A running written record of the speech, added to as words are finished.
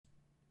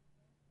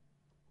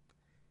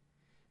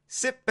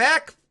Sit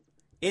back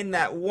in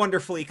that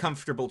wonderfully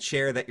comfortable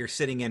chair that you're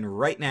sitting in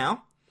right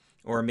now,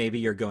 or maybe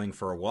you're going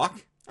for a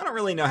walk. I don't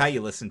really know how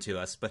you listen to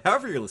us, but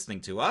however you're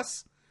listening to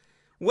us,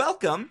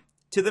 welcome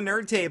to the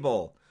Nerd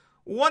Table.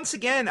 Once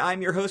again,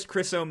 I'm your host,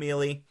 Chris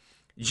O'Mealy,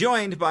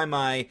 joined by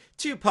my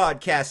two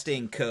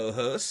podcasting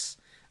co-hosts.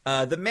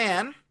 The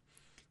man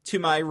to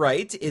my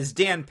right is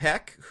Dan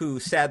Peck, who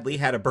sadly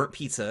had a burnt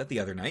pizza the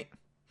other night.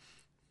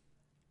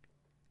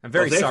 I'm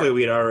very thankfully, sorry.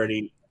 we'd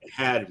already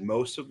had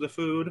most of the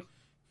food.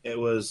 It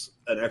was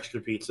an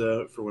extra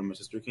pizza for when my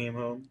sister came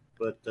home,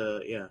 but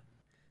yeah.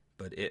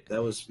 But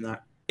that was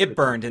not. It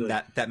burned, and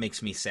that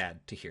makes me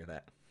sad to hear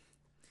that.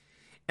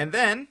 And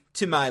then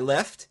to my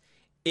left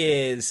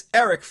is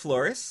Eric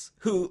Flores,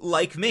 who,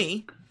 like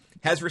me,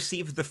 has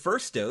received the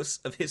first dose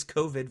of his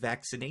COVID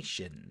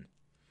vaccination.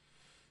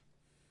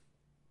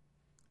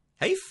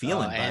 How you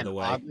feeling, by the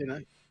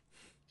way?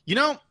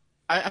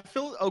 I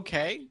feel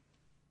okay.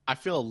 I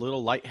feel a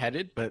little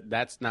lightheaded, but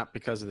that's not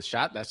because of the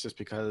shot. That's just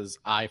because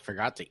I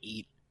forgot to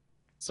eat.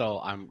 So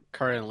I'm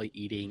currently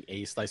eating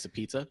a slice of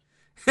pizza.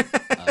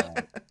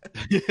 I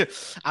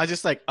was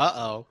just like,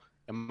 uh-oh,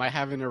 am I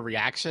having a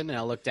reaction? And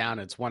I look down,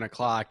 it's 1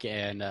 o'clock,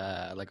 and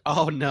like,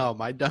 oh no,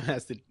 my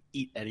dumbass didn't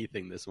eat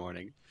anything this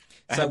morning.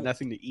 I had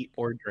nothing to eat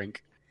or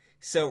drink.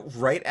 So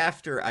right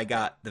after I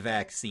got the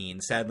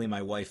vaccine, sadly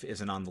my wife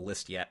isn't on the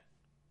list yet,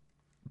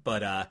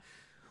 but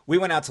we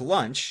went out to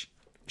lunch.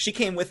 She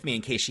came with me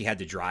in case she had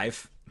to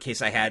drive, in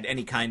case I had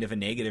any kind of a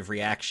negative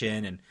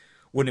reaction and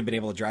wouldn't have been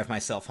able to drive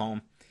myself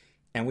home.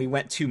 And we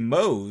went to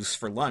Moe's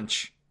for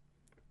lunch,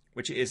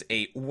 which is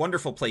a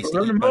wonderful place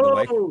to eat, by the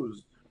way.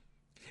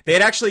 They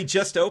had actually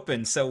just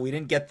opened, so we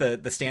didn't get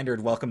the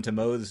standard welcome to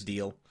Moe's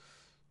deal,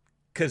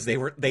 because they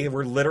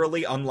were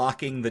literally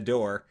unlocking the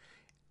door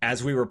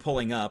as we were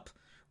pulling up,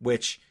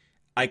 which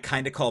I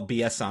kind of call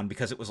BS on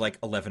because it was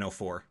like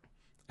 11:04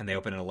 and they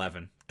opened at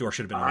 11. Door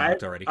should have been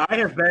unlocked already.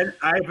 I've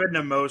been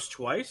to Moe's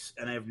twice,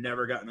 and I've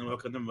never gotten a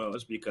look at the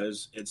Moe's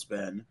because it's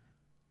been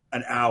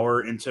an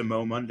hour into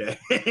Moe Monday.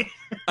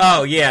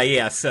 Oh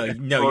yeah. So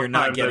no, you're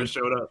not getting.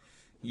 Showed up.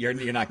 You're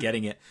not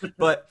getting it.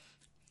 But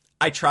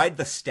I tried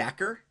the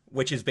Stacker,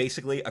 which is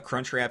basically a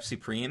Crunchwrap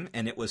Supreme,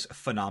 and it was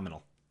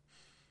phenomenal.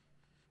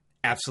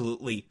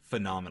 Absolutely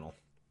phenomenal.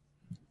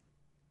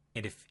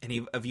 And if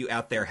any of you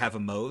out there have a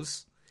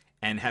Moe's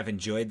and have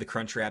enjoyed the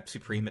Crunchwrap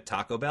Supreme at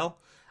Taco Bell,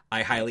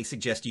 I highly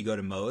suggest you go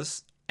to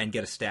Moe's and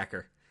get a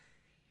Stacker.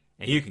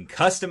 And you can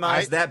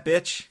customize that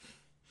bitch.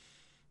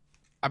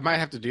 I might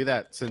have to do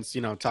that since,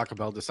 Taco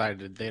Bell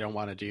decided they don't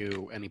want to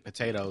do any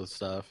potato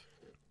stuff.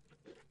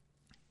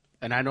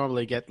 And I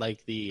normally get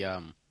like the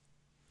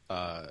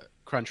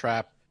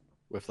Crunchwrap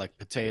with like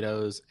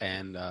potatoes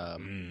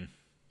and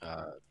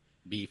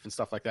beef and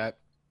stuff like that,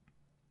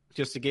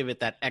 just to give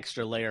it that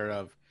extra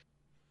layer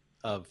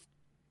of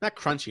not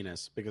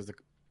crunchiness, because the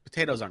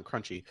potatoes aren't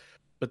crunchy,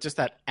 but just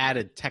that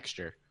added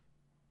texture.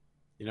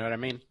 You know what I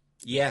mean?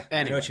 Yeah, anyway.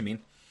 I know what you mean.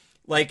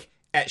 Like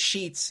at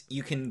Sheetz,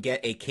 you can get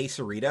a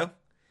quesarito,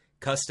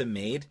 custom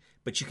made,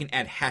 but you can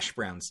add hash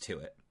browns to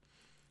it.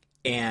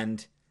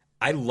 And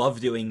I love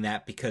doing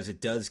that because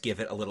it does give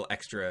it a little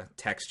extra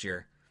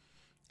texture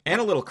and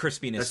a little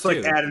crispiness it's too.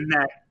 It's like adding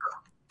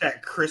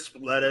that crisp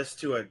lettuce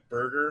to a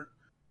burger.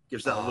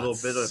 Gives that a little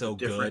bit of a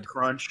different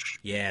crunch.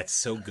 Yeah, it's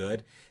so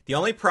good. The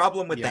only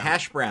problem with the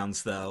hash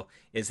browns, though,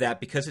 is that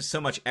because it's so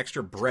much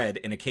extra bread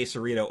in a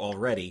quesarito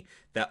already,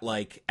 that,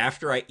 like,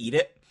 after I eat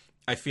it,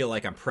 I feel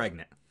like I'm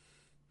pregnant.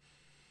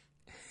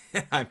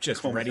 I'm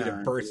just ready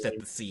to burst at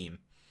the seam.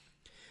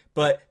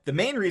 But the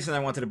main reason I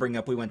wanted to bring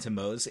up we went to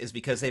Moe's is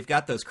because they've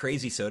got those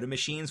crazy soda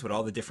machines with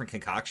all the different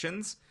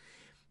concoctions.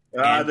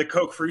 The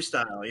Coke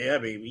Freestyle, yeah,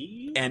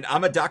 baby. And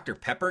I'm a Dr.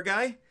 Pepper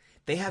guy.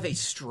 They have a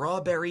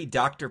strawberry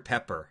Dr.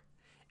 Pepper,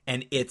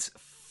 and it's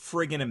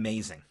friggin'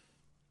 amazing.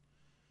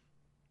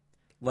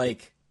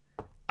 Like,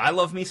 I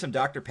love me some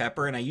Dr.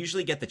 Pepper, and I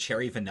usually get the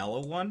cherry vanilla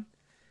one,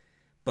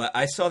 but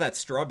I saw that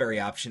strawberry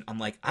option. I'm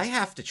like, I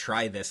have to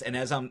try this. And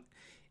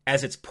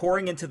as it's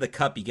pouring into the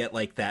cup, you get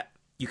like that.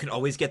 You can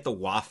always get the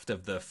waft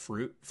of the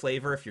fruit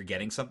flavor if you're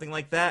getting something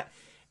like that.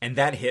 And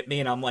that hit me,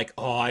 and I'm like,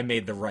 oh, I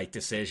made the right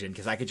decision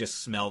because I could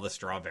just smell the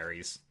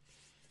strawberries.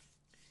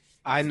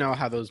 I know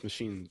how those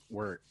machines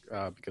work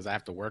because I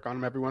have to work on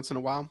them every once in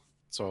a while.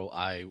 So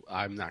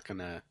I'm not going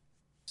to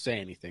say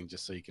anything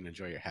just so you can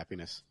enjoy your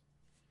happiness.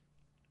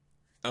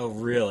 Oh,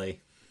 really?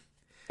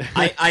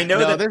 I know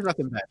that there's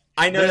nothing bad.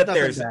 I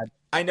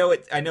know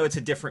I know it's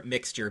a different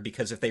mixture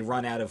because if they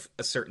run out of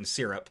a certain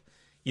syrup,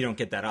 you don't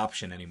get that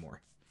option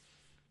anymore.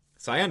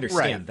 So I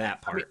understand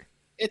that part. I mean,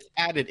 it's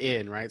added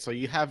in, right? So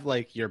you have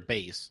like your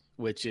base,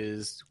 which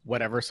is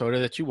whatever soda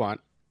that you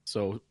want.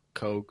 So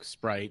Coke,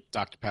 Sprite,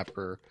 Dr.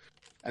 Pepper,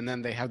 and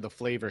then they have the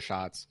flavor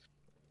shots.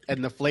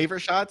 And the flavor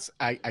shots,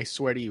 I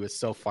swear to you, is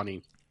so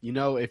funny.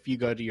 If you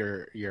go to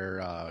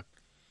your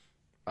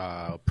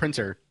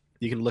printer,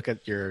 you can look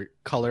at your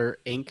color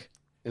ink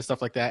and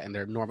stuff like that, and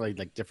they're normally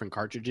like different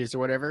cartridges or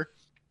whatever.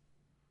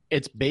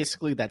 It's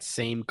basically that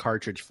same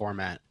cartridge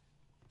format,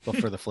 but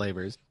for the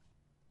flavors.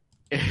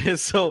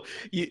 So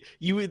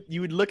you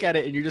would look at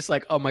it and you're just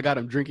like, oh my god,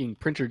 I'm drinking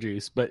printer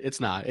juice, but it's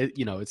not.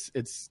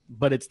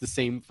 But it's the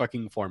same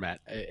fucking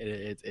format.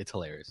 It's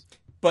hilarious.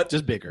 But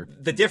Just bigger.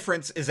 the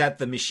difference is that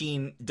the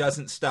machine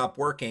doesn't stop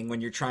working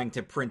when you're trying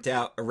to print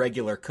out a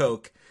regular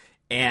Coke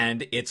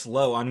and it's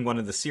low on one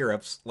of the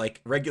syrups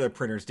like regular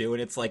printers do,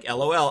 and it's like,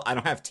 LOL, I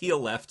don't have teal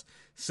left,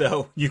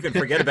 so you can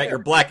forget about your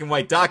black and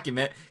white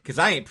document because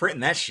I ain't printing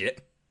that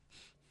shit.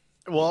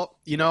 Well,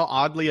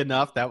 oddly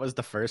enough, that was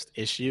the first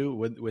issue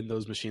when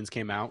those machines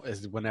came out.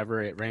 Is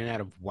whenever it ran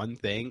out of one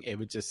thing, it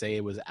would just say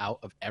it was out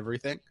of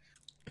everything.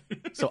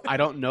 So I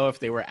don't know if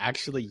they were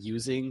actually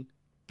using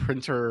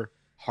printer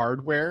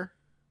hardware,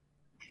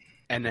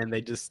 and then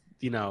they just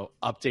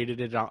updated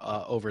it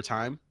over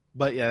time.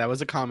 But yeah, that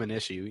was a common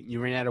issue.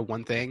 You ran out of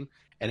one thing,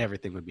 and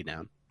everything would be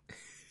down.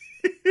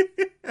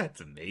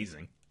 That's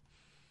amazing.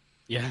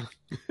 Yeah,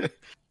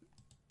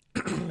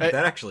 That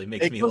actually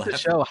makes it me goes laugh. to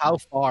show how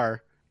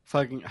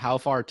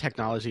far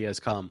technology has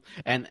come,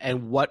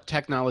 and what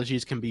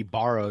technologies can be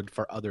borrowed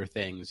for other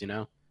things.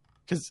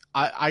 Because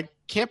I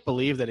can't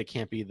believe that it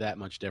can't be that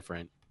much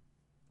different.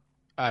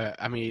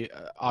 I mean,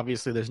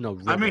 obviously, there's no.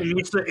 I mean,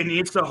 limit. it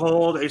needs to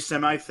hold a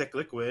semi-thick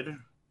liquid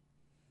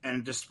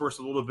and disperse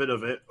a little bit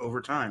of it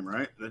over time,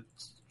 right?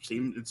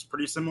 It's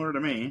pretty similar to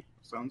me.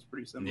 Sounds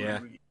pretty similar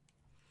to me.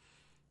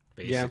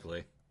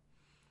 Basically.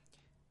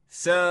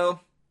 So,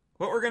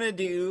 what we're going to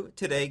do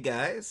today,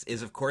 guys,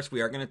 is, of course,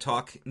 we are going to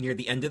talk near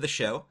the end of the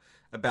show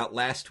about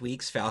last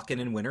week's Falcon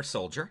and Winter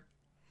Soldier,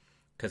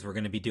 because we're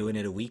going to be doing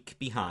it a week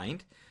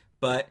behind.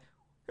 But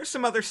there's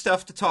some other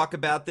stuff to talk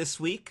about this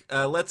week.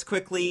 Let's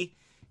quickly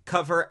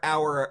cover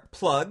our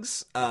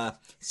plugs.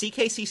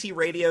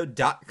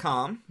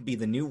 CKCCradio.com be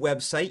the new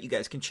website you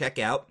guys can check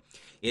out.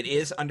 It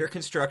is under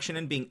construction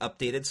and being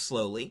updated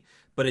slowly,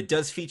 but it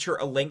does feature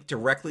a link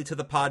directly to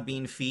the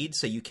Podbean feed,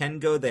 so you can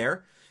go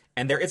there.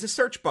 And there is a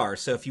search bar,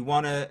 so if you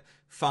want to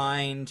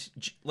find,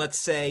 let's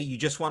say you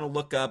just want to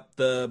look up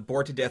the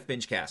Bored to Death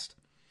Bingecast,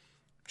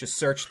 just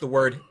search the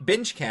word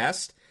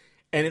Bingecast,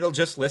 and it'll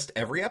just list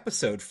every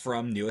episode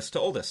from newest to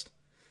oldest.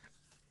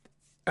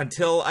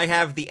 Until I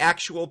have the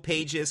actual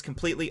pages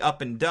completely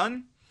up and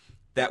done,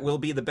 that will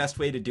be the best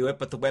way to do it,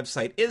 but the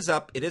website is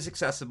up, it is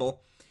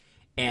accessible,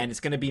 and it's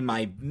going to be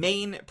my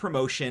main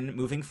promotion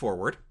moving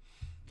forward.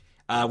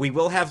 We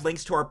will have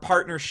links to our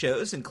partner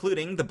shows,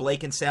 including the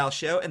Blake and Sal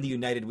Show and the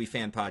United We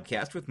Fan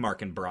podcast with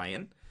Mark and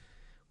Brian,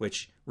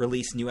 which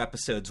release new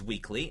episodes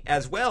weekly,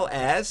 as well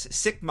as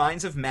Sick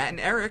Minds of Matt and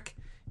Eric.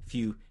 If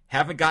you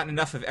haven't gotten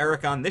enough of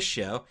Eric on this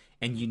show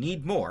and you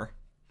need more,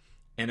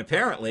 and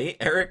apparently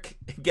Eric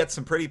gets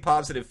some pretty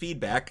positive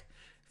feedback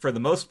for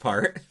the most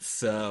part,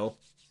 so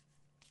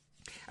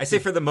I say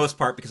for the most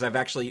part because I've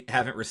actually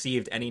haven't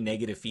received any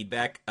negative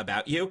feedback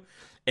about you,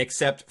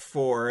 except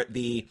for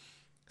the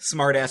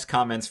smart-ass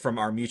comments from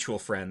our mutual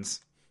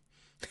friends,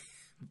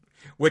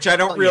 which I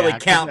don't really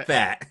count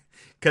that,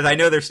 because I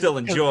know they're still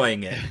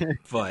enjoying it,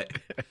 but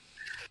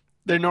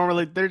they're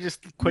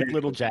just quick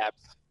little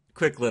jabs.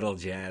 Quick little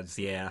jabs,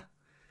 yeah.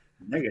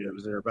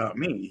 Negatives are about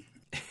me.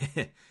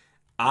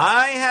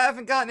 I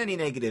haven't gotten any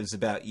negatives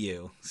about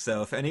you,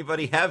 so if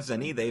anybody has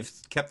any, they've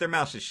kept their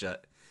mouths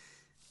shut.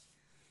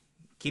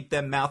 Keep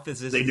them mouths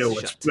shut. They know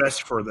what's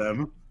best for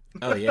them.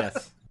 Oh,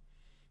 yes.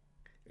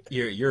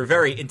 You're a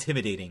very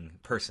intimidating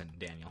person,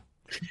 Daniel.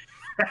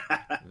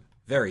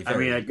 Very, very. I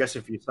mean, I guess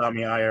if you saw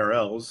me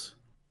IRLs,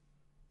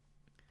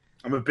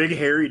 I'm a big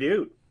hairy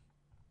dude.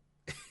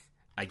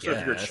 I guess. So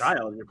if you're a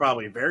child, you're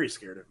probably very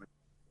scared of me.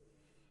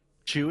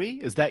 Chewy,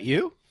 is that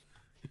you?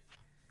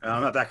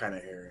 I'm not that kind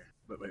of hairy,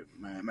 but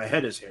my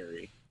head is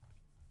hairy.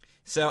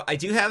 So I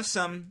do have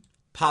some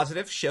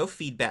positive show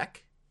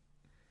feedback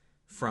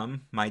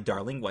from my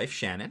darling wife,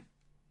 Shannon.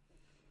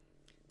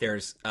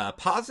 There's a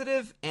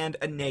positive and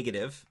a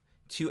negative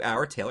to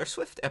our Taylor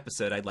Swift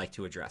episode I'd like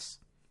to address.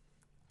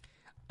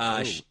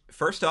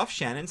 First off,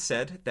 Shannon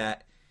said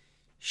that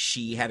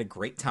she had a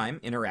great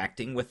time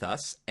interacting with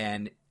us,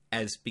 and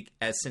as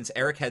since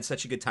Eric had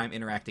such a good time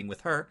interacting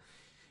with her,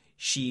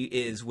 she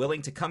is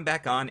willing to come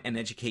back on and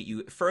educate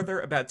you further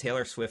about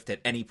Taylor Swift at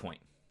any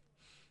point.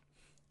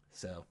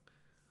 So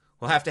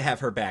we'll have to have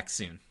her back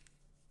soon,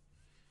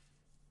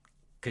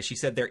 because she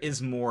said there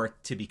is more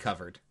to be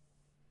covered.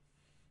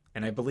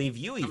 And I believe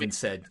you even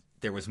said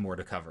there was more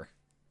to cover.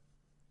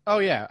 Oh,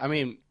 yeah. I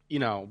mean,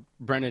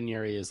 Brendan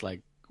Urie is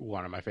like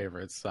one of my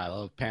favorites. I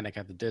love Panic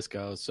at the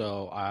Disco.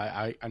 So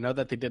I know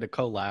that they did a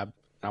collab, and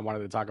I wanted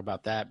to talk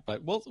about that,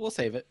 but we'll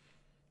save it.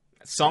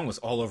 That song was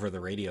all over the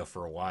radio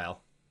for a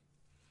while.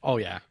 Oh,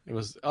 yeah. It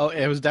was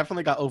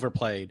definitely got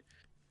overplayed.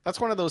 That's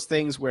one of those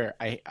things where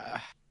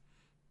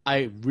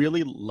I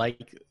really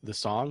like the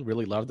song,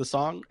 really love the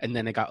song, and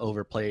then it got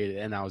overplayed,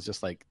 and I was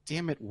just like,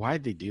 damn it, why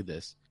did they do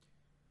this?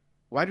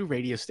 Why do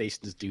radio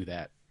stations do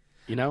that?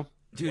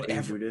 Dude,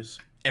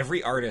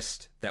 every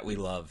artist that we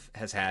love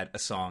has had a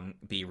song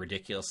be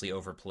ridiculously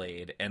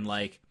overplayed. And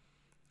like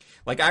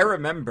I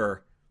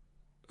remember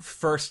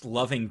first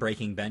loving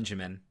Breaking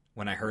Benjamin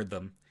when I heard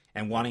them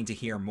and wanting to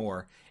hear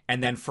more.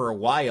 And then for a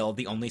while,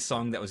 the only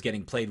song that was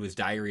getting played was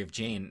Diary of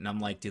Jane. And I'm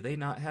like, do they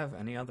not have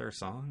any other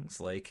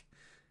songs? Like,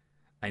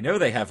 I know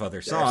they have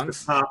other songs.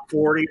 That's the top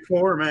 40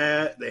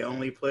 format. They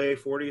only play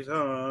 40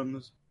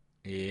 songs.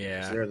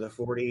 Yeah. They're the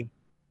 40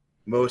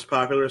 most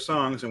popular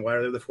songs. And why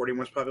are they the 40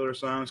 most popular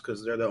songs?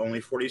 Because they're the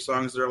only 40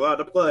 songs they're allowed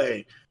to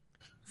play.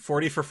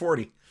 40 for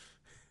 40.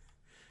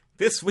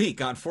 This week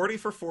on 40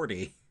 for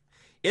 40,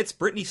 it's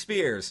Britney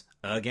Spears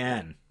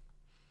again.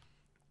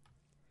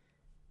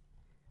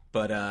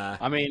 But,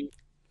 I mean...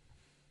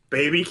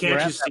 Baby,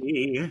 can't you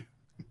see?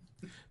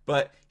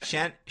 But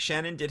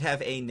Shannon did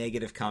have a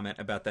negative comment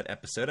about that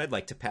episode I'd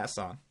like to pass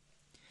on.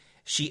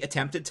 She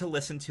attempted to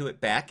listen to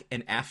it back,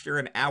 and after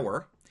an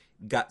hour,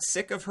 got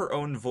sick of her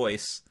own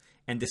voice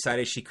and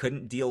decided she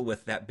couldn't deal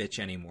with that bitch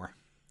anymore.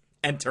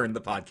 And turned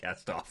the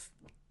podcast off.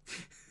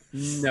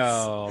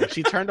 No.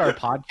 She turned our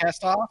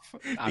podcast off?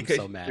 I'm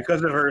so mad.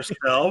 Because of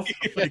herself?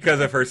 Because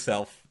of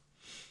herself.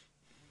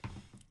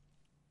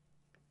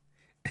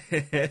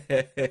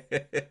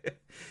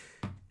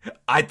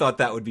 I thought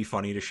that would be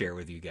funny to share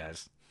with you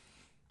guys.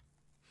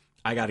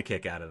 I got a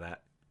kick out of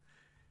that.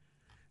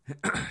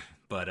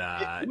 But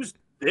who's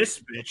this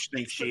bitch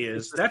think she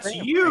is? That's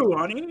you,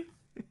 honey.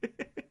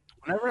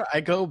 Whenever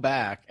I go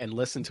back and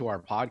listen to our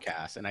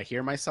podcast and I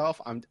hear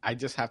myself, I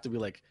just have to be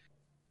like,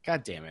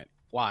 God damn it.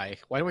 Why?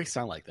 Why do I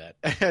sound like that?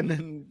 And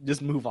then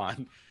just move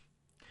on.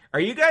 Are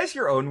you guys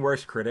your own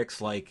worst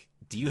critics? Like,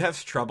 do you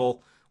have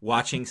trouble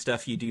watching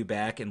stuff you do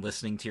back and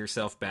listening to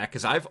yourself back?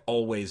 Because I've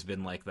always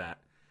been like that.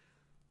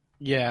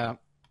 Yeah.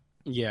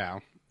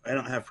 I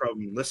don't have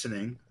problem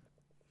listening.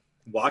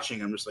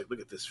 Watching, I'm just like, look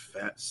at this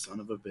fat son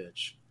of a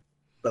bitch.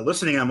 But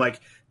listening, I'm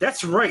like,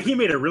 that's right. He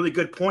made a really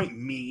good point.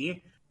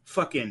 Me,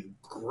 fucking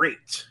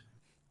great.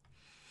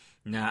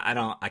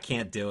 Nah, I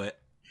can't do it.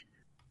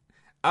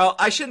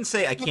 I shouldn't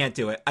say I can't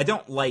do it. I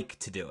don't like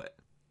to do it.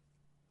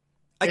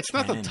 It's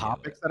not the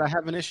topics that I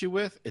have an issue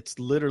with. It's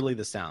literally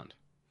the sound.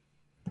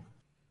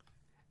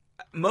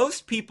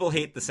 Most people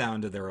hate the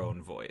sound of their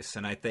own voice,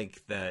 and I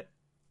think that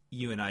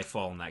you and I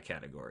fall in that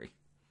category.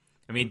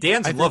 I mean,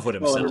 Dan's in love with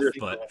himself,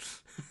 but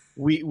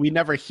we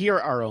never hear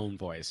our own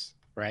voice,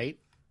 right?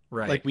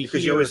 Right. Like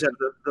because you always have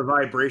the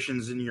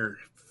vibrations in your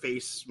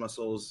face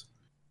muscles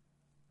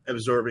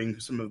absorbing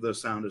some of the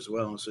sound as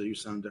well, so you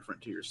sound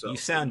different to yourself. You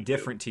sound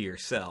different to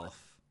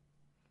yourself.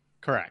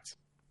 Correct.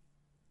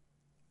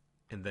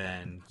 And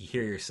then you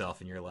hear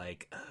yourself and you're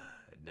like,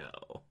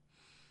 no.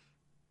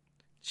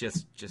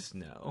 Just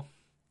no.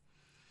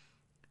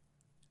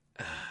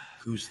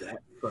 Who's that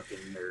fucking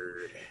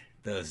nerd?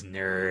 Those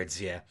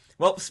nerds, yeah.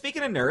 Well,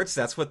 speaking of nerds,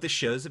 that's what this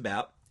show's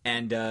about.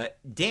 And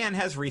Dan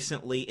has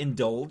recently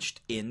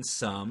indulged in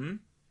some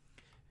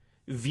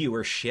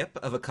viewership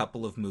of a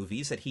couple of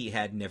movies that he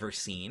had never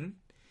seen.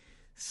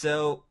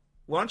 So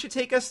why don't you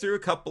take us through a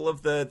couple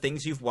of the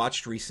things you've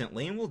watched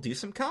recently, and we'll do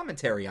some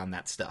commentary on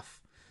that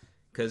stuff.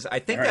 Because I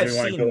think I've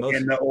seen most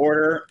in the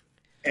order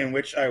in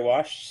which I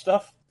watched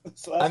stuff.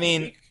 I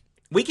mean,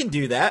 we can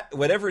do that.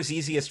 Whatever's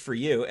easiest for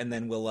you, and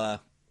then we'll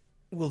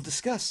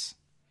discuss.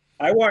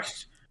 I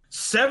watched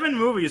 7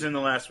 movies in the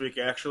last week.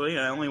 Actually,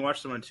 I only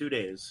watched them in 2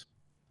 days.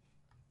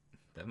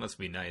 That must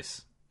be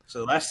nice.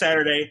 So last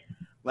Saturday,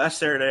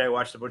 I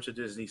watched a bunch of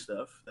Disney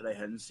stuff that I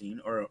hadn't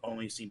seen or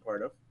only seen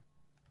part of.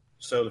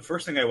 So the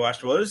first thing I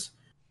watched was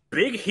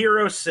Big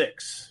Hero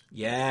 6.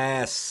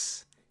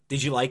 Yes.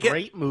 Did you like it?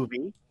 Great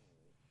movie.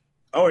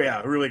 Oh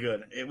yeah, really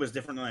good. It was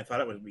different than I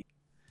thought it would be.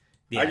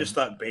 Yeah. I just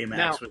thought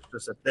Baymax was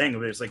just a thing,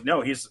 but it's like,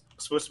 no, he's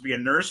supposed to be a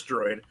nurse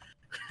droid.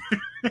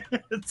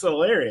 It's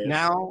hilarious.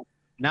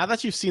 Now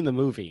that you've seen the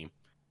movie,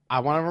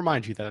 I want to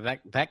remind you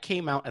that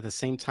came out at the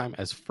same time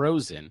as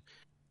Frozen.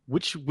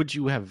 Which would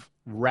you have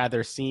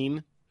rather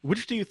seen?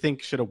 Which do you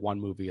think should have won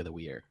Movie of the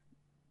Year?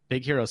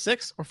 Big Hero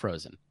 6 or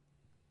Frozen?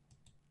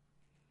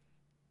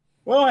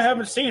 Well, I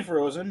haven't seen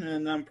Frozen,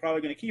 and I'm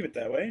probably going to keep it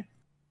that way.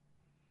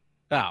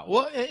 Ah,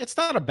 well, it's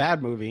not a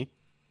bad movie,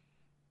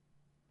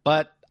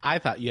 but I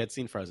thought you had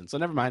seen Frozen, so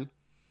never mind.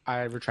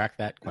 I retract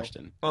that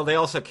question. Well, they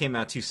also came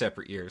out 2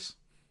 separate years.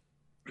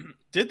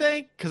 Did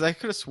they? Because I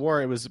could have swore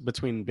it was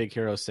between Big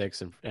Hero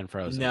 6 and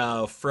Frozen.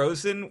 No,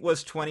 Frozen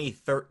was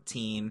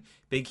 2013.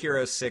 Big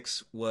Hero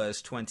 6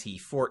 was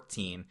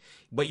 2014.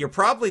 What you're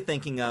probably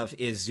thinking of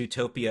is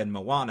Zootopia and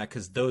Moana,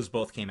 because those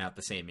both came out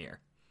the same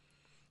year.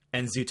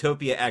 And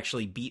Zootopia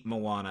actually beat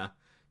Moana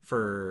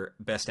for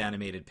Best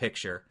Animated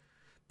Picture.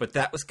 But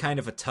that was kind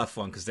of a tough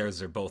one, because those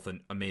are both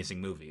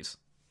amazing movies.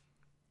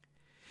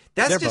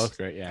 They're both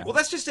great, yeah. Well,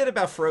 that's just it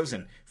about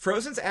Frozen.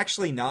 Frozen's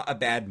actually not a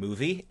bad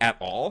movie at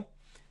all.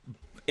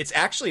 It's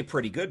actually a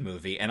pretty good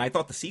movie, and I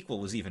thought the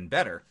sequel was even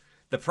better.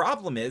 The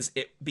problem is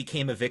it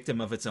became a victim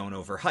of its own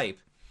overhype.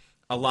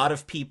 A lot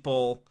of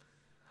people,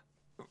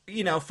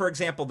 for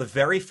example, the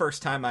very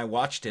first time I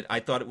watched it, I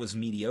thought it was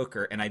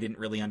mediocre, and I didn't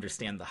really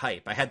understand the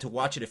hype. I had to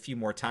watch it a few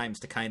more times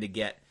to kind of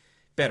get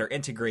better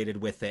integrated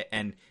with it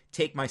and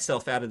take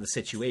myself out of the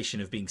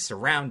situation of being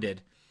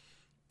surrounded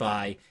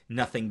by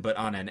nothing but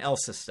Anna and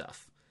Elsa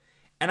stuff.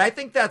 And I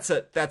think that's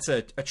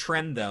a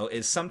trend, though,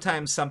 is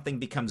sometimes something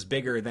becomes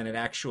bigger than it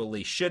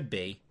actually should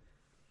be,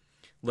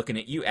 looking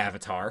at you,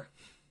 Avatar,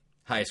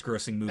 highest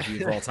grossing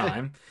movie of all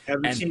time.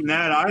 Haven't seen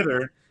that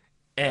either.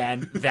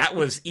 And that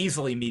was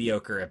easily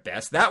mediocre at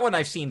best. That one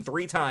I've seen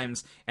 3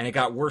 times, and it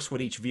got worse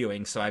with each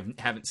viewing, so I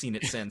haven't seen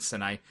it since,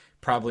 and I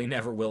probably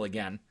never will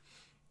again.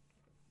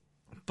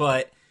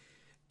 But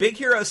Big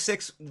Hero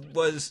 6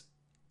 was...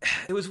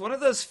 It was one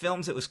of those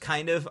films that was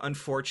kind of,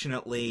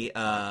 unfortunately...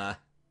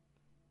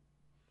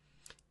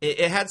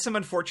 It had some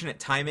unfortunate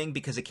timing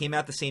because it came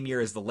out the same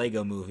year as the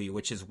Lego Movie,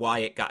 which is why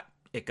it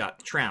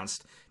got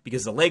trounced,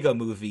 because the Lego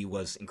Movie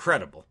was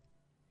incredible.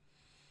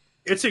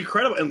 It's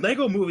incredible. And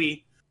Lego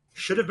Movie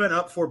should have been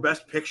up for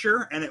Best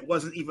Picture, and it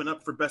wasn't even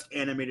up for Best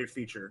Animated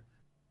Feature.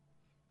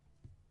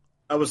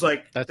 I was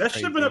like, that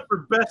should have been up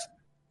for Best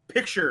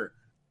Picture,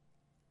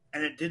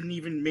 and it didn't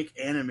even make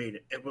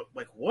animated. It was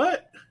like,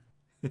 what?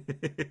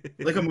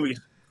 Lego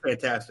Movie's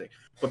fantastic.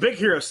 But Big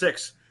Hero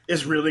 6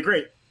 is really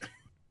great.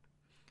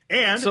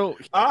 And so,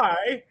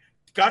 I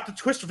got the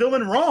twist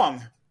villain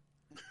wrong.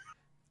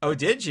 Oh,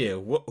 did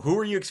you? Who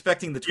were you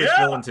expecting the twist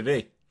villain to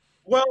be?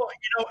 Well,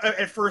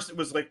 at first it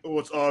was like, oh,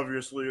 it's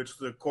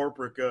the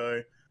corporate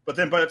guy. But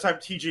then by the time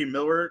T.J.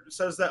 Miller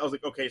says that, I was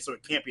like, okay, so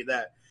it can't be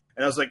that.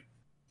 And I was like,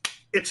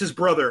 it's his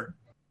brother.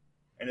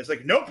 And it's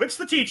like, nope, it's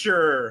the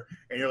teacher.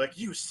 And you're like,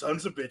 you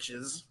sons of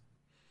bitches.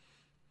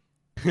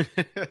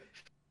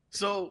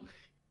 So,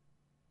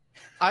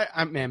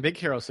 man, Big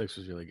Hero 6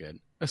 was really good.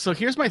 So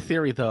here's my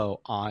theory, though,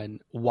 on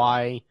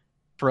why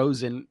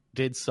Frozen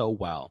did so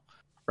well,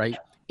 right?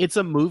 It's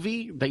a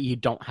movie that you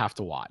don't have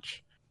to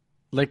watch.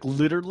 Like,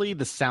 literally,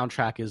 the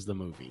soundtrack is the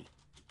movie.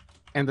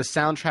 And the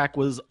soundtrack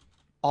was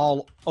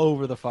all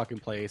over the fucking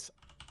place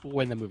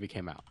when the movie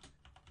came out.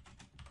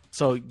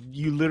 So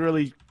you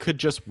literally could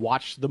just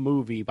watch the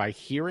movie by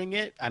hearing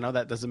it. I know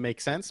that doesn't make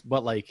sense,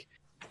 but, like,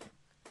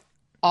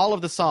 all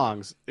of the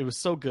songs, it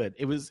was so good.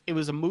 It was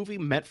a movie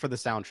meant for the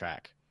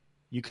soundtrack.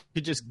 You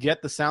could just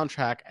get the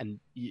soundtrack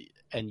and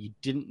you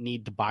didn't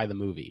need to buy the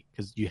movie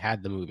because you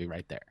had the movie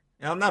right there.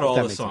 Now, not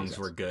all the songs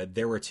were good.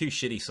 There were 2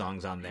 shitty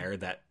songs on there.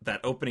 That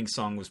opening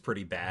song was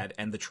pretty bad,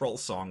 and the Troll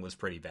song was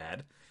pretty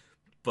bad.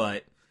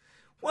 But,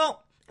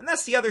 well, and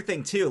that's the other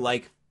thing, too.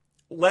 Like,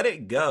 Let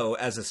It Go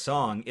as a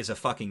song is a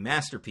fucking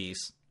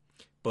masterpiece,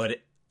 but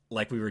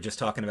like we were just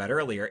talking about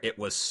earlier, it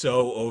was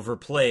so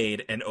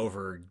overplayed and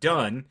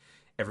overdone,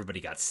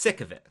 everybody got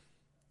sick of it.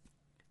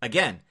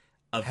 Again,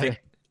 a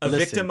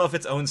victim of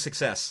its own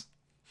success.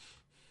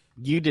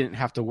 You didn't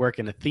have to work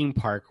in a theme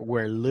park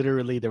where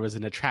literally there was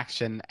an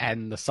attraction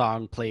and the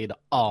song played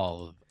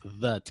all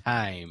the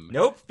time.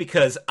 Nope,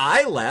 because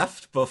I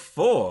left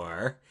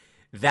before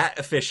that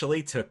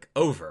officially took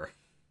over.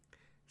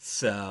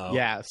 So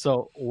yeah,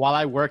 so while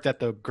I worked at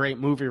the Great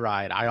Movie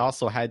Ride, I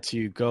also had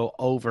to go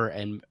over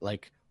and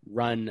like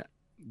run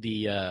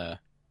the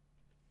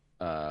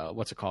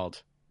what's it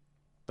called?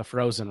 The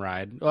Frozen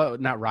ride. Well,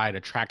 not ride,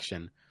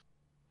 attraction.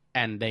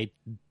 And they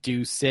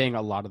do sing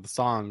a lot of the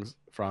songs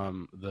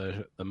from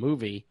the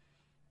movie,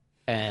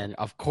 and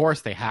of course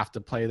they have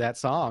to play that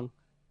song.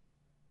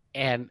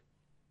 And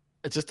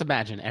just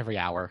imagine every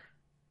hour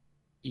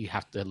you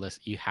have to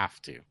listen, you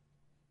have to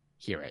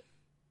hear it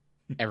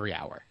every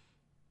hour.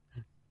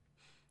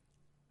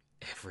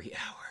 Every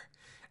hour.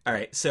 All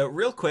right, so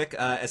real quick,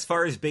 as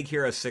far as Big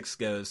Hero 6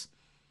 goes,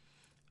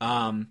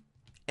 ballsy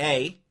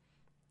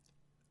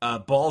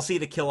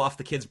to kill off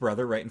the kid's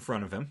brother right in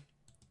front of him.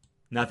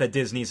 Not that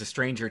Disney's a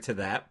stranger to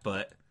that,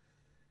 but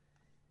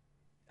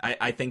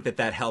I think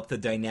that helped the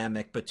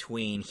dynamic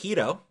between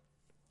Hiro,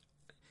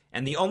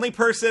 and the only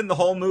person in the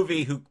whole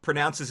movie who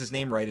pronounces his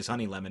name right is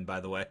Honey Lemon, by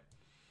the way.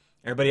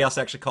 Everybody else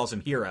actually calls him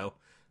Hiro,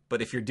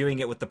 but if you're doing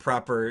it with the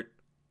proper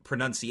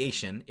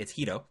pronunciation, it's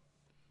Hiro.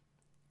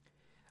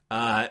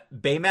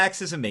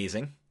 Baymax is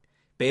amazing.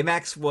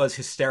 Baymax was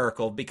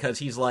hysterical because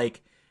he's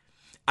like,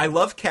 I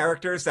love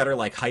characters that are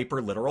like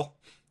hyper literal.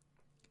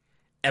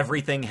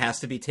 Everything has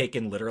to be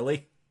taken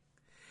literally.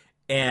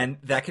 And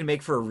that can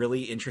make for a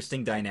really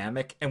interesting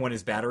dynamic. And when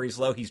his battery's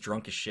low, he's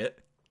drunk as shit.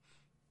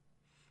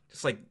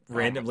 Just like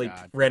randomly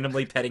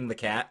petting the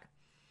cat.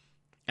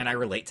 And I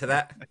relate to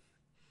that.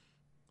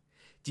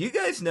 Do you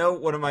guys know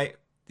one of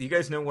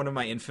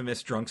my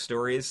infamous drunk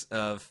stories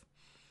of,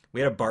 we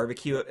had a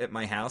barbecue at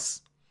my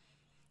house.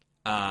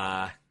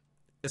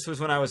 This was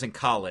when I was in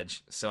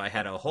college. So I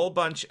had a whole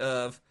bunch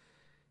of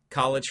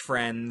college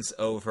friends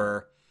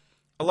over.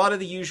 A lot of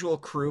the usual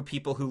crew,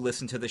 people who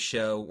listen to the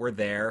show, were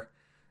there.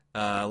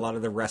 A lot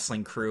of the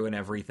wrestling crew and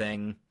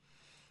everything.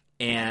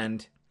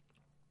 And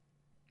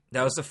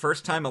that was the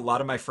first time a lot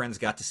of my friends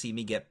got to see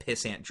me get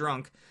pissant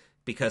drunk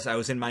because I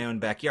was in my own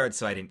backyard,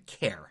 so I didn't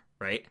care,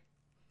 right?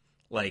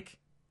 Like,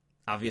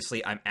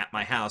 obviously, I'm at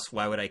my house.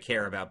 Why would I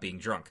care about being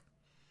drunk?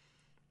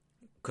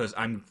 Because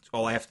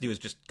all I have to do is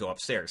just go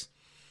upstairs.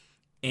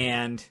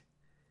 And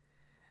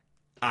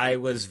I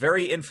was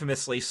very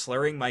infamously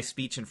slurring my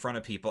speech in front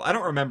of people. I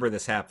don't remember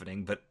this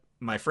happening, but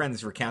my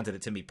friends recounted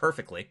it to me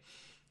perfectly.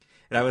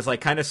 And I was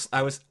like, I'm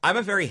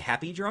a very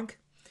happy drunk.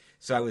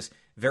 So I was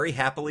very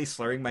happily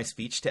slurring my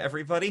speech to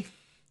everybody.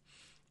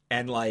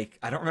 And, like,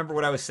 I don't remember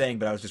what I was saying,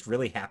 but I was just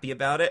really happy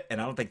about it. And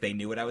I don't think they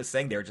knew what I was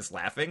saying. They were just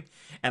laughing.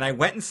 And I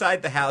went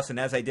inside the house, and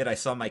as I did, I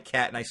saw my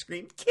cat, and I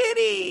screamed,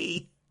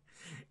 "Kitty!"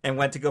 And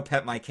went to go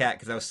pet my cat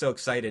because I was so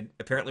excited.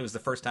 Apparently, it was the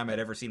first time I'd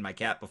ever seen my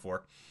cat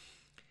before.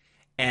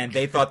 And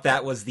they thought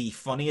that was the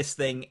funniest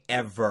thing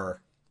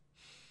ever.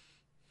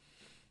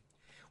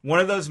 One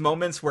of those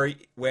moments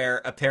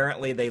where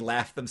apparently they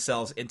laughed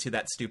themselves into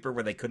that stupor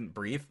where they couldn't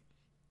breathe.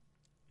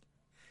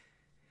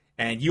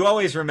 And you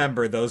always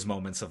remember those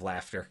moments of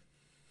laughter.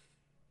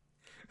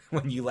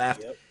 When you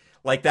laughed. Yep.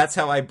 Like, that's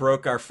how I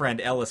broke our friend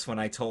Ellis when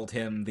I told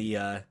him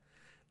the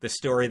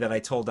story that I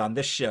told on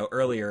this show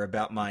earlier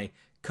about my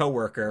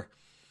coworker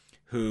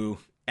who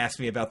asked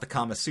me about the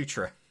Kama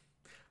Sutra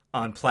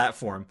on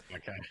platform.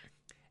 Okay.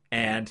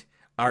 And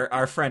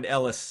our friend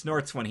Ellis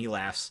snorts when he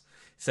laughs.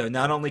 So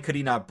not only could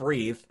he not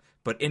breathe,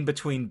 but in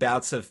between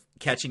bouts of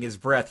catching his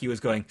breath, he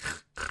was going,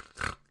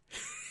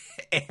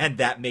 and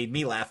that made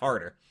me laugh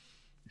harder.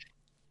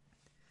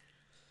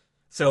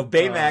 So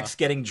Baymax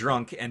getting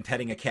drunk and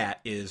petting a cat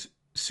is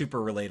super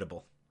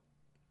relatable.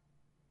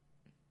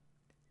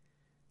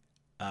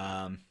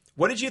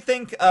 What did you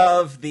think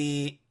of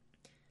the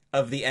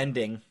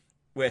ending?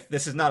 With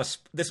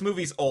this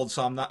movie's old,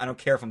 so I don't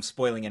care if I'm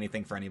spoiling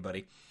anything for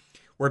anybody.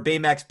 Where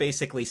Baymax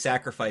basically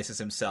sacrifices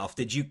himself.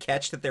 Did you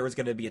catch that there was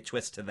going to be a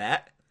twist to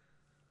that?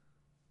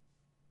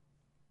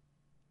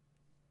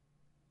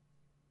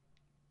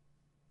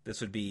 This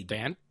would be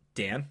Dan?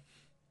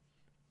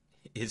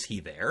 Is he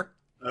there?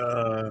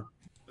 Well,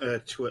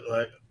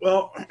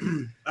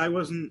 I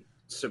wasn't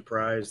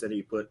surprised that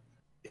he put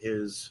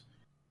his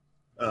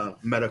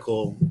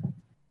medical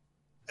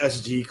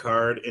SD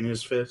card in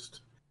his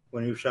fist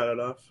when he shot it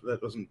off.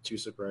 That wasn't too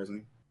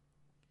surprising.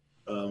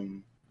 I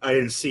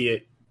didn't see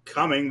it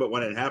coming, but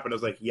when it happened, I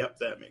was like, "Yep,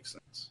 that makes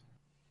sense."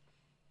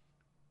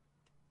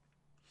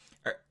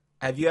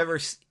 Are you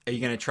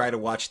going to try to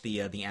watch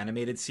the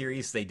animated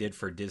series they did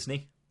for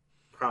Disney?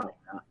 Probably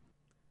not.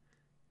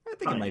 I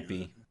think it might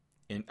be.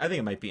 I think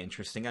it might be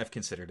interesting. I've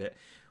considered it.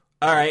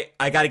 All right,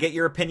 I got to get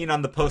your opinion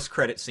on the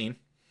post-credit scene.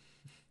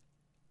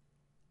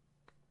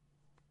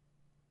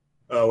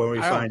 When we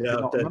find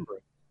out that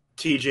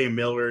T.J.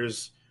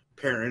 Miller's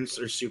parents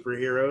are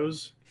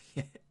superheroes,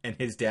 and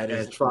his dad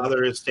is his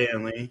father is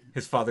Stanley.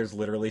 His father's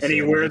literally and Stanley.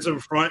 He wears them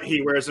front,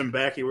 he wears them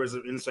back, he wears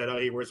them inside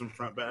out, he wears them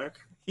front back.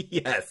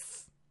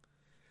 Yes.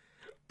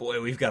 Boy,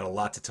 we've got a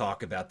lot to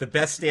talk about. The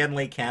best Stan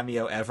Lee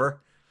cameo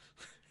ever.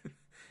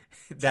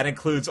 That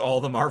includes all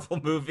the Marvel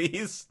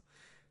movies.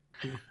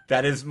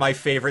 That is my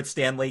favorite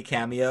Stan Lee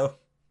cameo.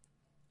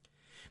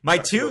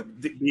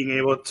 Being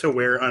able to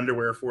wear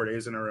underwear 4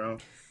 days in a row.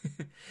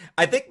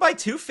 I think my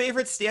two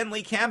favorite Stan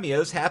Lee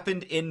cameos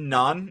happened in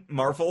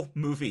non-Marvel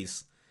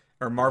movies.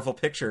 Or Marvel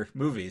picture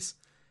movies.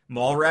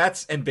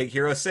 Mallrats and Big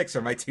Hero 6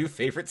 are my two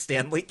favorite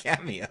Stan Lee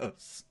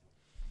cameos.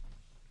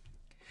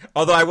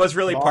 Although I was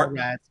really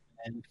Mallrats,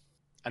 man.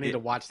 I need to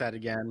watch that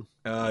again.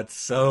 Oh, it's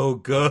so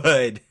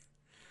good.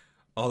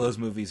 All those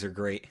movies are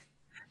great.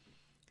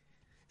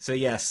 So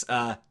yes,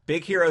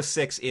 Big Hero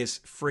 6 is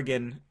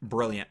friggin'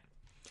 brilliant.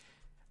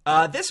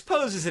 This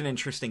poses an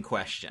interesting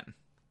question.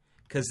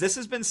 Because this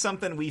has been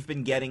something we've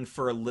been getting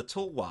for a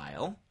little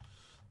while.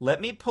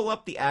 Let me pull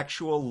up the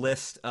actual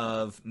list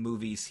of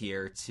movies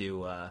here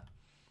to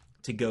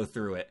go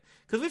through it.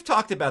 Because we've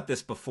talked about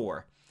this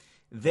before.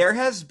 There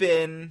has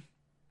been...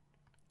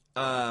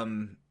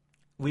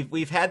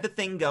 We've had the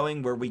thing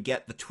going where we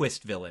get the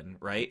twist villain,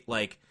 right?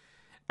 Like,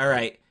 all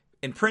right,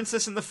 in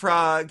Princess and the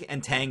Frog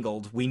and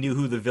Tangled, we knew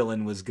who the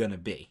villain was going to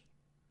be.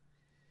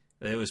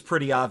 It was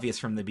pretty obvious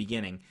from the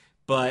beginning.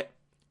 But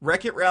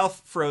Wreck-It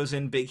Ralph,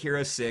 Frozen, Big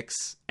Hero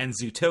 6, and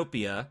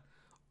Zootopia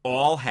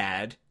all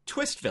had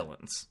twist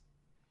villains.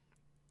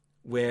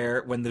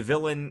 Where when the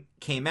villain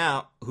came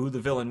out, who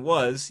the villain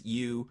was,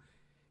 you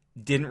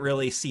didn't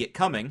really see it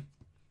coming.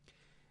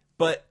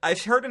 But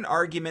I've heard an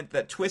argument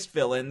that twist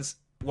villains,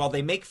 while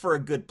they make for a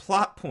good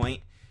plot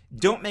point,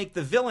 don't make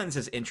the villains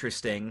as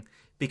interesting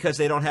because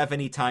they don't have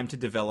any time to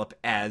develop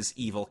as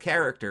evil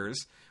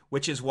characters,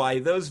 which is why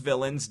those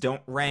villains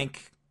don't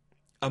rank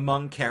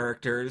among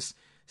characters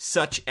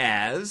such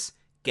as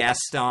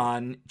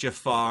Gaston,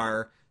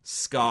 Jafar,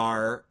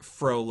 Scar,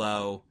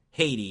 Frollo,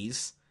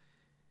 Hades.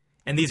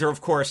 And these are, of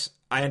course,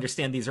 I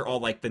understand these are all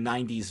like the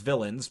 90s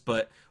villains,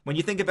 but when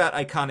you think about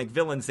iconic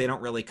villains, they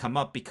don't really come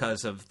up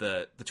because of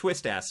the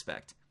twist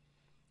aspect.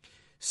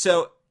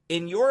 So,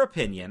 in your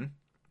opinion,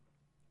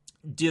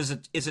 is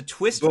a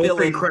twist Both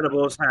villain...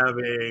 Incredibles have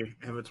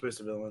a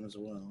twist villain as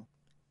well.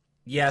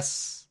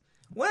 Yes.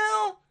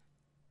 Well...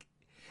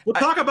 We'll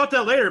talk about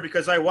that later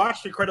because I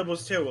watched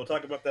Incredibles 2. We'll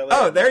talk about that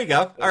later. Oh, there you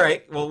go. All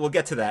right. Well, we'll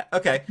get to that.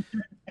 Okay.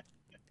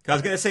 I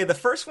was going to say, the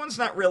first one's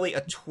not really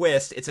a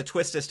twist. It's a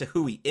twist as to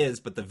who he is,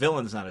 but the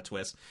villain's not a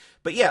twist.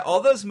 But yeah, all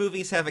those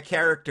movies have a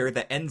character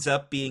that ends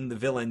up being the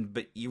villain,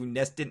 but you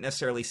didn't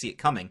necessarily see it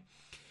coming.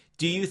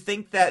 Do you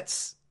think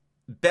that's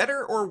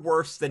better or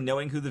worse than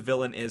knowing who the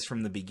villain is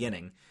from the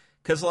beginning?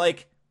 Because,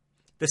 like,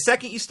 the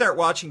second you start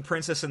watching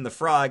Princess and the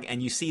Frog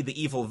and you see the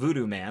evil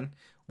voodoo man,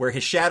 where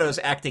his shadow's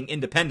acting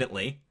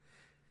independently,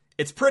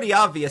 it's pretty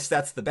obvious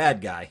that's the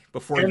bad guy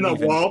before And you the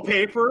even...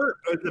 wallpaper,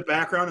 the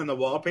background in the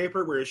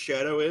wallpaper where his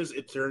shadow is,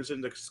 it turns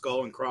into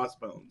skull and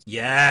crossbones.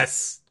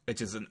 Yes, which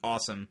is an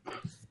awesome.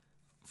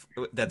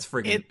 That's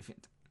friggin'.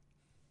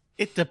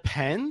 It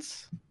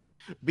depends,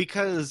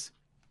 because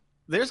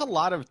there's a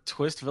lot of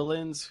twist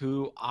villains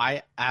who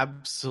I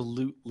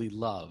absolutely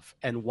love,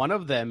 and one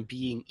of them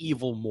being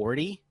Evil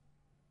Morty.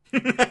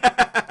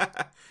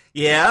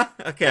 Yeah.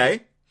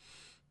 Okay.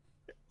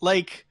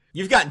 Like,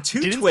 You've gotten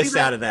two twists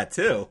out of that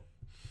too.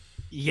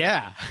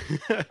 yeah.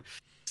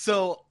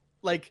 So,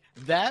 like,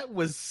 that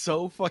was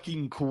so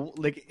fucking cool.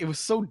 Like, it was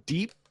so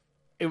deep.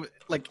 It was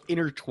like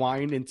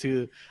intertwined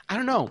into, I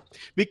don't know.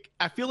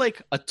 I feel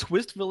like a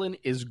twist villain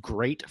is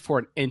great for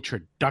an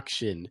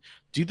introduction.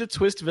 Do the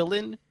twist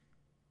villain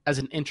as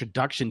an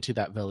introduction to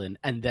that villain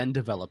and then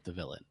develop the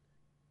villain.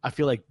 I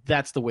feel like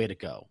that's the way to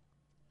go.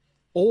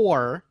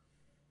 Or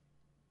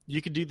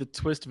you could do the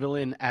twist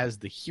villain as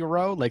the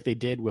hero, like they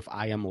did with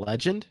I Am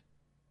Legend.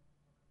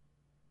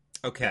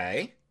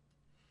 Okay.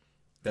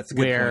 That's a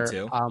good point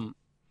too.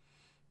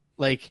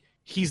 Like,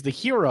 he's the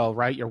hero,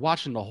 right? You're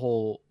watching the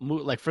whole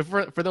movie. Like, for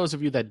those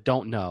of you that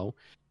don't know,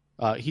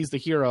 he's the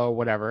hero or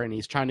whatever, and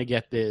he's trying to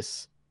get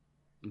this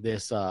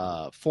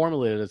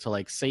formula to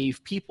like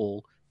save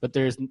people, but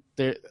they're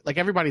like,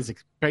 everybody's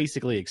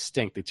basically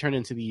extinct. They turn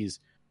into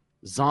these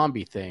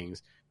zombie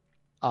things,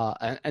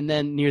 and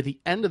then near the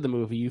end of the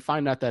movie, you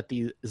find out that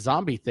these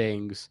zombie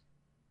things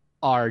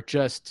are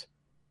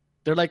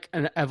they're like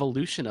an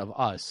evolution of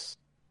us,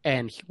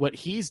 and what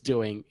he's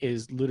doing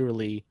is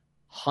literally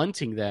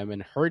hunting them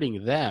and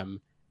hurting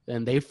them,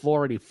 and they've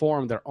already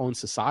formed their own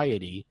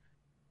society.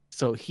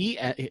 So he,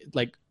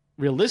 like,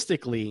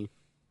 realistically,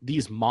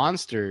 these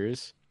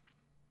monsters,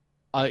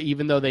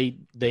 even though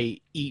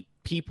they eat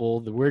people,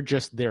 we're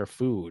just their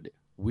food.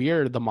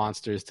 We're the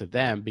monsters to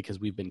them because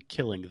we've been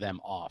killing them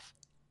off.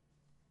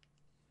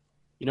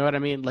 You know what I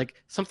mean? Like,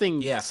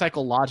 something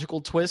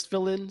psychological twist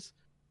villains.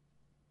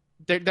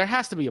 There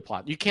has to be a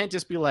plot. You can't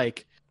just be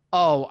like,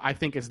 oh, I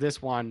think it's this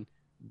one,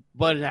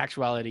 but in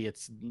actuality,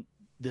 it's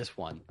this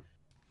one.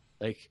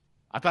 Like,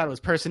 I thought it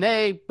was person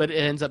A, but it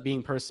ends up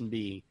being person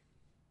B.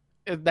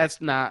 That's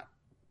not,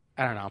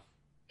 I don't know.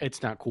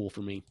 It's not cool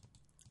for me.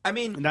 I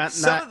mean, not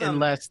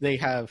unless they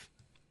have,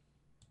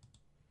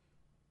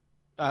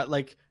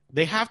 like,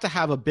 they have to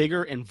have a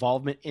bigger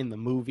involvement in the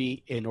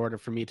movie in order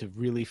for me to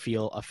really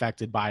feel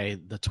affected by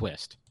the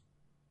twist.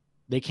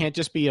 They can't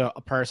just be a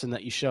person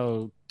that you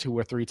show 2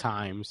 or 3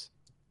 times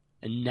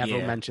and never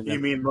mention them. You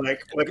mean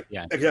like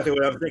exactly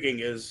what I'm thinking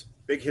is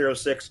Big Hero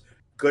 6,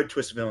 good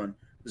twist villain.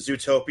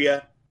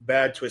 Zootopia,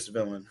 bad twist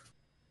villain.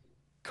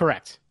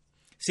 Correct.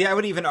 See, I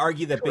would even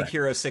argue that Big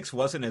Hero 6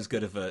 wasn't as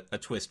good of a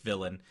twist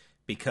villain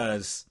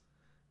because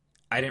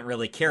I didn't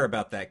really care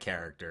about that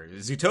character.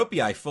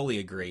 Zootopia, I fully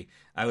agree.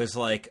 I was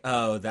like,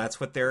 oh, that's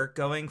what they're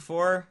going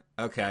for?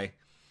 Okay.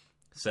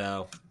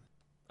 So,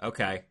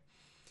 okay.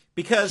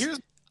 Because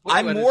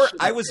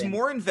I was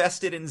more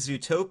invested in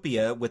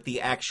Zootopia with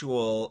the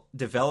actual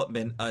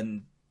development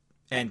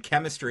and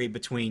chemistry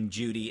between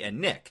Judy and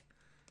Nick.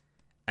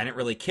 I didn't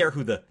really care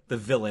who the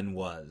villain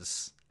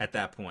was at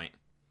that point.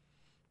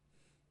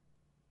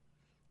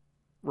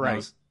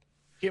 Right.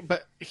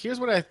 But here's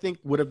what I think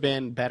would have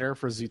been better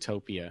for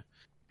Zootopia.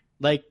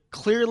 Like,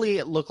 clearly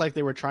it looked like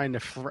they were trying to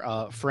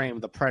frame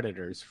the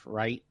predators,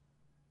 right?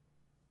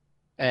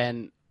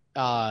 And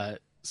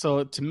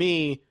so to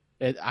me,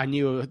 I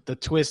knew the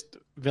twist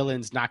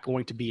villain's not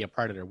going to be a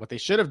predator. What they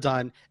should have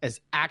done is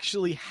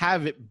actually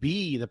have it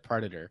be the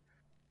predator.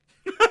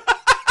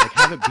 Like,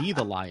 have it be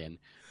the lion.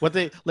 What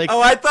they like?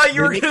 Oh, I thought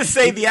you were going to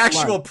say the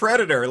actual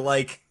predator.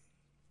 Like,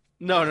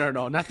 no,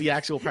 not the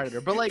actual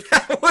predator. But like,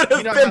 that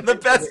would have been the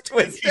best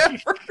twist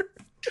ever.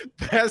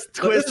 Best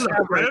twist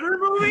ever. A Predator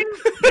movie?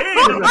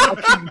 There's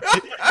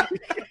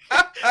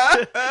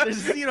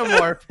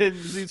Xenomorph in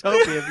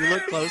Zootopia if you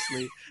look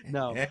closely.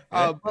 No,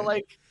 but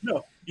like,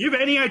 no. You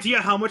have any idea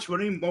how much more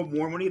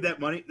money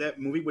that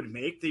movie would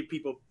make? The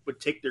people would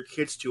take their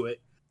kids to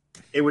it.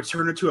 It would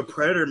turn into a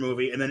Predator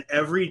movie, and then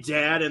every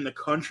dad in the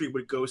country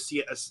would go see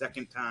it a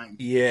second time.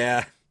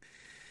 Yeah.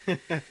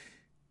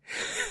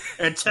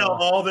 And tell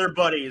all their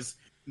buddies,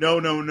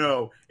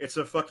 no, it's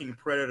a fucking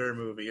Predator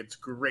movie. It's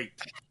great.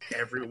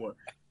 Everyone.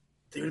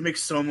 They would make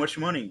so much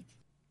money.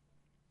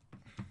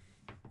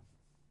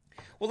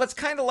 Well, that's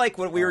kind of like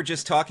what we were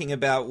just talking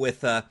about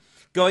with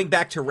going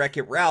back to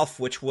Wreck-It Ralph,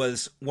 which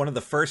was one of the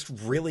first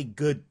really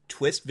good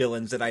twist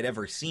villains that I'd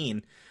ever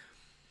seen.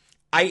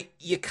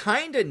 You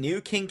kind of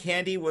knew King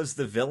Candy was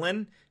the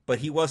villain, but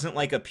he wasn't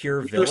like a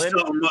pure villain.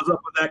 Something was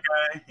up with that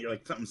guy. You're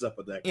like, something's up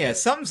with that guy. Yeah,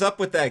 something's up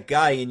with that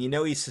guy, and you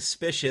know he's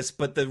suspicious,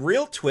 but the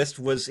real twist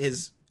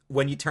was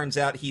when it turns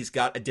out he's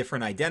got a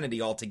different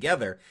identity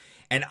altogether.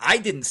 And I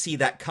didn't see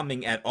that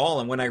coming at all,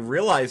 and when I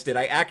realized it,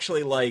 I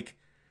actually like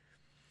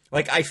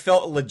I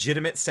felt a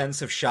legitimate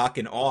sense of shock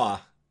and awe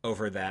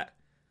over that.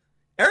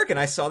 Eric and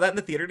I saw that in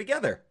the theater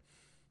together.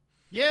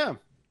 Yeah.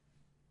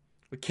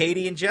 With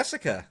Katie and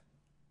Jessica.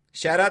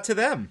 Shout out to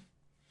them.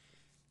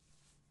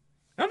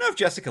 I don't know if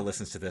Jessica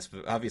listens to this,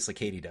 but obviously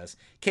Katie does.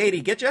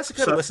 Katie, get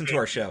Jessica to listen to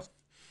our show.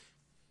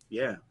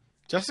 Yeah.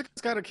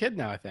 Jessica's got a kid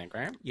now, I think,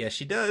 right? Yeah,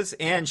 she does,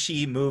 and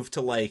she moved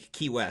to like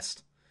Key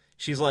West.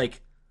 She's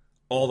like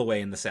all the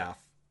way in the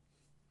south.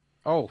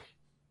 Oh,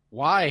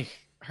 why?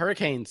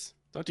 Hurricanes.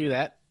 Don't do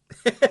that.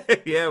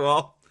 Yeah,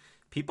 well,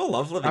 people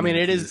love living. I mean,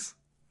 in it Keys. is.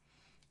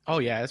 Oh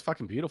yeah, it's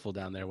fucking beautiful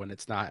down there when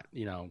it's not,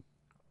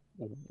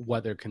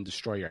 weather can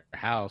destroy your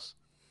house.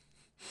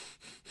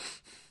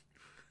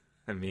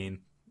 I mean,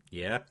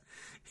 yeah,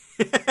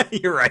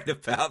 you're right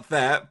about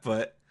that,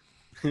 but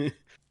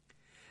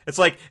it's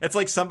like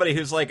somebody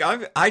who's like,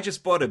 I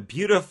just bought a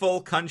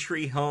beautiful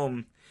country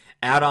home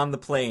out on the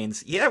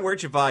plains. Yeah,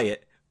 where'd you buy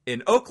it?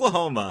 In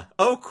Oklahoma.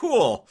 Oh,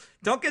 cool.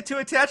 Don't get too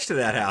attached to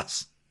that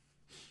house.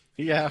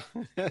 Yeah,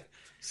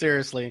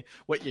 seriously,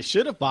 what you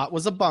should have bought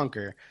was a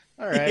bunker.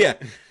 All right. Yeah.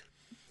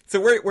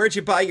 So where'd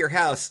you buy your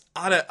house?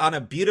 On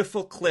a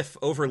beautiful cliff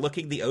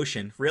overlooking the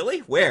ocean. Really?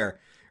 Where?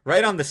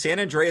 Right on the San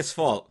Andreas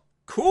Fault.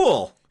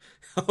 Cool.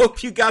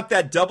 Hope you got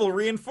that double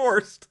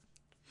reinforced.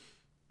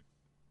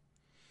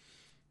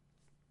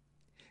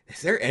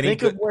 Is there any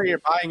Think of where you're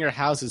buying your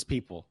houses,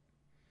 people.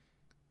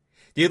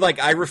 Dude,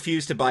 like, I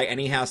refuse to buy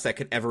any house that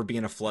could ever be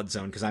in a flood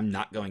zone because I'm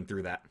not going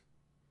through that.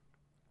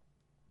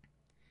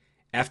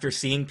 After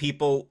seeing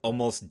people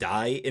almost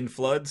die in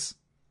floods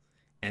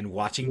and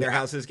watching their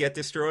houses get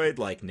destroyed,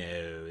 like,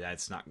 no,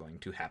 that's not going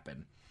to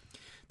happen.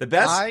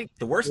 The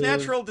worst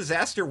natural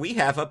disaster we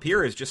have up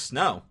here is just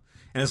snow.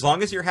 And as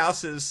long as your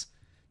house is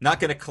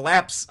not going to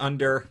collapse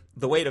under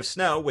the weight of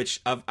snow,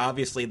 which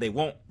obviously they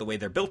won't the way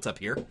they're built up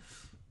here.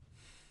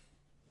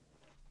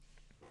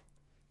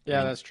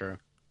 Yeah, that's true.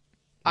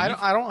 I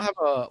don't have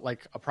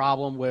a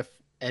problem with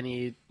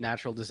any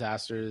natural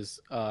disasters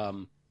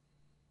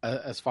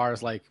as far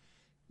as like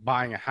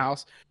buying a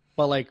house,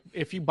 but like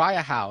if you buy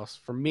a house,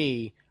 for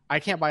me, I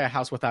can't buy a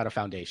house without a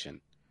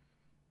foundation.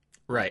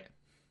 Right.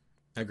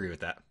 I agree with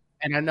that.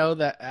 And I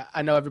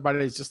know everybody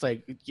is just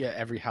like, yeah,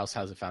 every house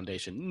has a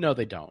foundation. No,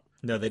 they don't.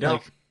 No, they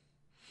don't.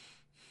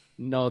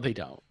 No, they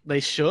don't. They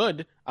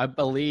should. I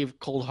believe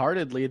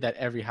cold-heartedly that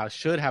every house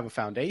should have a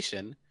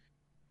foundation,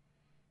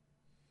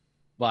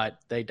 but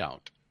they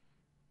don't.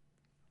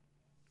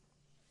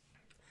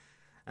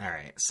 All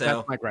right, so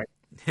that's my gripe.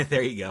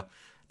 There you go.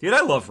 Dude,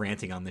 I love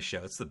ranting on this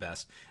show. It's the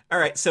best. All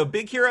right, so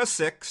Big Hero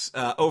 6,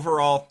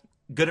 overall,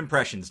 good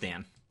impressions,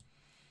 Dan.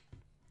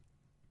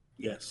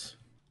 Yes.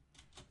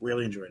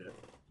 Really enjoyed it.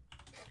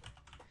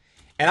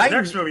 And the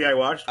next movie I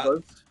watched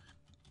was...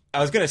 I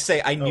was going to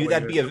say, I knew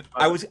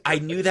I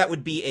knew that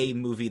would be a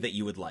movie that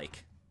you would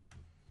like.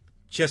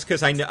 Just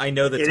because I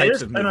know the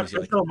types of movies you like. It is an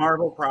official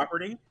Marvel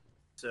property,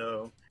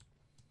 so...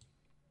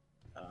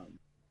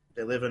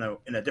 they live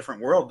in a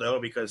different world, though,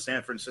 because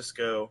San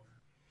Francisco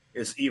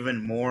is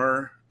even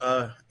more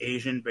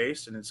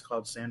Asian-based, and it's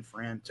called San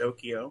Fran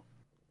Tokyo.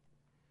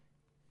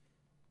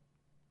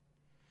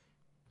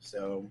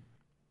 So...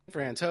 San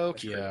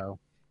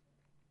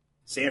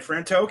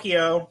Fran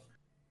Tokyo.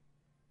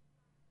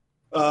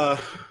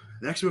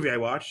 Next movie I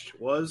watched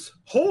was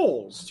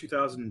Holes,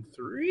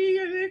 2003,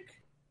 I think.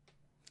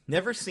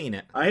 Never seen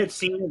it. I'd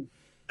seen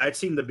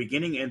the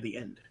beginning and the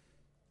end.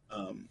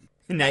 And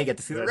now you get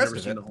to see the rest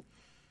of it.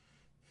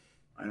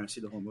 I don't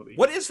see the whole movie.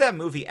 What is that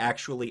movie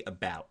actually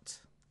about?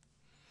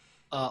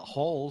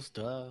 Holes,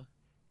 duh.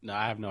 No,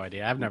 I have no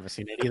idea. I've never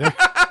seen it either.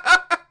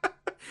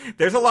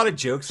 There's a lot of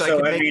jokes I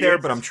can make there,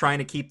 but I'm trying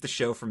to keep the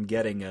show from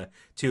getting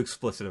too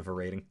explicit of a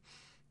rating.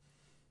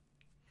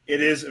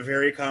 It is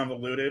very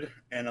convoluted,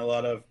 and a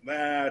lot of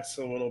that's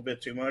a little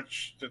bit too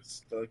much.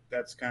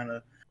 That's kind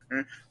of,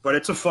 but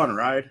it's a fun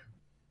ride.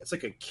 It's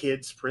like a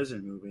kids'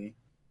 prison movie.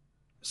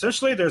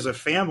 Essentially, there's a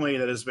family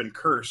that has been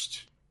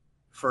cursed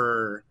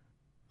for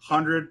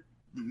 100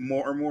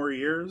 or more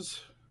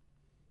years,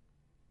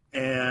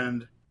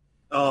 and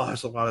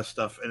there's a lot of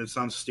stuff, and it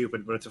sounds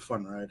stupid, but it's a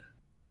fun ride.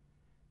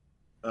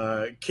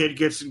 Kid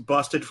gets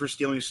busted for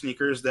stealing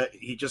sneakers that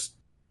he just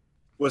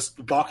was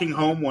walking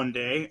home one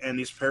day, and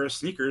these pair of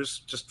sneakers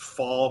just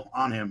fall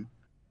on him.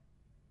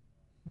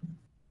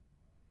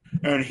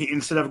 And he,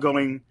 instead of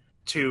going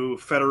to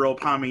federal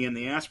palmy in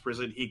the ass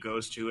prison, he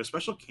goes to a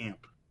special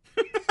camp.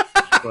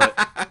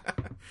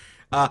 But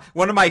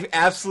one of my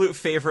absolute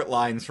favorite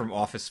lines from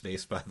Office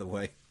Space, by the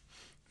way.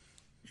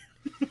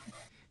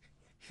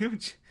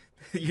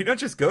 You don't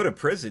just go to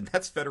prison.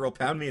 That's federal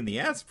pound me in the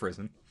ass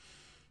prison.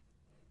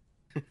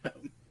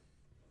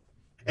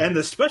 And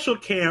the special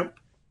camp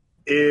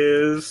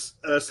is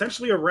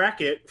essentially a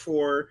racket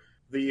for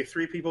the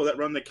three people that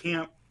run the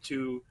camp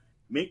to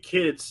make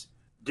kids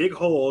dig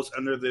holes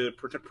under the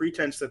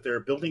pretense that they're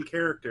building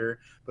character,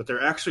 but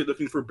they're actually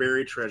looking for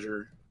buried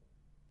treasure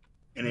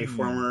in a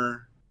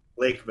former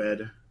lake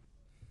bed.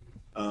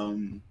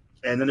 And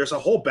then there's a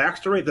whole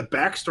backstory. The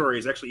backstory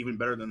is actually even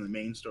better than the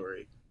main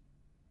story.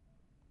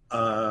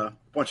 A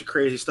bunch of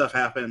crazy stuff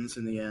happens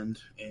in the end,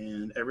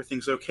 and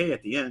everything's okay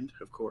at the end,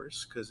 of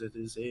course, because it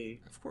is a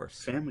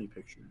family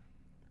picture.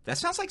 That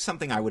sounds like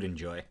something I would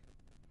enjoy.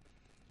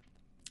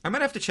 I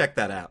might have to check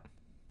that out.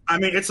 I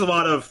mean, it's a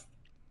lot of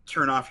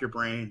turn off your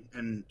brain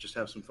and just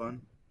have some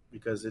fun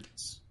because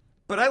it's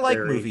But I like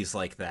very- movies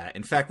like that.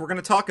 In fact, we're going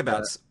to talk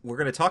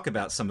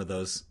about some of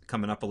those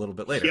coming up a little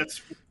bit later.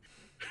 yes,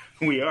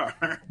 we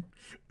are.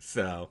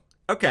 So,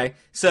 okay.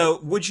 So,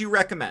 would you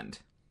recommend?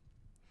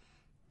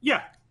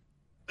 Yeah,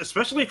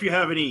 especially if you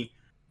have any,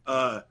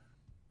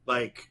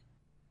 like,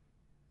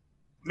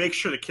 make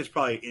sure the kid's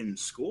probably in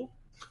school.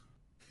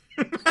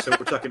 So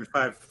we're talking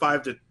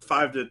five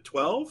to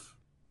 12.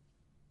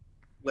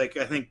 Like,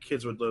 I think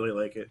kids would really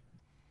like it.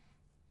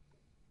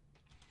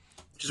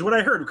 Which is what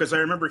I heard, because I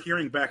remember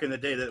hearing back in the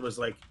day that it was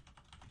like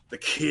the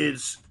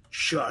kids'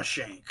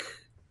 Shawshank.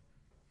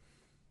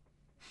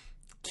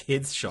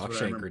 Kids That's what I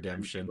Shawshank remember.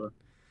 Redemption.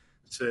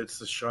 So it's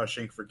the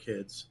Shawshank for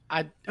kids.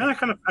 I And I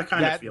kind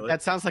of feel it.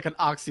 that sounds like an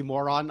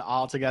oxymoron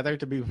altogether.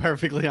 To be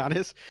perfectly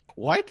honest,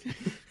 what?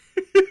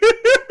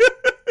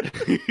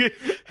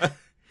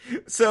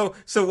 So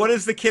what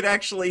does the kid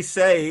actually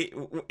say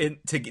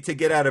to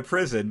get out of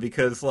prison?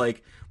 Because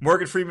like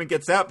Morgan Freeman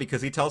gets out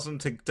because he tells him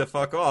to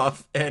fuck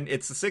off, and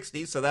it's the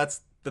 '60s, so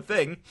that's the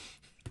thing.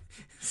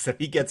 So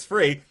he gets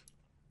free.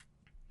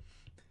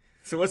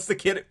 So what's the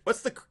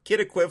kid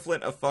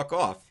equivalent of fuck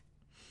off?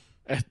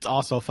 It's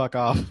also fuck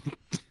off.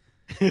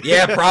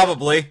 Yeah,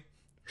 probably.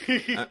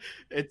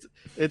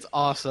 It's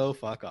also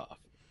fuck off.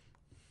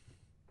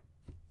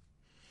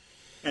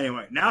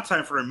 Anyway, now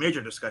time for a major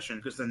discussion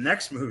because the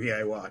next movie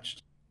I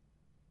watched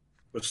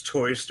was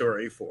Toy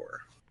Story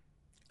 4.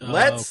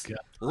 Let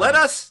Oh,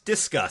 us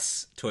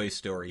discuss Toy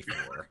Story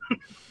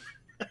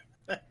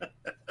 4.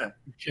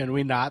 Can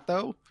we not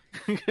though?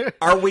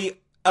 Are we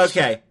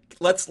okay?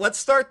 Let's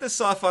start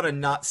this off on a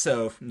not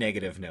so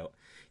negative note.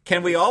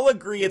 Can we all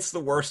agree it's the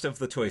worst of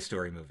the Toy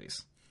Story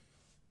movies?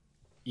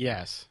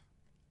 Yes.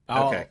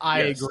 Okay,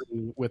 I yes.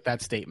 agree with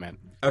that statement.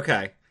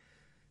 Okay,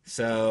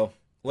 so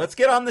let's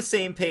get on the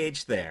same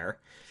page there.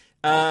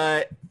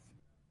 So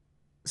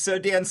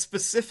Dan,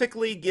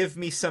 specifically give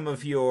me some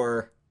of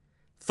your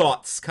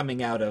thoughts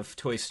coming out of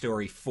Toy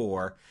Story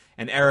 4,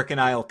 and Eric and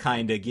I'll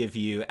kind of give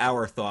you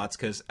our thoughts,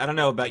 because I don't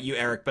know about you,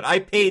 Eric, but I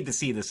paid to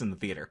see this in the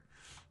theater.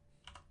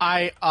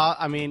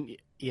 I mean,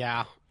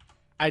 yeah,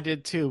 I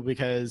did too,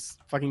 because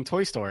fucking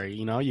Toy Story,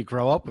 you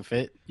grow up with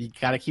it. You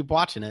got to keep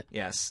watching it.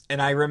 Yes,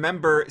 and I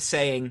remember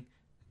saying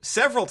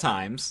several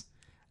times,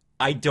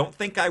 I don't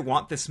think I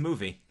want this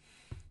movie.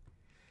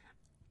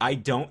 I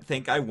don't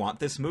think I want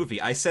this movie.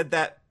 I said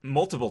that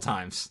multiple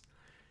times.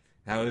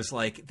 I was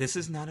like, this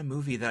is not a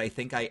movie that I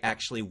think I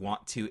actually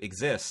want to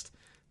exist.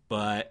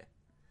 But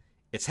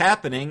it's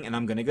happening, and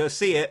I'm going to go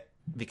see it,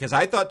 because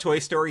I thought Toy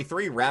Story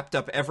 3 wrapped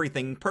up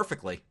everything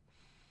perfectly.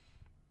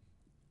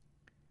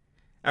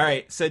 All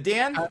right, so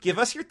Dan, give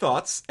us your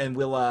thoughts, and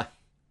we'll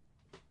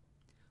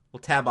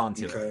tab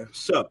onto it. Okay,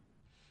 so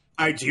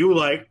I do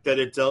like that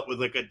it dealt with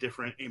like a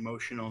different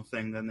emotional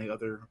thing than the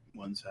other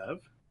ones have,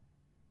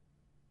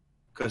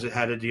 because it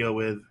had to deal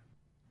with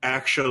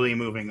actually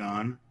moving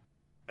on,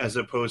 as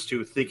opposed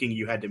to thinking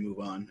you had to move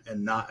on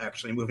and not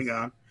actually moving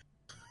on.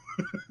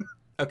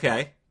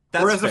 Okay,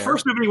 that's Whereas fair. the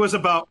first movie was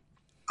about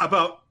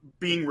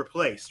being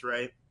replaced,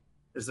 right?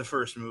 Is the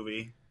first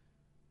movie.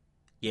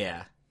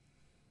 Yeah.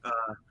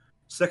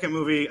 Second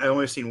movie I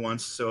only seen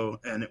once,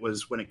 and it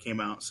was when it came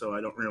out, so I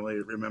don't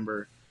really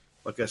remember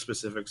like the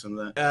specifics of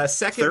that.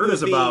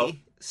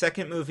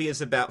 Second movie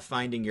is about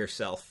finding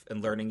yourself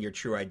and learning your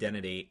true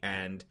identity,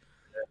 and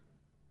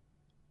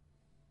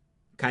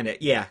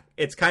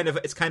it's kind of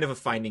a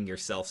finding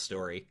yourself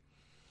story.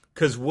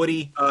 Because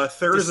Woody,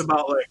 Third is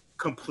about like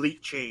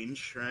complete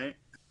change, right?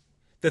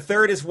 the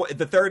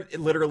third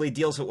literally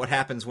deals with what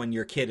happens when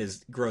your kid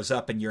grows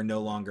up and you're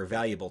no longer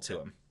valuable to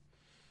him.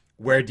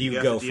 Where do you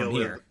have go to deal from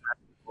with here?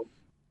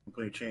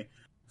 complete change.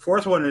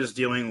 Fourth one is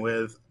dealing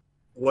with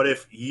what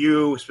if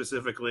you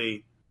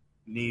specifically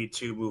need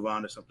to move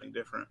on to something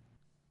different,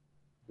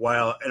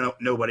 while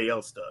nobody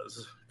else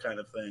does, kind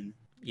of thing.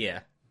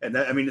 Yeah. And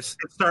that, I mean, it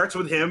starts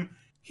with him.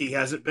 He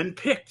hasn't been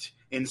picked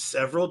in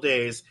several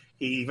days.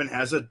 He even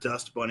has a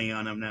dust bunny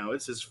on him now.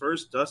 It's his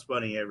first dust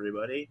bunny,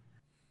 everybody.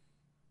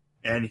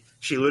 And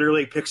she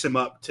literally picks him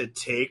up to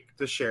take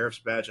the sheriff's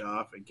badge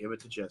off and give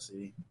it to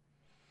Jesse.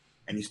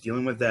 And he's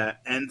dealing with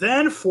that. And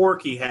then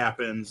Forky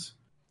happens.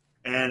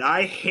 And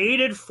I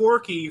hated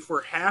Forky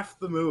for half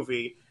the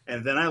movie.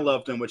 And then I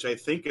loved him, which I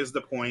think is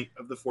the point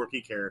of the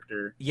Forky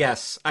character.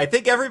 Yes. I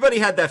think everybody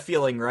had that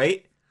feeling,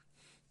 right?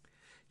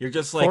 You're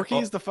just like...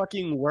 Forky's the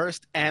fucking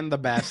worst and the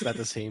best at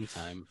the same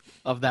time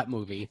of that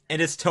movie.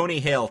 And it's Tony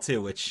Hale,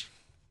 too, which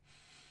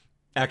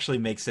actually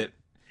makes it...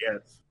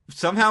 Yes.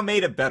 Somehow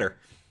made it better.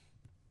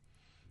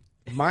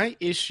 My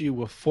issue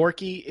with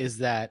Forky is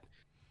that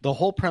the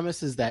whole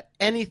premise is that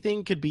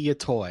anything could be a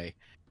toy,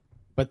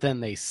 but then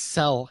they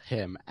sell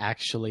him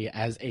actually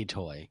as a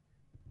toy.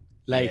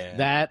 Like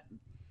that,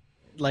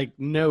 like,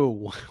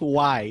 no,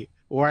 why?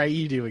 Why are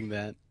you doing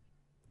that?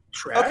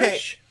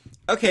 Trash.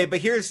 Okay, but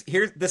here's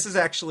this is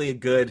actually a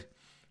good,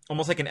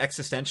 almost like an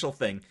existential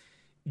thing.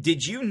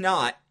 Did you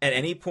not, at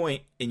any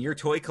point in your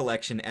toy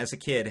collection as a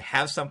kid,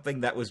 have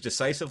something that was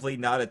decisively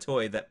not a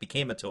toy that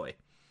became a toy?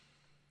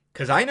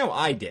 Because I know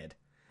I did.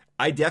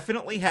 I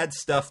definitely had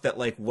stuff that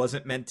like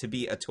wasn't meant to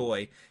be a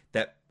toy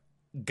that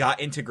got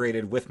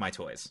integrated with my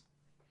toys.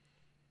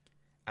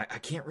 I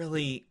can't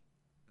really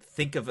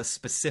think of a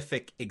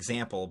specific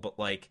example, but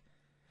like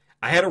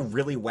I had a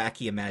really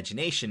wacky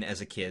imagination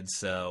as a kid,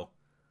 so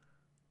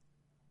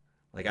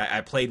like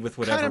I played with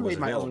whatever Kind of was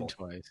made my available. own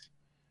toys.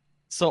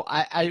 So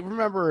I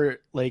remember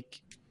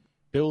like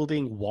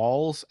building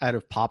walls out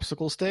of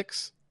popsicle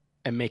sticks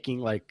and making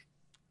like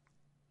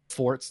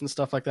forts and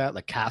stuff like that,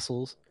 like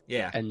castles,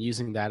 Yeah. and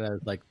using that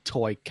as like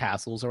toy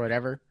castles or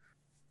whatever.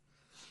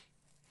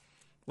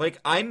 Like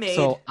I made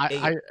So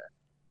I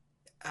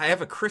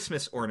have a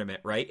Christmas ornament,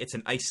 right? It's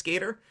an ice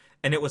skater,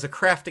 and it was a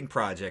crafting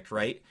project,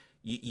 right?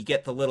 You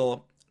get the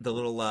little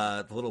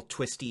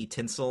twisty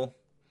tinsel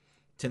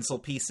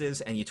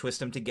pieces, and you twist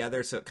them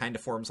together so it kind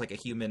of forms like a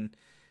human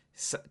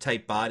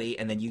type body,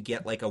 and then you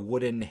get like a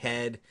wooden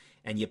head,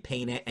 and you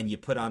paint it, and you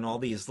put on all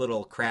these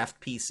little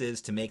craft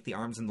pieces to make the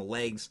arms and the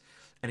legs,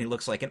 and he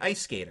looks like an ice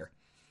skater.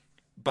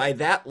 By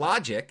that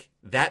logic,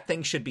 that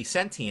thing should be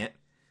sentient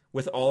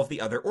with all of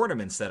the other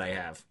ornaments that I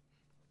have.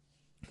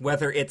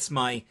 Whether it's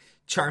my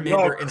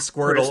Charmander and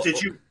Squirtle.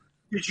 Chris,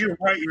 did you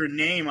write your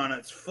name on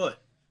its foot?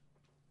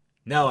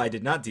 No, I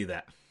did not do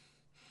that.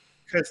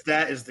 Because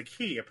that is the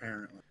key,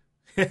 apparently.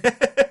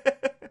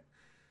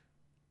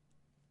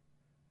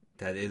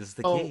 That is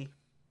the Oh. key.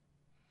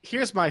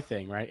 Here's my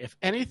thing, right? If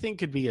anything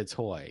could be a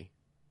toy,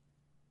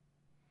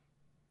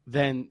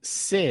 then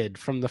Sid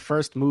from the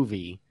first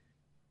movie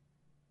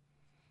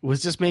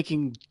was just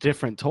making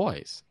different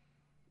toys.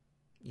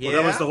 Yeah,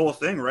 Well, that was the whole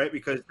thing, right?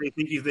 Because they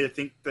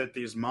think that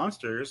these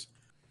monsters,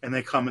 and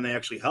they come and they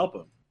actually help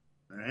them,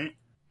 right?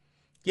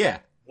 yeah.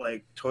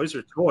 Like toys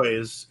are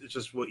toys. It's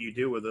just what you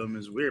do with them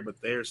is weird,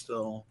 but they're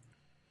still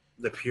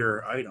the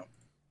pure item.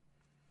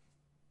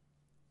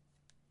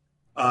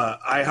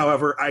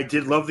 However, I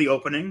did love the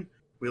opening.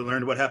 We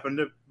learned what happened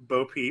to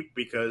Bo Peep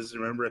because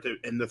remember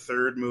in the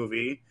third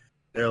movie,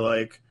 they're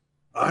like,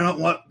 "I don't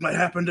want what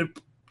happened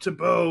to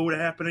Bo to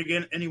happen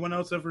again, anyone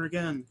else ever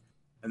again."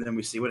 And then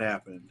we see what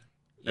happened.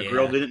 The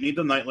girl didn't need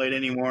the nightlight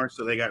anymore,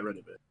 so they got rid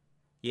of it.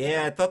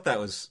 Yeah, I thought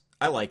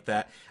I liked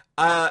that.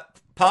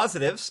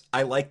 Positives,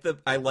 I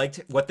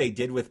liked what they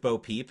did with Bo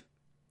Peep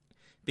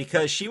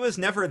because she was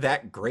never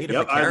that great of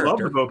a character. I love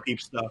the Bo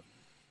Peep stuff.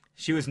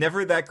 She was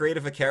never that great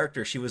of a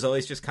character. She was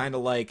always just kind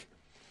of like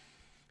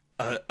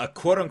a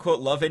quote unquote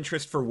love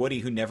interest for Woody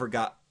who never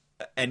got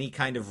any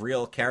kind of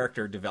real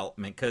character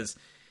development. Because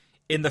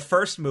in the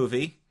first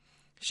movie,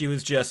 she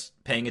was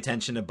just paying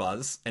attention to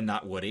Buzz and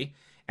not Woody.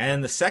 And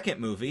in the second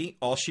movie,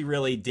 all she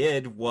really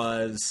did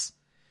was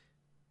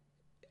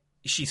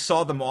she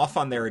saw them off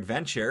on their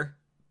adventure,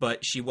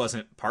 but she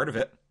wasn't part of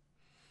it.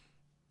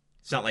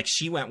 It's not like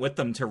she went with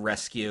them to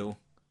rescue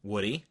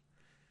Woody.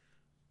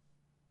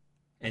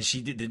 And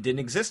she didn't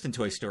exist in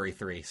Toy Story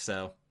 3,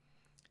 so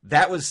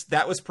that was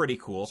pretty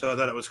cool. So I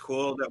thought it was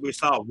cool that we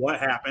saw what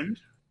happened,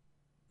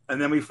 and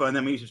then we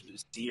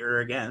see her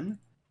again,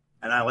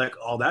 and I like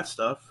all that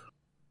stuff,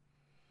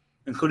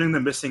 including the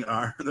missing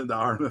arm, the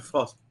arm that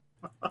falls.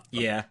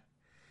 Yeah.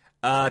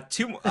 I'll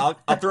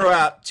throw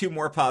out two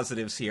more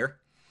positives here.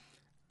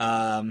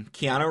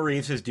 Keanu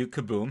Reeves as Duke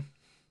Kaboom.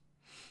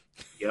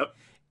 Yep.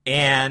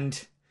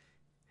 And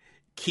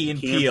Key and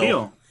Key and Peele.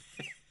 Peele.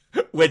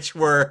 Which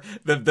were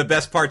the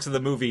best parts of the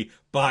movie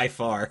by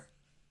far.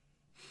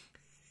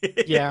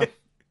 Yeah,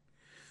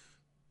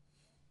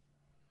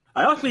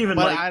 I also even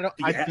but like. I don't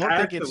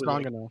think it's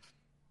strong enough.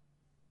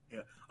 Yeah,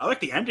 I like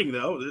the ending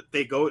though.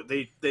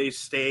 They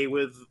stay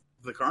with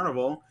the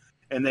carnival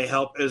and they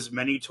help as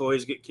many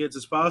toys get kids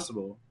as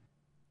possible.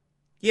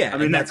 Yeah, I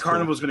mean that that's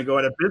carnival's going to go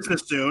out of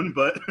business soon,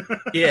 but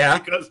Yeah.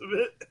 because of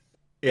it.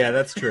 Yeah,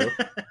 that's true.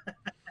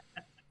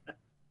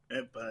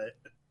 But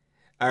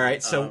All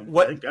right, so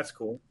I think that's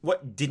cool.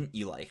 what didn't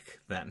you like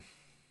then?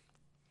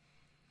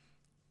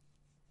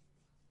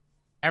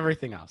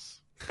 Everything else.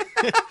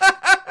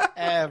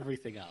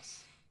 Everything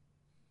else.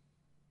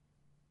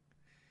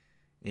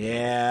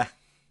 Yeah.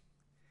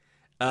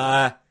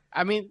 I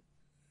mean,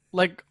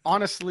 like,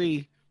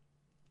 honestly,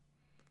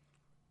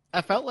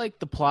 I felt like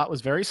the plot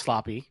was very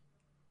sloppy.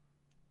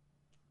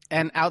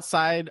 And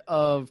outside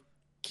of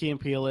Key and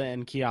Peele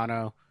and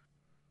Keanu,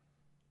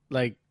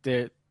 like,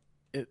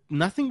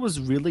 nothing was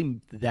really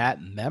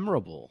that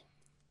memorable.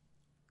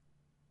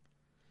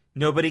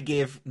 Nobody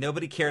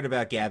cared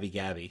about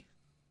Gabby.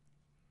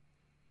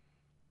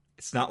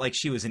 It's not like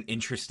she was an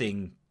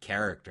interesting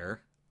character.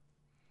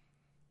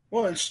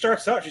 Well, it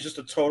starts out she's just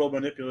a total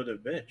manipulative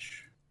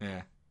bitch.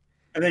 Yeah.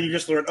 And then you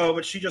just learn,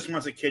 but she just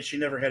wants a kid. She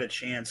never had a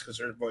chance because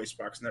her voice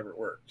box never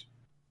worked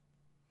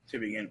to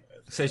begin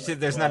with. So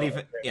there's not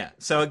even... Yeah.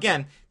 So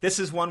again, this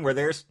is one where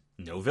there's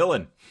no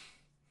villain.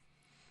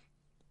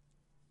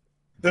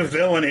 The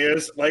villain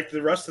is, like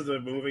the rest of the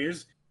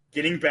movies,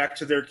 getting back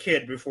to their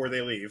kid before they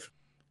leave.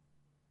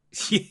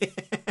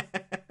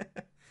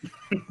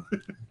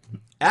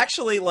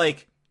 Actually,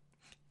 like,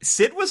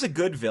 Sid was a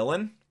good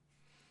villain,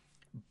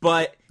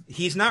 but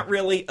he's not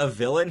really a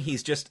villain.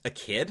 He's just a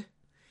kid.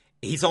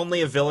 he's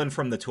only a villain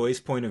from the toy's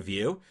point of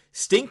view.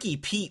 Stinky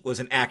Pete was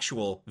an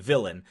actual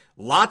villain.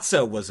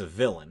 Lotso was a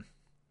villain.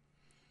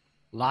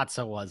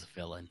 Lotso was a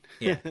villain.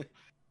 Yeah.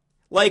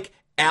 Like,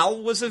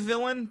 Al was a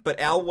villain, but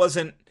Al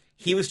wasn't...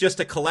 He was just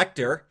a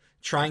collector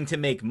trying to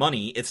make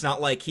money. It's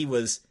not like he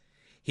was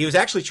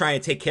actually trying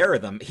to take care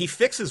of them. He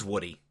fixes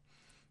Woody.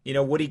 You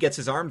know, Woody gets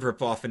his arm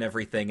ripped off and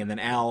everything, and then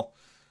Al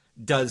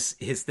does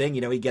his thing.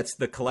 You know, he gets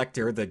the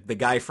collector, the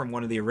guy from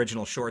one of the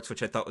original shorts,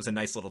 which I thought was a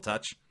nice little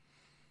touch.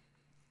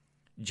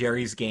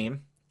 Jerry's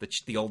Game,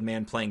 the old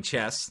man playing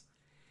chess.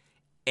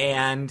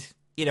 And,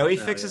 you know, he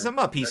fixes them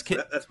up. That's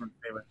my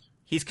favorite.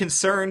 He's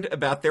concerned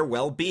about their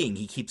well-being.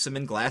 He keeps them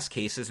in glass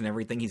cases and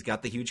everything. He's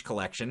got the huge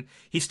collection.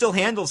 He still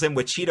handles them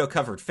with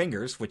Cheeto-covered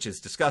fingers, which is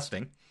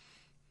disgusting.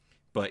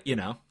 But, you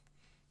know.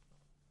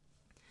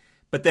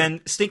 But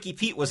then Stinky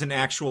Pete was an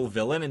actual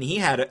villain, and he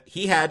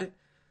had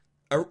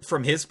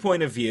from his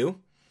point of view,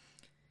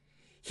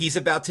 he's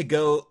about to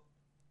go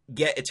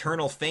get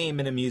eternal fame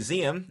in a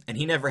museum, and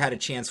he never had a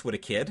chance with a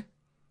kid.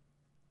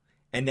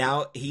 And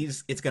now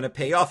it's going to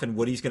pay off, and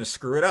Woody's going to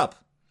screw it up.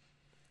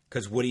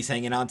 Because Woody's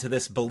hanging on to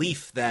this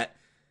belief that,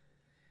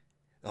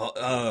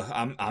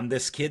 I'm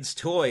this kid's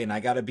toy and I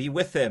got to be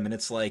with him. And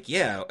it's like,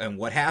 yeah, and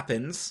what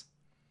happens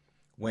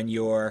when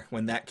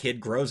that kid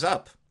grows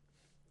up?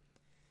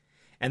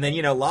 And then,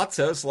 you know,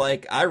 Lotso's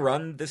like, I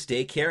run this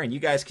daycare and you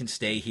guys can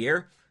stay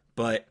here,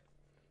 but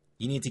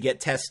you need to get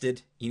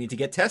tested. You need to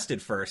get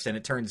tested first. And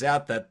it turns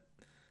out that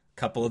a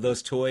couple of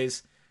those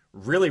toys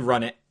really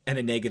run it in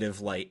a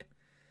negative light.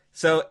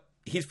 So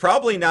he's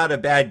probably not a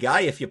bad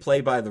guy if you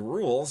play by the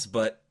rules,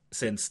 but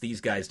since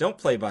these guys don't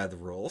play by the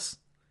rules,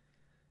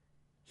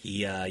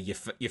 you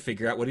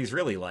figure out what he's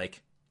really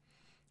like.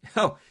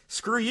 Oh,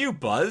 screw you,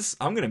 Buzz.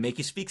 I'm going to make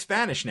you speak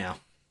Spanish now.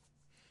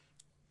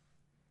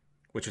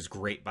 Which was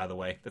great, by the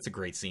way. That's a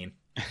great scene.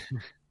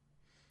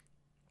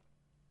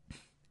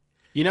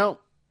 You know,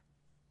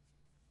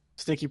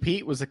 Stinky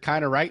Pete was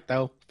kind of right,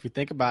 though, if you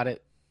think about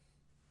it.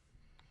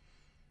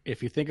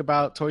 If you think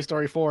about Toy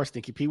Story 4,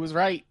 Stinky Pete was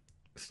right.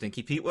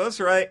 Stinky Pete was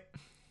right.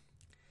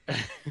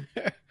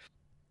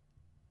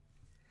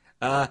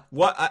 I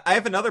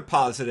have another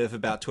positive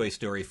about Toy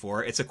Story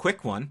 4. It's a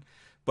quick one,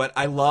 but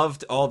I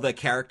loved all the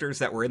characters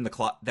that were in the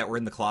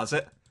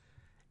closet,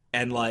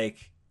 and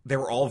like they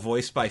were all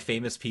voiced by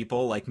famous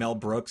people like Mel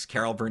Brooks,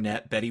 Carol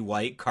Burnett, Betty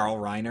White, Carl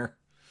Reiner,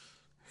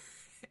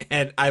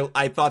 and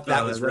I thought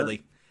that was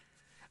really,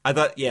 I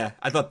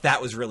thought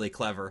that was really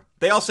clever.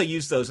 They also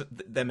used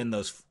them in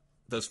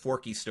those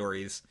Forky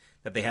stories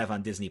that they have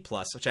on Disney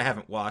Plus, which I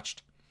haven't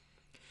watched.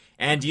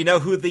 And do you know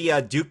who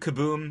the Duke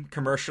Kaboom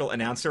commercial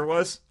announcer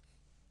was?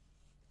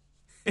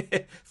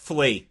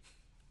 Flea,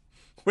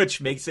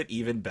 which makes it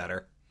even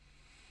better.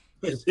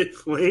 Is it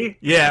Flea?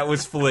 Yeah, it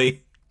was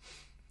Flea.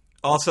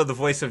 Also, the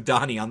voice of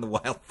Donnie on the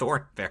Wild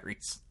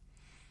Thornberries.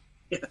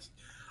 Yes.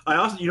 I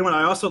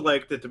also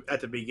liked that at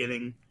the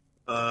beginning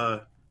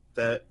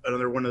that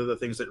another one of the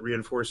things that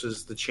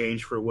reinforces the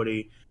change for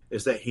Woody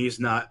is that he's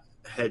not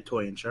head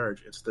toy in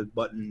charge. It's the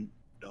button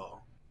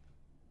doll.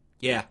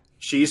 Yeah.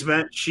 She's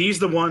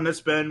the one that's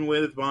been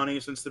with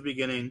Bonnie since the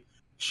beginning.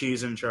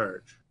 She's in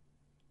charge.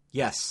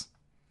 Yes.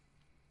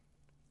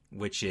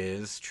 Which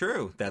is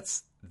true.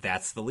 That's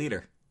the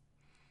leader.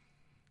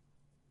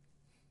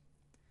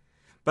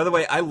 By the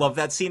way, I love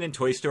that scene in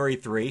Toy Story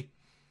 3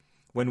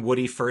 when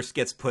Woody first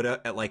gets put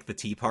at like the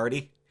tea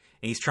party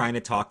and he's trying to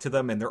talk to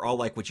them and they're all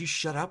like, would you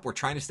shut up? We're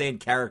trying to stay in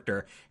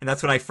character. And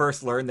that's when I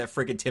first learned that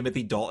friggin'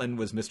 Timothy Dalton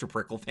was Mr.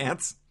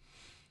 Pricklepants.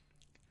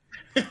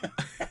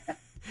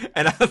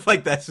 And I was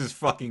like, that's just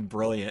fucking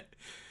brilliant.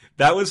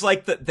 That was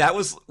like that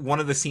was one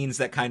of the scenes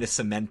that kind of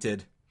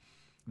cemented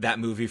that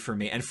movie for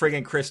me. And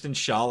friggin' Kristen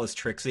Schaal as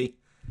Trixie,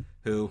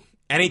 who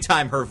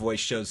anytime her voice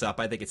shows up,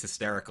 I think it's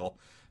hysterical.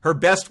 Her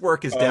best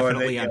work is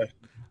definitely on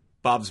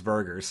Bob's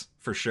Burgers,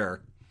 for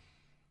sure.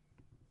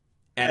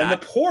 And the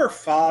poor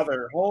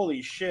father,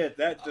 holy shit,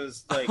 that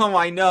does like. Oh,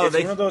 I know. It's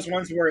one of those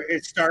ones where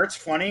it starts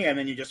funny and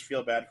then you just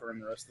feel bad for him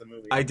the rest of the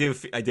movie. I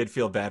did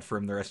feel bad for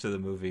him the rest of the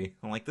movie.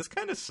 I'm like, this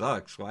kind of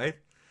sucks. Why does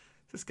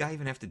this guy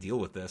even have to deal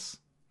with this?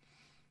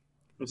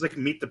 It was like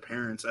Meet the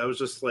Parents. I was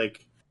just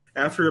like,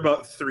 after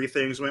about 3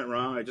 things went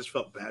wrong, I just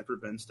felt bad for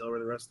Ben Stiller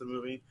the rest of the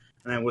movie,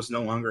 and I was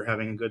no longer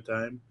having a good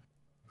time.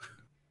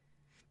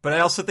 But I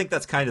also think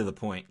that's kind of the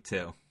point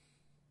too.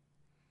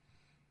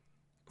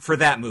 For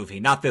that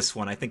movie, not this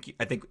one. I think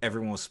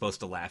everyone was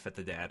supposed to laugh at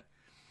the dad.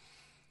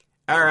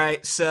 All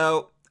right,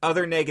 so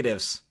other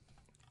negatives.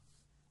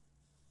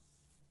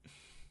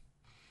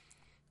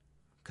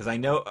 Because I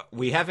know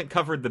we haven't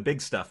covered the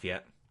big stuff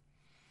yet.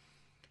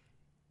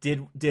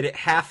 Did it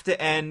have to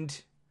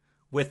end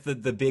with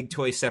the big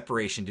toy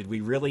separation? Did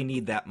we really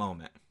need that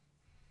moment?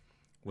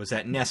 Was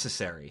that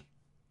necessary?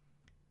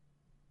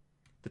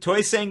 The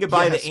toys saying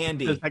goodbye to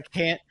Andy. I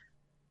can't.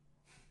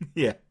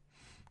 Yeah.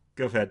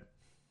 Go ahead.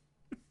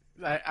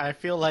 I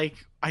feel like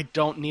I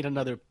don't need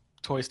another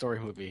Toy Story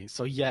movie.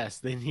 So yes,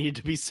 they need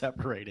to be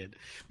separated.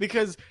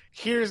 Because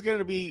here's going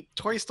to be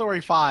Toy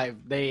Story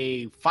 5.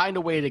 They find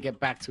a way to get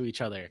back to each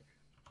other.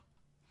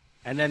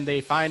 And then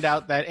they find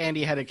out that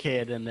Andy had a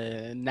kid,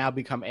 and now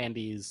become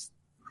Andy's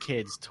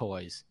kids'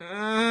 toys.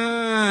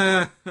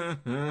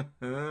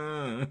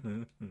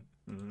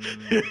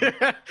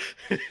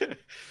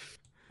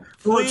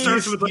 Well, it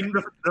starts Please, with like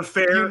the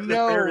fair. you The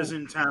fair know- is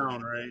in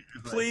town, right?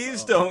 Like,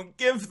 please oh. don't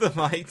give them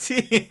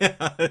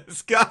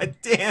ideas. God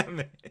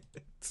damn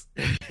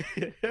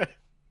it.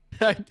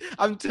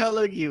 I'm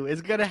telling you,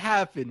 it's gonna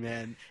happen,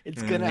 man.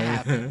 It's gonna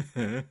happen.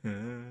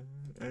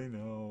 I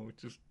know,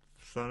 just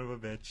son of a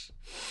bitch.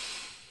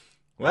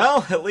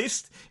 Well, at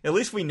least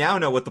we now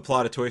know what the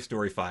plot of Toy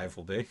Story 5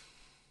 will be.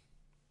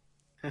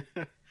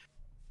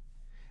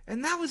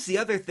 And that was the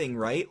other thing,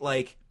 right?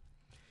 Like,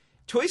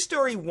 Toy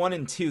Story 1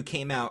 and 2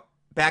 came out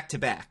back to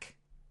back,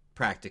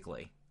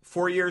 practically.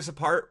 4 years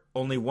apart,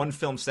 only one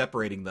film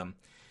separating them.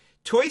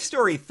 Toy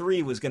Story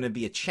 3 was going to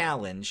be a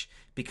challenge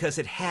because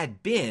it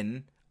had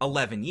been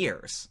 11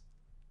 years.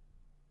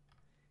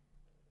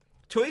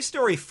 Toy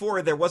Story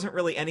 4, there wasn't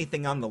really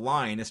anything on the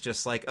line. It's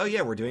just like, oh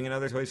yeah, we're doing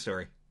another Toy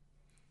Story.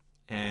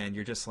 And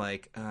you're just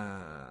like,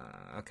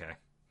 okay.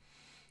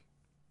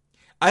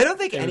 I don't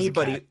think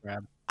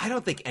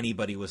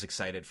anybody was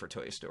excited for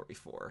Toy Story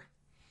 4.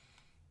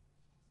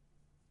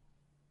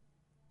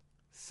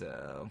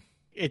 So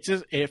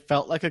it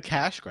felt like a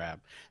cash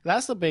grab.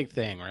 That's the big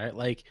thing, right?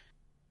 Like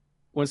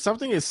when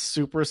something is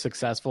super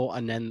successful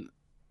and then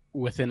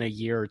within a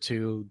year or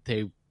two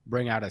they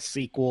bring out a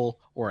sequel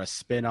or a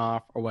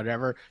spin-off or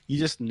whatever, you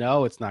just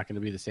know it's not going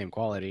to be the same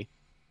quality.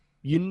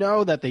 You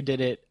know that they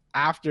did it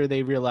after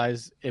they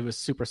realized it was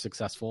super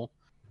successful.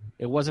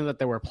 It wasn't that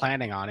they were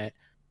planning on it.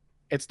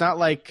 It's not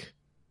like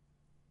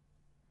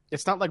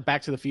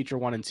Back to the Future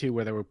 1 and 2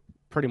 where they were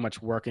pretty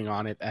much working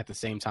on it at the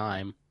same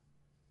time.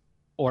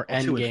 Or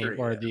Endgame,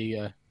 or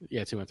the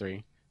 2 and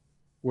 3,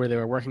 where they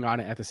were working on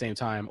it at the same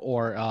time,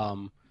 or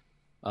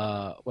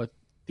what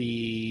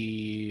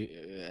the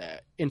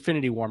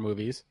Infinity War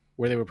movies,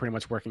 where they were pretty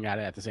much working at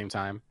it at the same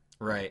time.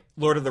 Right,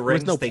 Lord of the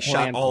Rings, they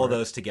shot all of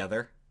those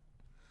together.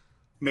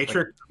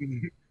 Matrix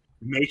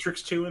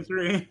 2 and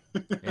 3,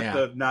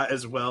 yeah, not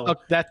as well. Oh,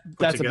 that's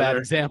together. A bad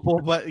example,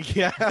 but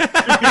yeah.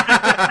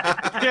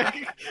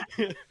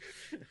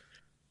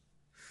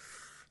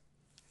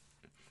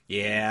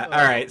 Yeah,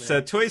 all right. Man.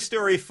 So Toy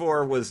Story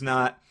 4 was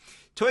not...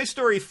 Toy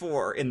Story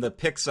 4 in the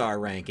Pixar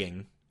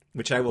ranking,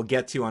 which I will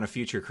get to on a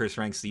future Chris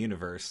Ranks the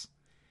Universe,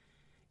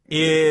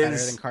 is...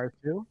 better than Cars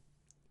 2?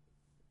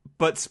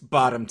 But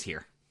bottom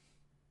tier.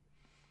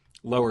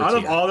 Lower Out tier.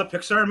 Of all the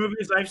Pixar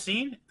movies I've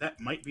seen,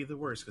 that might be the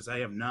worst, because I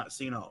have not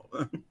seen all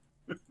of them.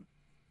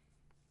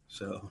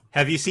 So...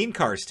 Have you seen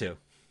Cars 2?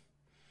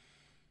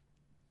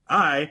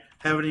 I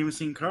haven't even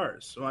seen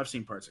Cars. Well, I've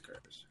seen parts of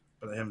Cars,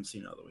 but I haven't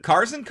seen all the way.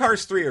 Cars and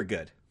Cars 3 are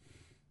good.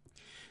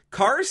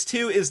 Cars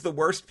 2 is the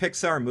worst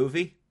Pixar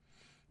movie.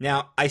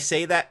 Now, I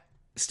say that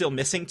still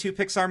missing 2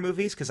 Pixar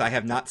movies because I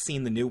have not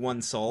seen the new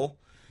one, Soul,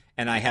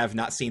 and I have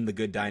not seen The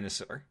Good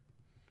Dinosaur.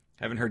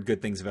 I haven't heard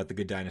good things about The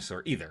Good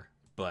Dinosaur either,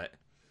 but...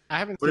 I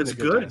haven't seen The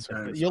Good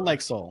Dinosaur. You'll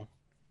like Soul.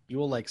 You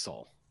will like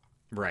Soul.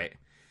 Right.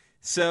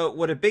 So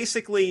what it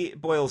basically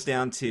boils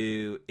down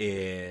to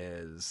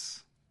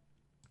is...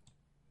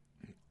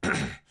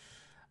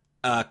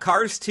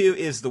 Cars 2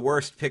 is the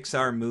worst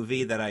Pixar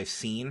movie that I've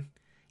seen.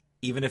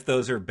 Even if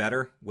those are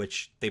better,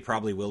 which they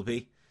probably will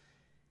be,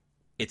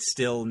 it's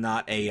still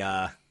not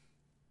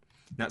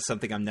not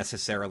something I'm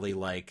necessarily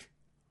like.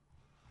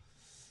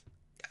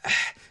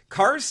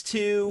 Cars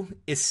 2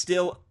 is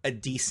still a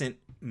decent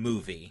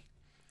movie.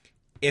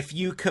 If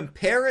you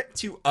compare it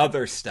to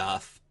other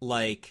stuff,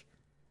 like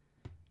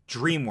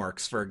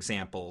DreamWorks, for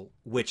example,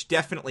 which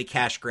definitely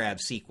cash grab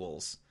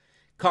sequels,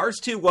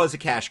 Cars 2 was a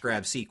cash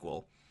grab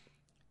sequel.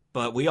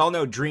 But we all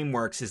know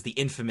DreamWorks is the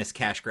infamous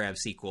cash grab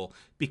sequel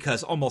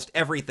because almost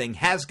everything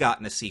has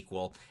gotten a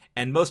sequel,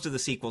 and most of the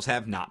sequels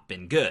have not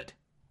been good.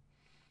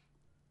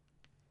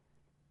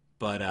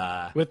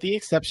 But, with the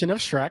exception of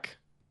Shrek.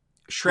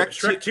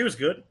 Shrek 2 is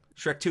good.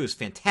 Shrek 2 is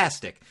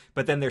fantastic,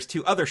 but then there's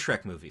 2 other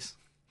Shrek movies.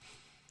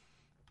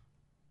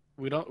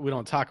 We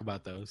don't talk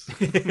about those.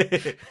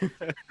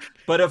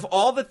 But of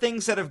all the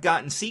things that have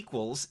gotten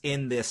sequels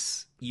in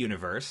this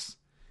universe,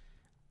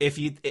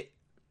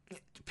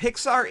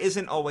 Pixar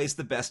isn't always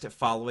the best at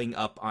following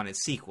up on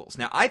its sequels.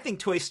 Now, I think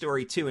Toy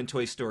Story 2 and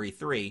Toy Story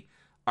 3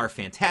 are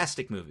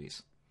fantastic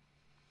movies.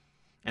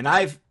 And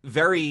I've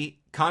very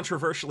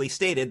controversially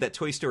stated that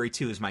Toy Story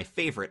 2 is my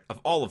favorite of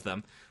all of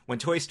them, when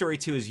Toy Story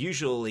 2 is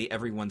usually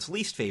everyone's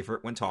least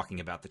favorite when talking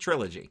about the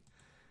trilogy.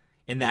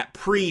 In that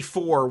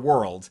pre-4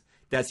 world,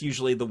 that's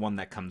usually the one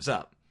that comes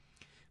up.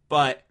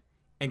 But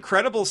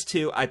Incredibles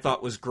 2 I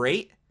thought was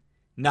great,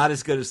 not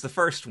as good as the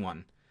first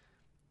one.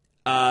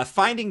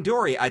 Finding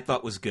Dory I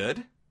thought was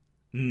good.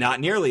 Not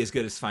nearly as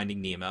good as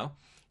Finding Nemo.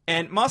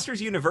 And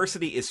Monsters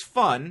University is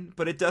fun,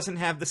 but it doesn't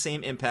have the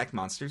same impact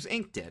Monsters,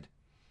 Inc. did.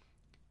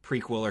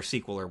 Prequel or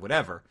sequel or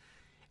whatever.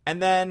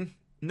 And then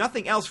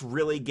nothing else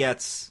really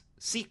gets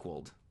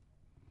sequeled.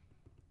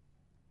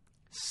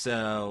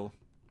 So,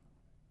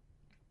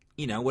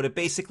 what it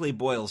basically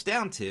boils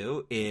down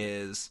to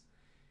is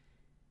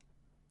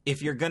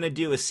if you're going to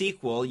do a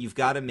sequel, you've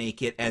got to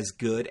make it as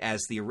good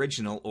as the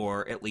original,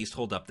 or at least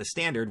hold up the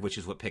standard, which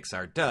is what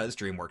Pixar does.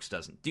 DreamWorks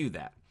doesn't do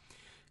that.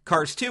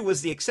 Cars 2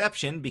 was the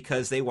exception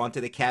because they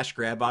wanted a cash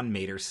grab on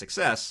Mater's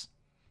success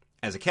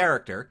as a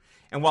character.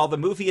 And while the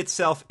movie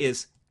itself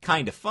is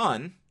kind of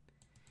fun,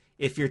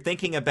 if you're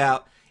thinking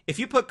about, if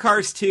you put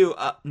Cars 2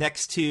 up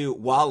next to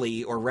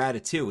WALL-E or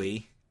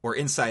Ratatouille or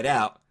Inside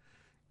Out,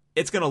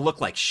 it's going to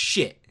look like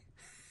shit.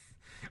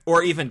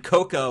 Or even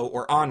Coco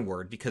or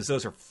Onward, because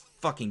those are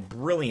fucking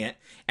brilliant,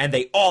 and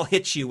they all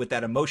hit you with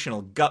that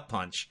emotional gut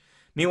punch.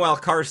 Meanwhile,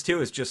 Cars 2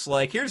 is just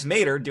like, here's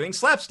Mater doing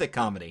slapstick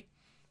comedy.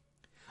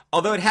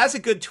 Although it has a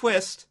good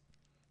twist,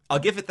 I'll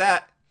give it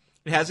that.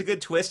 It has a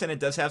good twist, and it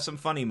does have some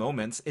funny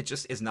moments. It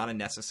just is not a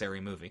necessary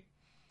movie.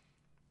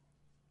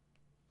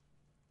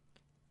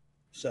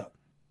 So,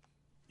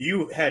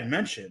 you had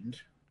mentioned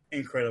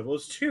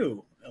Incredibles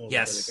 2 a little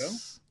bit ago.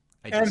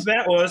 And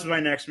that was my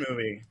next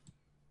movie.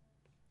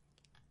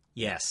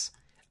 Yes.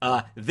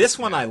 This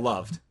one I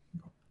loved.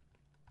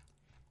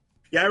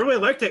 Yeah, I really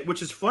liked it,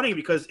 which is funny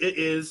because it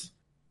is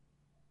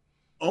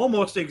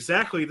almost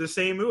exactly the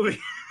same movie.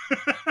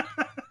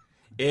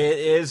 It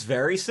is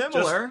very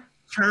similar.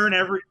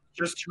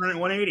 Just turn it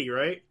 180,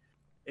 right?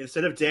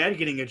 Instead of dad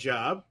getting a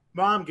job,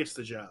 mom gets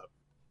the job.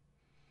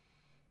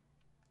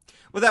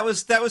 Well,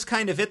 that was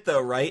kind of it,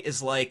 though, right?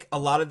 Is like a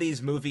lot of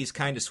these movies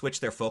kind of switch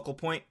their focal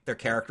point, their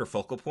character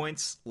focal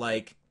points.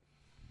 Like,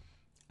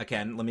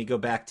 again, let me go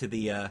back to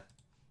the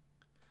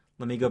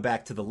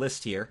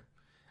list here.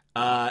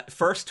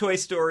 First Toy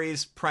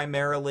Story's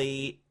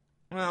primarily,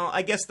 well,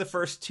 I guess the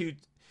first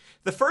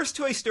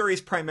Toy Story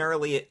is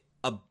primarily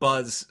a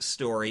Buzz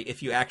story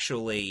if you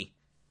actually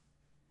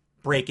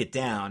break it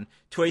down.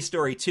 Toy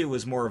Story 2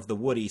 was more of the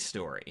Woody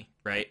story,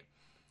 right?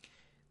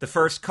 The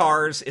first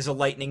Cars is a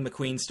Lightning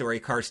McQueen story.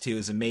 Cars 2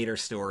 is a Mater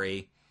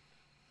story.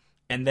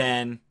 And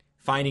then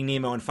Finding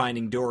Nemo and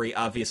Finding Dory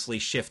obviously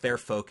shift their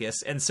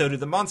focus, and so do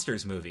the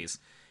Monsters movies.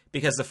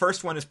 Because the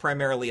first one is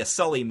primarily a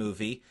Sully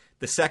movie.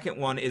 The second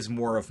one is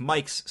more of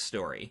Mike's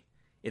story.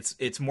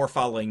 It's more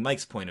following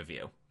Mike's point of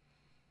view.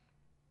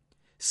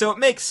 So it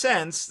makes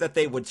sense that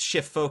they would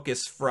shift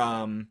focus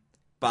from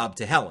Bob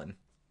to Helen.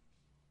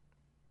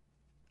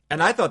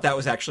 And I thought that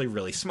was actually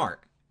really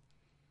smart.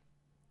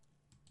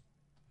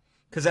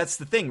 Because that's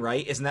the thing,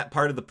 right? Isn't that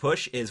part of the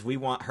push? Is we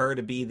want her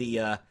to be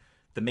the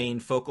main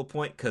focal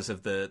point because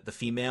of the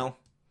female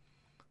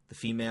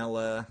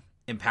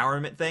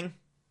empowerment thing?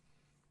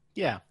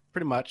 Yeah,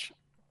 pretty much.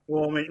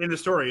 Well, I mean, in the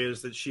story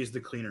is that she's the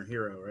cleaner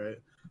hero, right?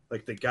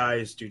 Like, the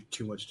guys do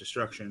too much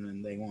destruction,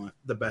 and they want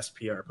the best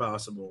PR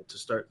possible to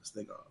start this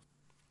thing off.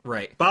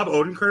 Right. Bob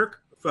Odenkirk,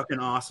 fucking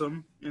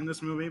awesome in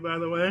this movie, by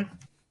the way.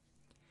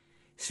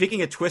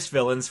 Speaking of twist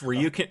villains, were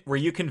you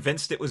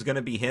convinced it was going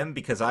to be him?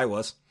 Because I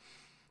was.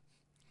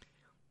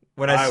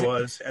 I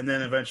was, and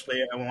then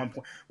eventually at one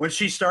point, when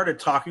she started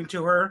talking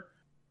to her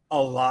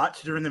a lot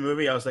during the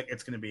movie, I was like,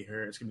 "It's going to be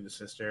her. It's going to be the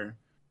sister."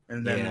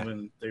 And then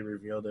when they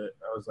revealed it,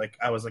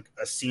 I was like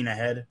a scene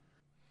ahead,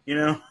 you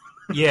know?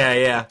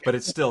 Yeah, but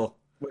it's still.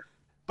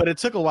 But it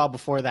took a while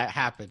before that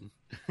happened.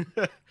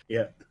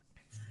 Yeah,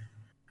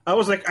 I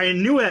was like, I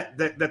knew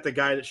that the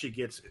guy that she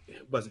gets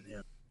wasn't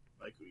him.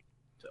 Like, we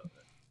tell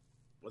that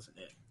wasn't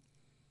it.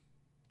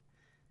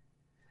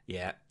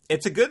 Yeah,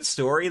 it's a good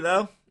story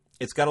though.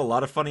 It's got a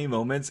lot of funny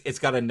moments. It's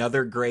got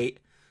another great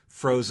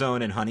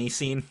Frozone and Honey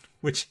scene,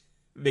 which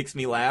makes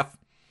me laugh.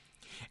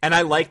 And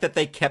I like that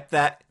they kept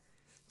that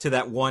to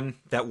that one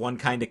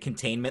kind of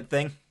containment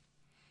thing.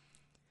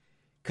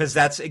 Because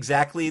that's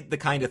exactly the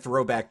kind of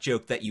throwback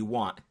joke that you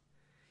want.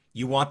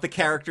 You want the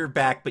character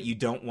back, but you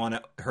don't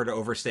want her to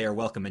overstay her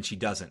welcome, and she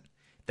doesn't.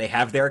 They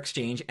have their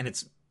exchange, and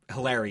it's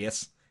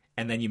hilarious,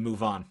 and then you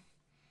move on.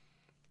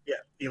 Yeah,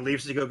 he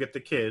leaves to go get the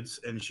kids,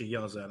 and she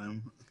yells at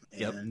him.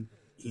 Yep.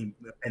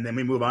 And then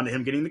we move on to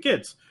him getting the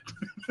kids.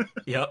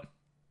 Yep.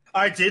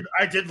 I did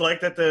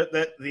like that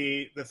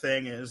the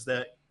thing is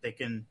that they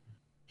can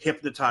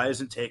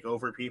hypnotize and take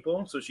over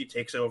people. So she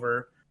takes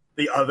over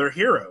the other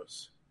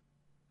heroes.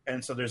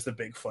 And so there's the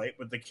big fight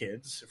with the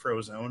kids,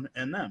 Frozone,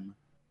 and them.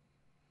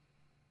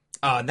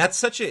 And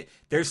that's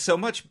there's so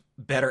much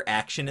better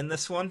action in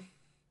this one.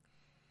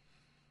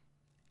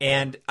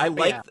 And I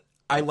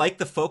like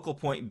the focal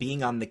point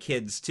being on the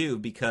kids too,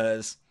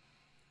 because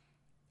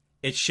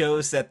it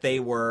shows that they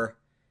were,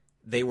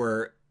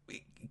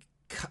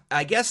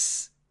 I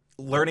guess,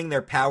 learning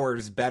their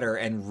powers better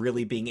and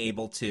really being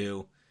able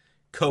to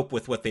cope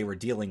with what they were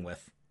dealing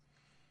with.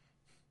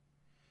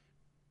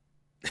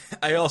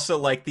 I also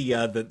like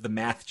the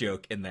math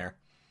joke in there.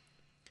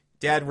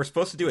 Dad, we're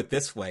supposed to do it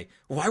this way.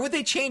 Why would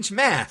they change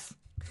math?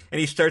 And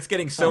he starts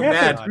getting so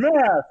mad.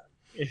 Math.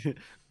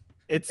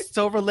 It's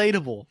so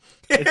relatable.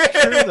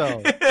 It's true,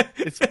 though.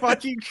 It's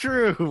fucking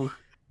true.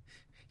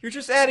 You're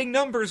just adding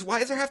numbers. Why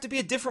does there have to be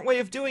a different way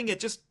of doing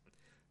it?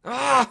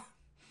 So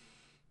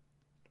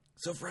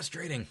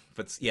frustrating.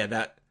 But yeah,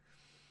 that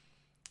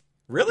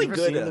really you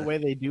ever good. Seen the way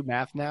they do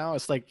math now,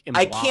 it's like in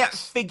I blocks. can't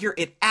figure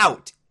it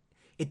out.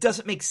 It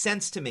doesn't make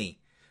sense to me.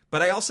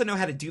 But I also know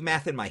how to do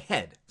math in my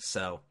head.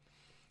 So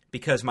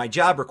because my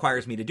job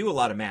requires me to do a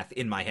lot of math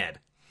in my head.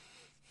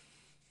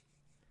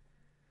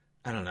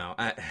 I don't know.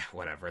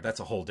 Whatever. That's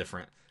a whole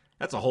different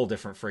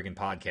friggin'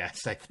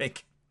 podcast, I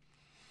think.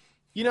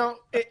 You know,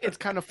 it's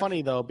kind of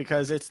funny though,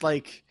 because it's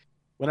like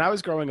when I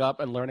was growing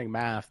up and learning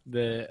math,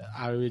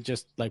 I would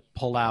just like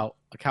pull out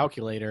a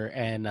calculator,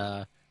 and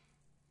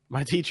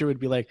my teacher would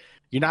be like,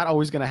 "You're not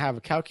always going to have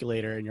a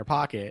calculator in your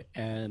pocket,"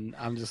 and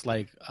I'm just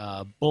like,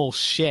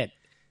 "Bullshit,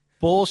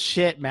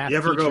 math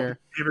teacher."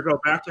 You ever go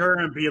back to her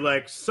and be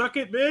like, "Suck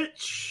it,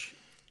 bitch"?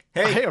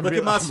 Hey, look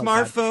at my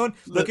smartphone.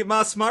 Look at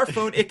my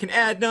smartphone. It can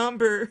add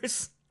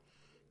numbers.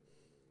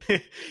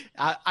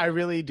 I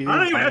really do. I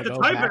don't even have to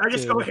type it. I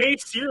just go, "Hey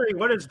Siri,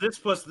 what is this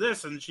plus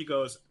this?" And she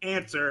goes,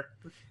 "Answer."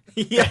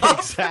 Yeah,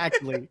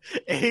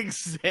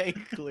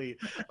 exactly.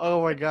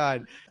 Oh my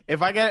god!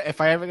 If I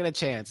ever get a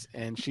chance,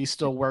 and she's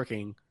still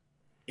working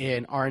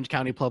in Orange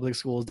County Public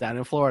Schools down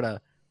in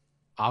Florida,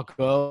 I'll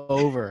go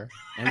over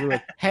and be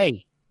like,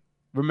 "Hey,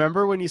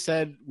 remember when you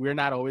said we're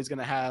not always going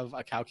to have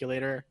a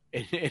calculator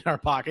in our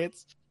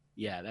pockets?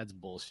 Yeah, that's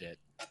bullshit."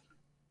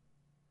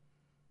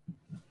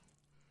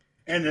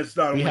 And it's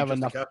not only have just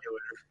enough a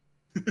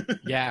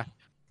calculator. Yeah,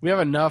 we have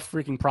enough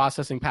freaking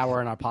processing power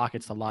in our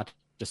pockets to launch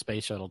a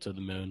space shuttle to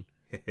the moon.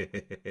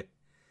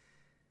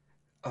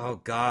 Oh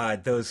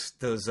god, those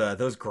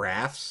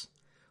graphs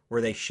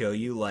where they show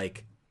you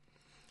like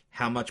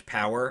how much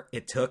power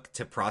it took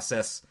to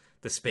process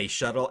the space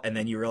shuttle, and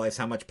then you realize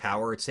how much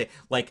power it's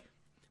like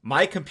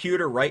my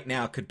computer right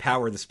now could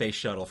power the space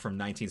shuttle from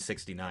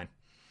 1969.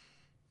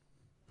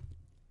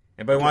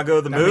 Anybody want to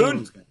go to the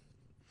moon?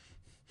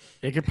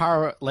 It could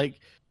power, like,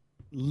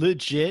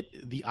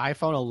 legit, the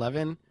iPhone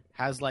 11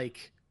 has,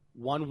 like,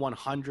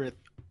 1/100th,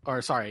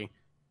 or, sorry,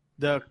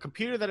 the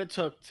computer that it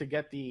took to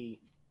get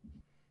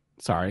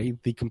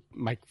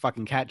my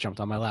fucking cat jumped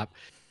on my lap.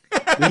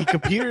 The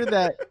computer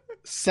that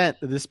sent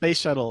the space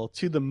shuttle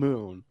to the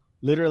moon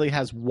literally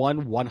has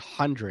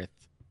 1/100th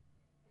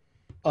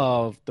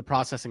of the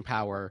processing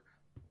power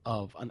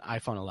of an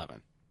iPhone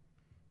 11.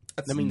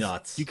 That means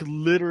nuts. You could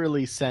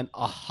literally send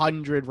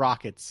 100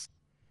 rockets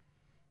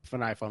for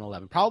an iPhone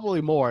 11,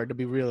 probably more to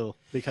be real,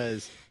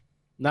 because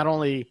not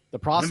only the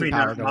processing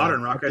power,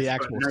 modern rockets, the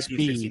actual but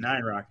 1969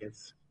 speed.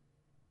 rockets.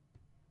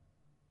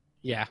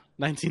 Yeah,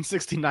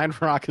 1969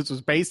 rockets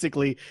was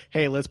basically,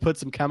 hey, let's put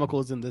some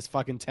chemicals in this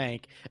fucking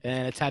tank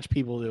and attach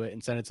people to it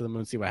and send it to the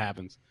moon, see what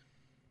happens.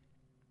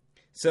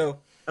 So,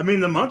 I mean,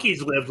 the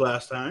monkeys lived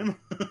last time.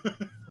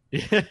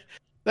 Yeah.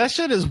 That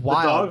shit is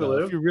wild,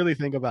 though, if you really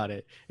think about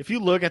it. If you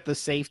look at the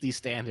safety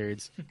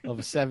standards of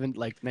a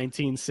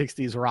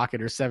 1960s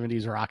rocket or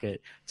 70s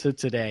rocket to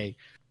today,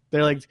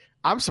 they're like,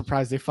 I'm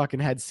surprised they fucking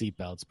had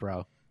seatbelts,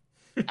 bro.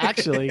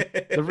 Actually,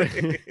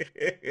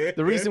 the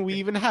reason we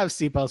even have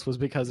seatbelts was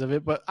because of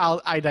it, but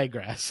I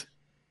digress.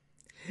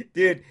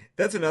 Dude,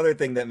 that's another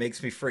thing that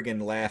makes me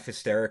friggin' laugh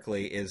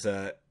hysterically is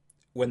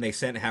when they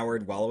sent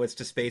Howard Wolowitz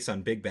to space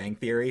on Big Bang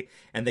Theory,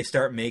 and they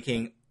start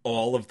making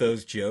all of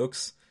those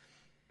jokes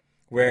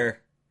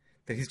where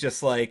he's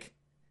just like,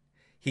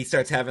 he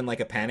starts having like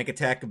a panic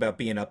attack about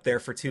being up there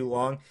for too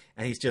long,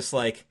 and he's just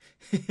like,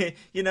 I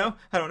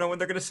don't know when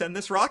they're going to send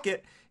this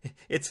rocket.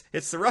 It's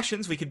the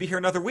Russians. We could be here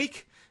another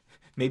week,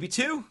 maybe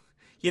 2.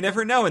 You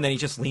never know. And then he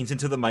just leans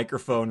into the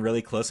microphone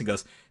really close and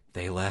goes,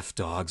 "They left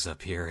dogs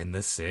up here in the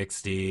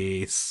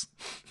 60s."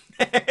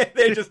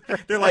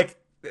 They're like,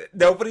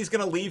 nobody's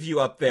going to leave you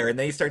up there. And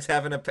then he starts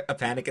having a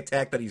panic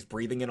attack that he's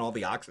breathing in all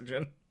the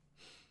oxygen.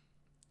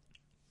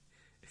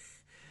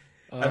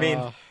 I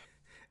mean,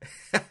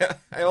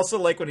 I also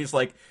like when he's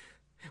like,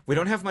 "We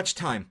don't have much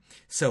time,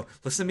 so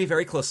listen to me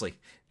very closely.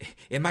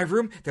 In my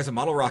room, there's a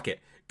model rocket.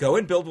 Go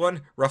and build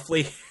one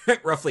roughly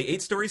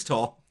 8 stories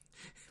tall.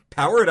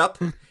 Power it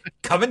up.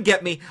 Come and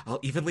get me. I'll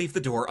even leave the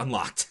door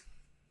unlocked."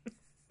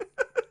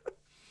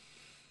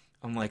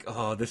 I'm like,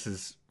 oh, this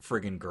is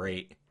friggin'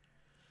 great.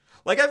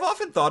 Like, I've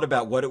often thought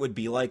about what it would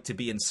be like to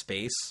be in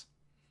space,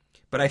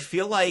 but I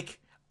feel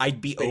like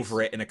I'd be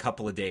over it in a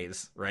couple of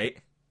days, right?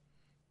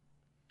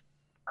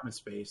 I'm in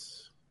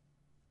space.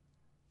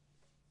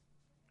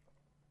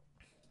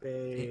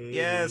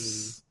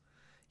 Yes,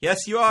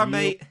 you are,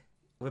 mate.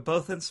 We're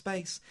both in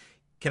space.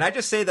 Can I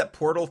just say that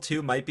Portal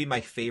 2 might be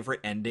my favorite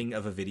ending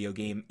of a video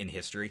game in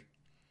history?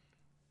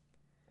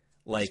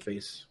 Like,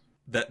 space.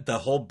 The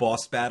whole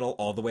boss battle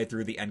all the way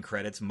through the end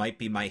credits might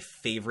be my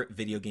favorite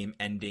video game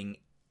ending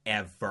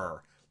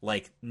ever.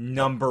 Like,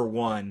 number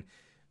 1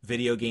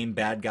 video game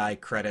bad guy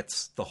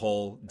credits, the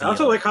whole deal. I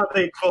also like how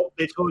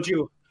they told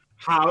you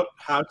how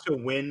to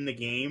win the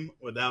game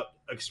without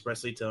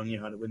expressly telling you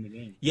how to win the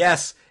game.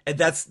 Yes, and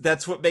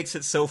that's what makes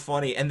it so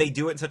funny, and they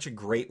do it in such a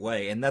great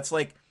way. And that's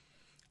like,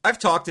 I've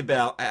talked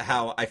about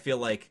how I feel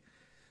like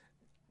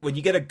when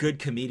you get a good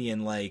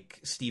comedian like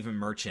Stephen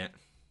Merchant,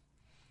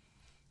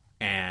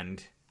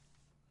 and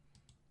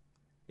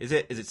is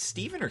it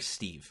Steven or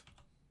Steve?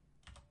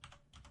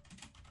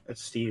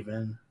 It's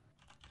Steven.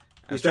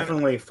 He's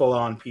definitely full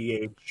on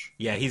PH.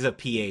 Yeah, he's a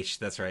PH,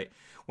 that's right.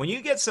 When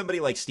you get somebody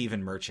like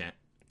Stephen Merchant,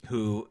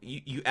 who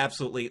you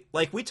absolutely,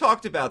 like, we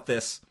talked about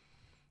this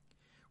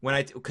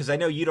because I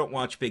know you don't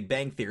watch Big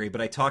Bang Theory,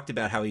 but I talked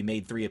about how he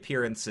made 3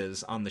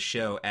 appearances on the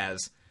show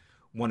as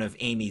one of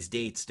Amy's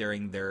dates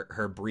during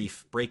her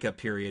brief breakup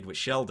period with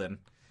Sheldon,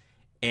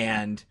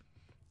 and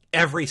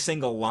every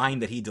single line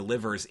that he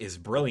delivers is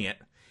brilliant.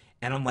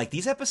 And I'm like,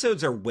 these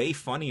episodes are way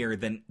funnier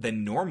than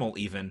normal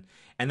even.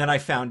 And then I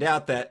found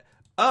out that,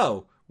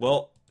 oh,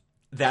 well,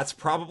 that's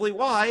probably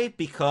why,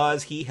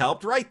 because he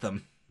helped write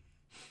them.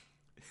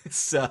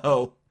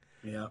 So,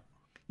 Yeah.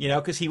 you know,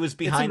 because he was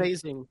behind.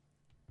 It's amazing.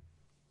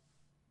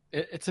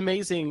 It's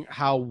amazing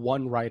how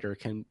one writer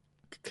can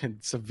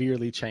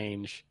severely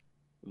change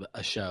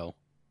a show.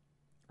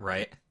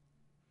 Right.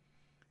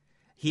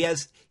 He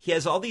has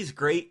all these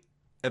great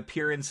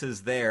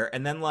appearances there,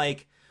 and then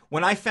like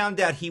when I found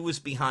out he was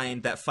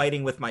behind that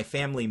Fighting with My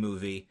Family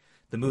movie,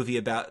 the movie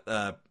about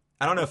I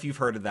don't know if you've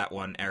heard of that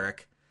one,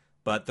 Eric,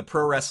 but the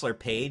pro wrestler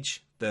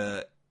Paige,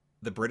 the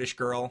British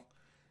girl,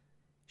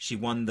 she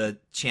won the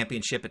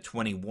championship at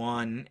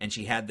 21, and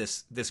she had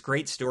this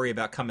great story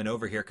about coming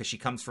over here because she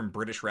comes from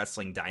British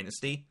Wrestling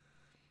Dynasty.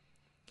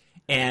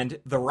 And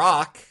The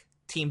Rock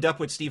teamed up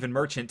with Stephen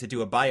Merchant to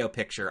do a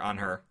biopicture on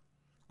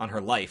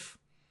her life.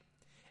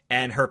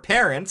 And her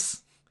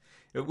parents,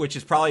 which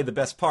is probably the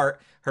best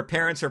part, her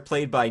parents are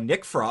played by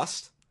Nick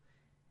Frost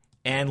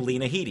and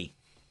Lena Headey,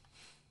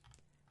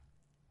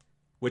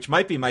 which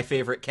might be my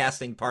favorite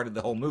casting part of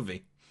the whole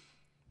movie.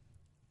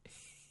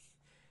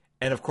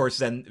 And of course,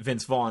 then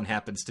Vince Vaughn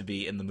happens to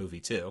be in the movie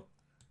too.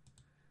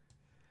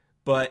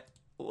 But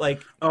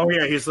like, oh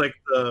yeah, he's like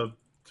the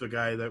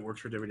guy that works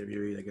for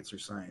WWE that gets her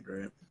signed,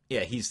 right?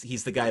 Yeah,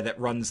 he's the guy that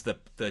runs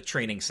the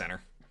training center,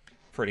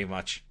 pretty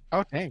much.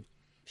 Oh, dang.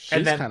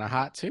 She's kind of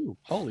hot too.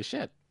 Holy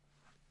shit.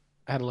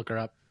 I had to look her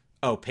up.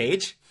 Oh,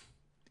 Paige?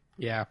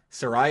 Yeah.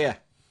 Soraya.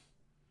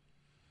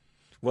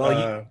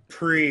 Well,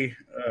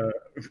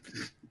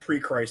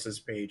 pre-crisis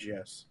Paige,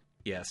 yes.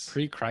 Yes.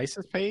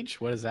 Pre-crisis Paige?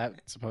 What is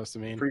that supposed to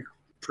mean?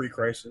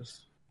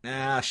 Pre-crisis.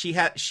 She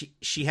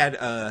had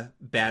a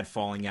bad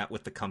falling out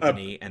with the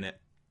company,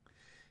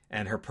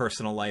 and her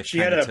personal life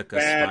kind of took a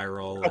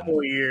spiral. Couple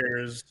of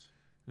years.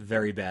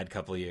 Very bad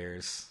couple of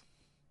years.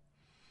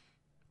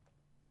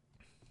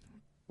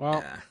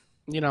 Well,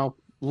 you know,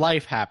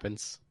 life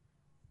happens.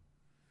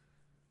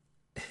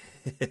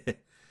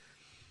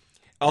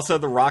 Also,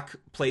 The Rock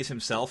plays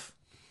himself,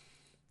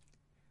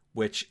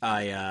 which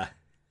I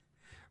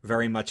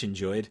very much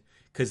enjoyed,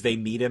 because they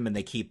meet him and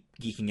they keep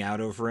geeking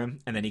out over him,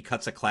 and then he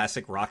cuts a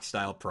classic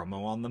Rock-style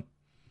promo on them.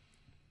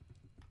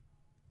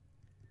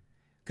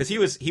 Because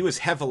he was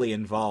heavily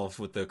involved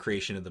with the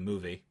creation of the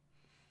movie.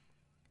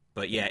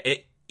 But yeah,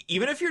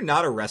 even if you're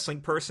not a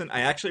wrestling person,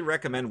 I actually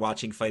recommend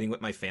watching Fighting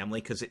with My Family,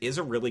 because it is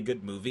a really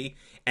good movie,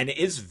 and it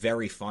is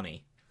very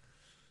funny.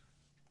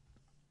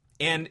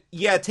 And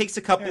yeah, it takes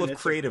a couple of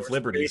creative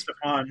liberties. Based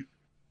upon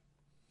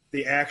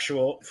the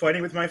actual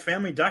Fighting with My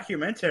Family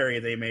documentary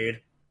they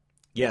made.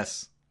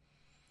 Yes.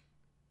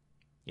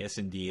 Yes,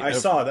 indeed. I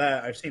saw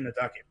that. I've seen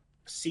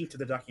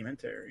the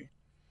documentary.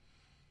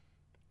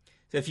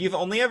 If you've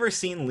only ever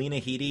seen Lena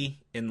Headey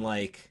in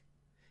like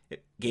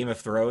Game of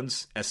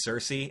Thrones as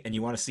Cersei, and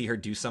you want to see her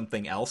do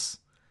something else,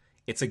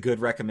 it's a good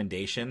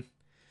recommendation.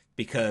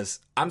 Because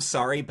I'm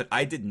sorry, but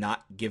I did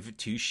not give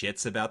 2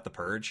 shits about The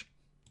Purge.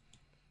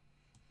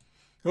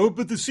 Oh,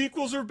 but the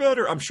sequels are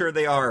better. I'm sure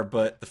they are,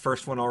 but the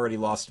first one already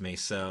lost me,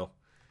 so.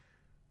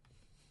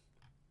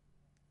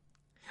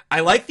 I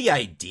like the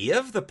idea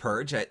of The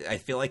Purge. I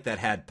feel like that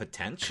had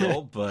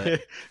potential,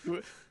 but...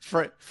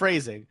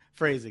 Phrasing.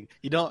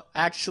 You don't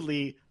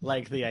actually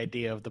like the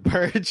idea of The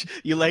Purge.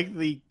 You like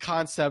the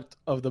concept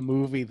of the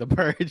movie The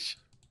Purge.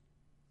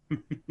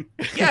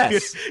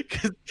 Yes.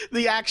 Because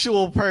the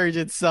actual Purge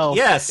itself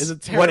is a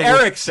terrible, what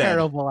Eric said.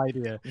 Terrible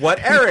idea. What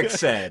Eric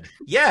said.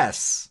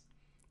 Yes.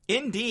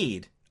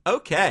 Indeed.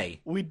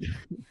 Okay.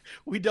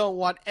 We don't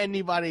want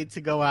anybody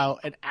to go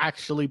out and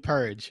actually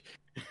purge.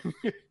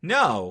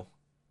 No,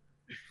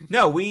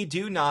 we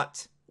do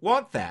not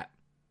want that.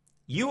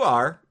 You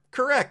are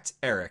correct,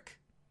 Eric.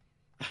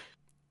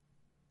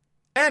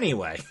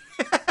 Anyway.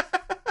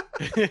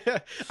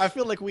 I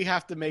feel like we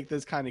have to make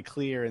this kind of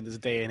clear in this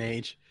day and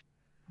age.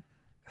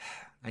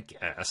 I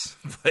guess.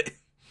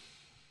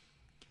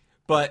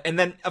 But and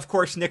then, of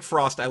course, Nick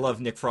Frost. I love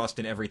Nick Frost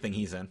in everything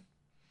he's in.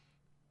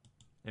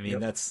 I mean,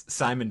 That's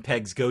Simon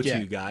Pegg's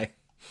go-to guy.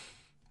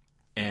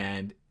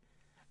 And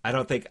I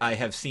don't think I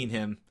have seen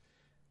him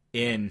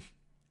in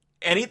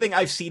anything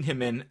I've seen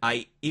him in.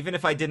 Even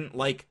if I didn't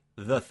like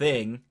The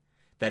Thing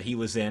that he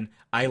was in,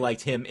 I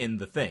liked him in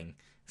The Thing.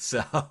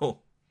 So,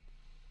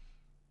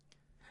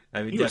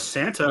 I mean, he was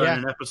Santa in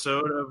an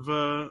episode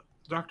of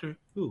Doctor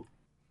Who.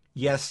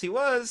 Yes, he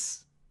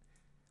was.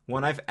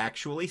 One I've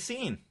actually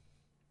seen.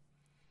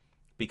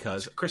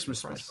 Because Christmas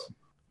special.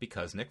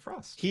 Because Nick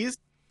Frost.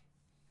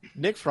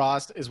 Nick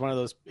Frost is one of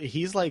those.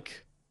 He's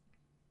like,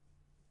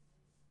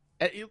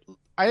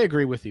 I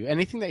agree with you.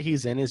 Anything that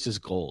he's in is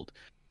just gold.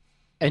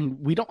 And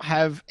we don't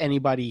have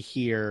anybody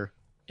here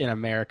in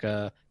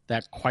America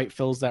that quite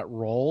fills that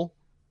role,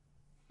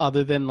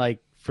 other than, like,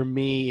 for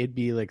me, it'd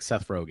be like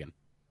Seth Rogen.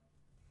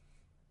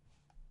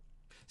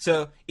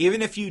 So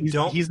even if you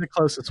don't, He's the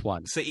closest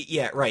one. so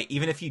yeah, right.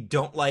 Even if you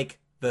don't like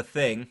The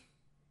Thing,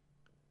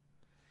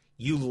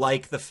 you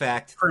like the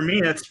fact. For me,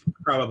 that's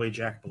probably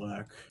Jack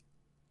Black.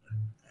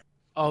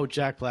 Oh,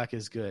 Jack Black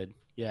is good.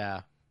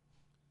 Yeah.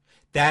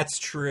 That's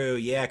true,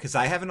 yeah, because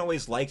I haven't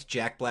always liked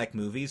Jack Black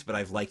movies, but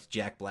I've liked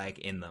Jack Black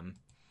in them.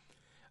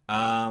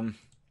 Oh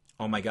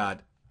my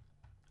god.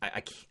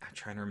 I'm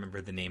trying to remember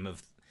the name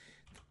of...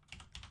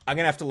 I'm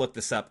going to have to look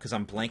this up because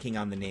I'm blanking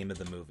on the name of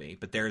the movie.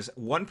 But there's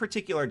one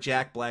particular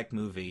Jack Black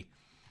movie.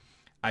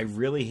 I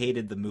really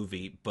hated the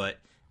movie, but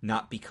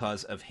not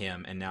because of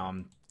him. And now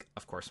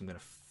of course, I'm going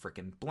to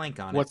freaking blank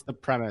on What's the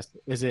premise?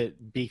 Is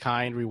it Be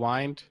Kind,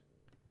 Rewind?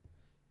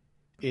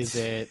 Is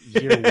it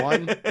Year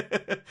One?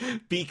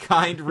 Be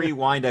Kind,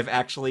 Rewind. I've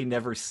actually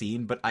never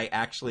seen, but I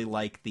actually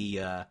like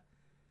the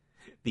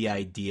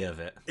idea of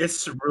it.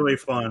 It's really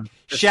fun.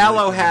 It's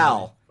Shallow really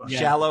Hal. fun. Yeah.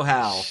 Shallow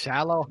Hal.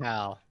 Shallow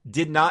Hal.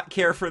 Did not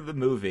care for the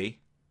movie,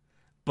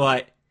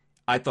 but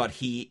I thought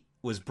he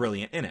was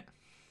brilliant in it.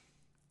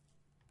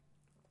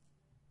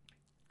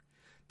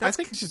 I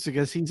think it's just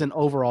because he's an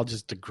overall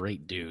just a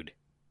great dude.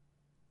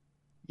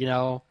 You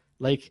know,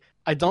 like,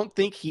 I don't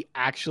think he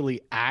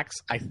actually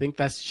acts. I think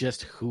that's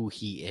just who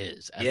he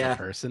is as Yeah. a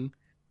person.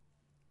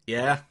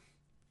 Yeah.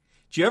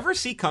 Did you ever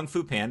see Kung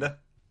Fu Panda?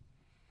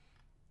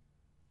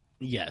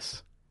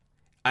 Yes.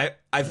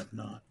 I've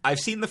Not. I've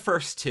seen the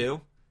first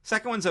two.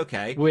 Second one's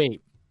okay.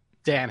 Wait,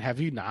 Dan, have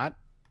you not?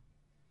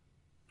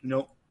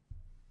 Nope.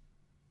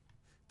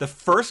 The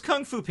first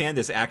Kung Fu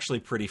Panda is actually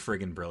pretty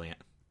friggin' brilliant.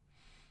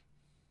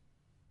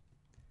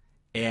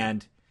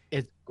 And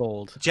It's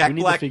gold. Jack we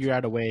need Black- to figure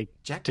out a way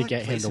Jack to Black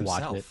get him plays to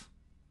watch himself.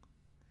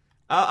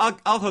 it.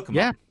 I'll hook him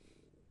Yeah. up.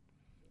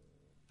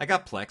 I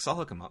got Plex. I'll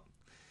hook him up.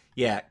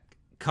 Yeah,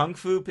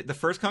 the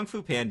first Kung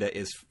Fu Panda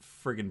is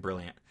friggin'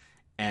 brilliant,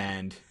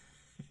 and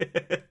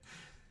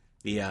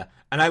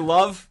and I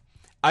love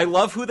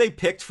who they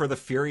picked for the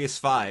Furious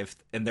Five,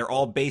 and they're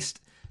all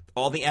based.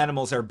 All the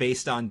animals are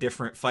based on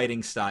different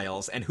fighting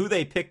styles, and who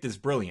they picked is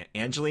brilliant.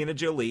 Angelina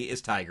Jolie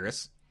is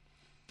Tigress,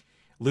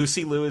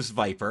 Lucy Liu is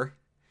Viper,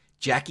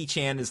 Jackie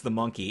Chan is the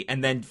monkey,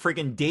 and then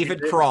friggin'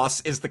 David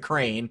Cross is the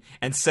crane,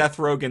 and Seth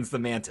Rogen's the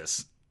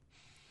mantis.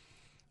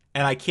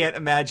 And I can't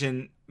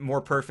imagine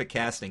more perfect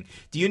casting.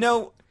 Do you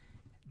know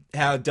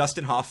how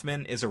Dustin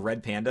Hoffman is a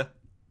red panda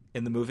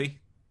in the movie?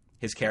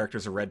 His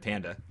character's a red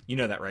panda. You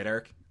know that, right,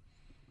 Eric?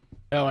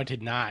 No, I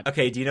did not.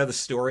 Okay, do you know the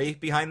story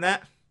behind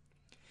that?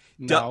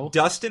 No.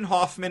 Dustin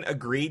Hoffman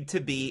agreed to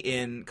be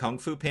in Kung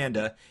Fu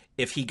Panda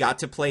if he got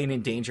to play an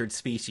endangered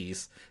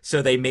species,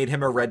 so they made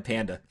him a red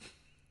panda.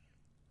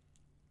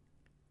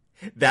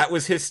 That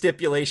was his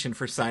stipulation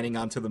for signing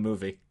on to the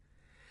movie.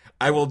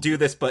 I will do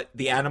this, but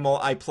the animal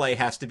I play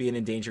has to be an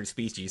endangered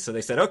species. So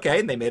they said, okay,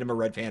 and they made him a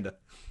red panda.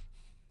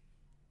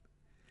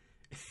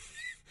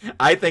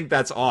 I think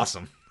that's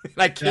awesome.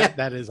 I can't.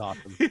 That is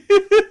awesome.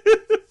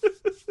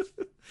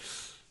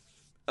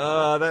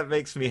 That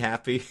makes me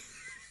happy.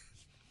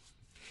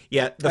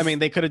 Yeah. I mean,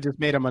 they could have just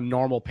made him a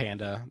normal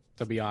panda,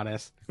 to be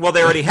honest. Well,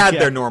 they already had Yeah.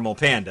 their normal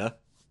panda.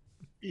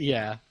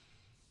 Yeah.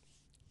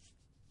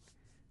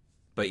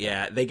 But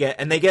yeah, they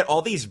get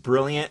all these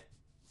brilliant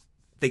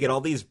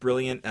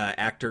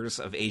actors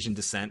of Asian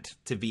descent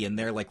to be in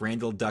there, like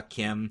Randall Duck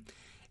Kim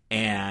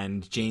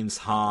and James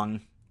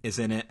Hong is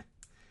in it.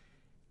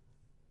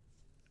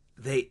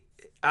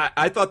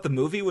 I thought the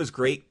movie was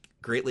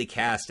greatly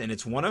cast, and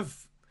it's one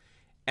of,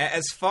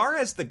 as far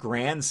as the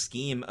grand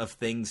scheme of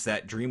things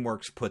that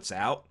DreamWorks puts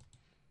out,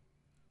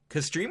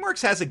 because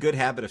DreamWorks has a good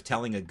habit of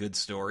telling a good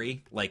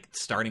story, like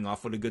starting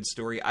off with a good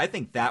story. I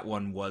think that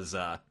one was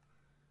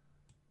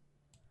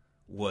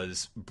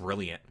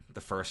brilliant,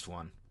 the first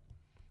one.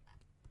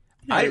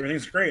 Yeah,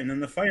 everything's great, and then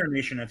the Fire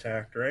Nation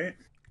attacked, right?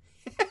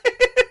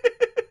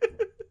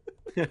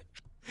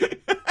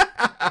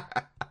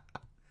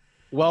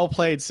 Well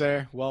played,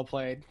 sir. Well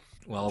played.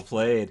 Well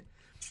played.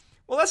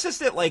 Well, that's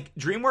just it. Like,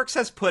 DreamWorks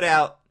has put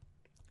out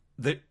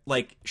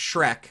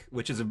Shrek,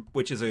 which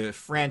is a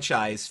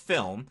franchise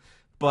film,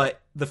 but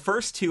the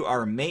first two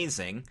are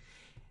amazing.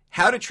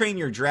 How to Train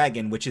Your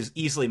Dragon, which is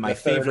easily my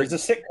favorite.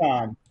 It's a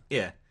sitcom.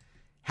 Yeah.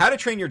 How to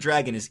Train Your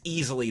Dragon is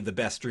easily the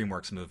best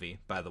DreamWorks movie,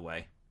 by the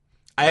way.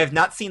 I have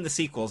not seen the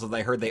sequels, although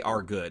I heard they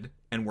are good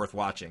and worth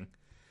watching.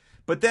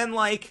 But then,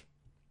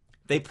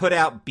 they put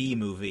out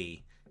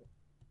B-Movie,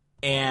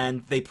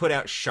 and they put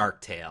out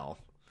Shark Tale,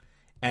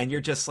 and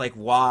you're just like,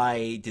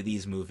 why do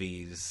these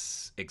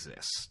movies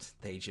exist?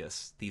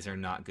 These are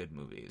not good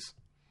movies.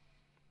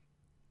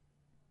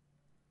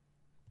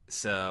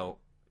 So,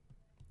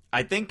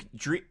 I think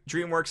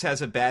DreamWorks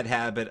has a bad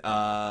habit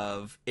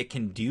of it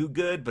can do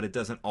good, but it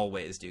doesn't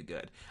always do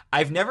good.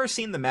 I've never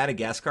seen the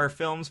Madagascar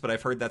films, but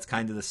I've heard that's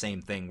kind of the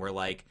same thing, where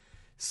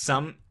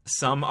some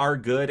are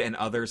good and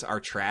others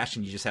are trash,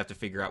 and you just have to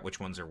figure out which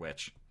ones are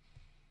which.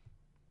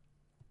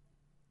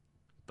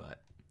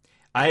 But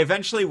I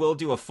eventually will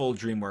do a full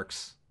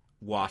DreamWorks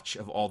watch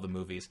of all the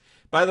movies.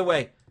 By the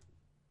way,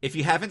 if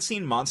you haven't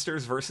seen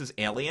Monsters vs.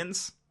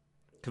 Aliens,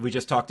 because we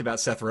just talked about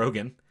Seth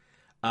Rogen,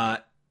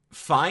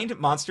 find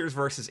Monsters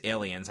vs.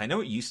 Aliens. I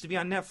know it used to be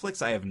on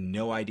Netflix. I have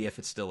no idea if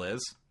it still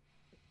is.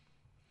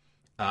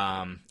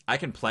 I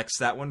can Plex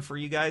that one for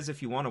you guys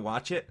if you want to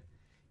watch it.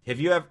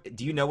 Do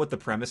you know what the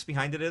premise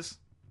behind it is?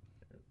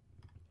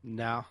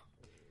 No.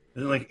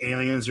 Isn't it like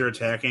aliens are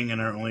attacking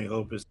and our only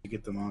hope is to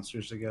get the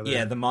monsters together?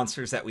 Yeah, the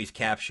monsters that we've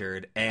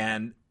captured.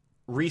 And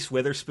Reese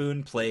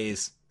Witherspoon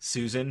plays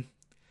Susan,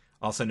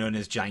 also known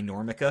as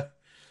Ginormica.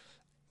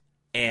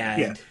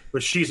 And yeah,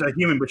 but she's a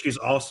human, but she's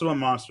also a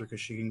monster because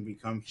she can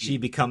become human. She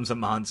becomes a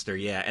monster,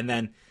 yeah. And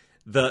then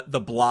the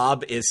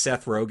Blob is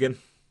Seth Rogen.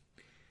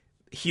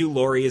 Hugh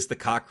Laurie is the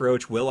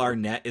cockroach. Will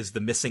Arnett is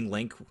the missing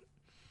link.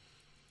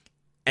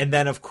 And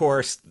then, of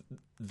course,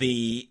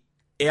 the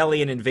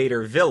alien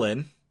invader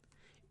villain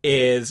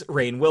is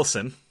Rainn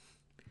Wilson.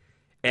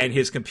 And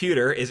his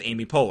computer is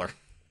Amy Poehler.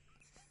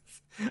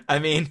 I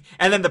mean,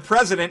 and then the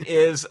president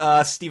is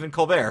Stephen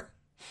Colbert.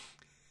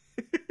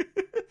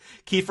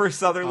 Kiefer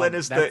Sutherland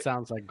is that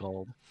sounds like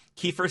gold.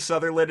 Kiefer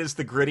Sutherland is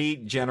the gritty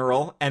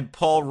general, and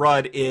Paul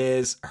Rudd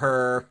is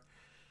her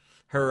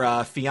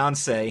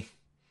fiance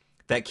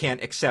that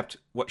can't accept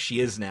what she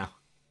is now.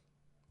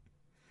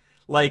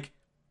 Like,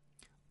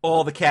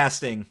 all the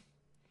casting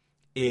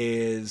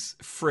is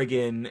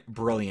friggin'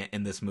 brilliant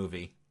in this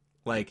movie.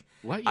 Like,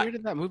 what year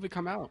did that movie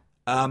come out?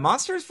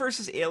 Monsters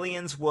vs.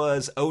 Aliens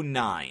was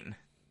 2009.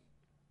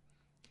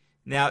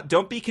 Now,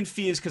 don't be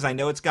confused because I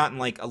know it's gotten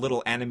like a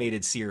little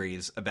animated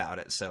series about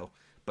it.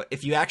 But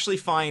if you actually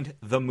find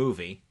the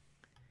movie,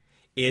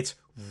 it's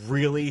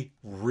really,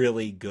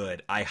 really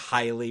good. I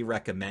highly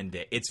recommend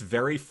it. It's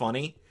very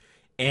funny.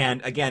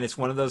 And again, it's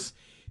one of those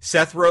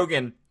Seth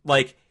Rogen,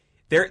 like,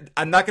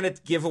 I'm not going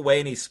to give away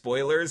any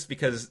spoilers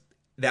because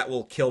that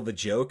will kill the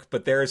joke,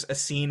 but there's a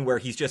scene where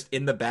he's just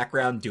in the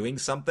background doing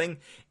something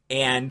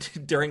and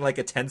during like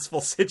a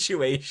tenseful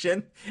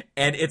situation,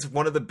 and it's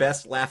one of the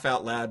best laugh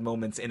out loud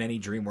moments in any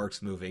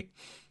DreamWorks movie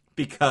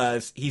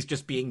because he's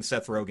just being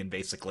Seth Rogen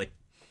basically.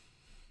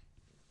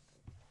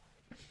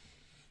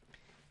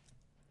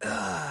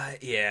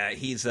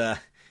 The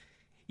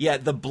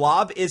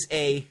Blob is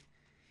a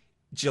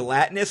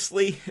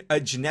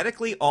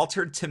genetically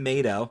altered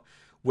tomato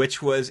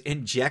which was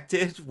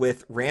injected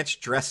with ranch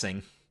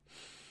dressing.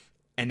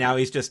 And now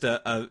he's just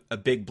a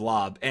big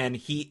blob. And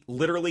he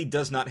literally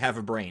does not have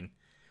a brain,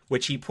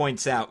 which he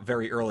points out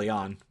very early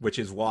on, which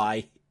is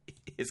why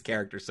his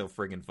character's so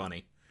friggin'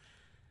 funny.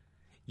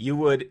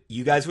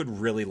 You guys would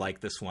really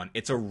like this one.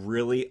 It's a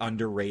really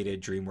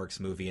underrated DreamWorks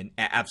movie and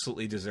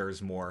absolutely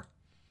deserves more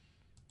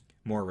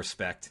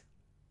respect.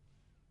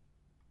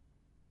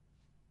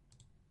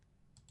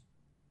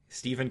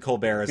 Stephen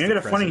Colbert is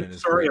the president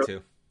is great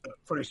too.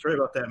 Funny story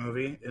about that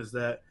movie is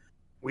that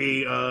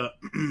we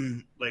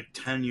like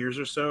 10 years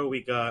or so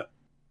we got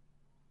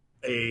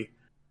a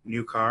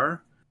new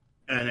car,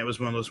 and it was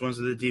one of those ones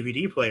with a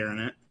DVD player in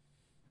it,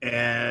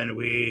 and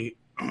we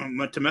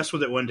went to mess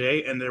with it one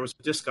day, and there was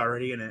a disc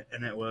already in it,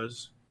 and it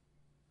was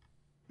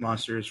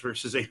Monsters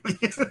vs.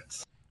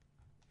 Aliens.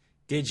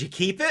 Did you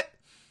keep it?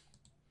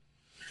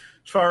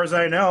 As far as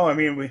I know, I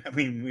mean we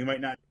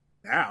might not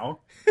now.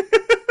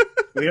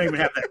 We don't even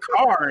have that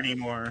car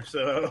anymore,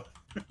 so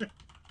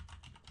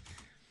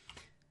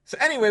So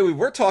anyway, we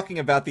were talking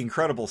about The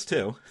Incredibles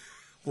too,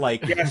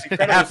 like yes,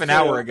 half an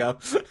hour ago.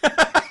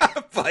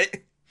 But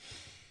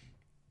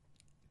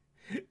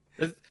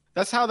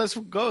that's how this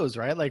goes,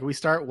 right? Like we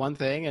start one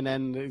thing and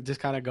then just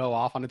kind of go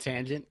off on a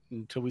tangent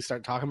until we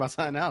start talking about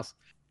something else.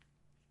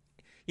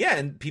 Yeah,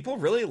 and people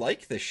really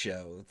like this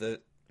show. I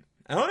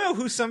don't know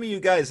who some of you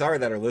guys are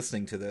that are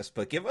listening to this,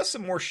 but give us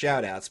some more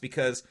shout outs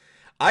because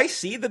I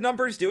see the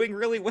numbers doing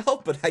really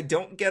well, but I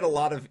don't get a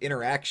lot of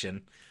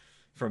interaction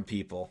from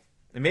people.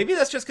 And maybe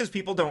that's just because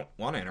people don't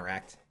want to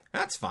interact.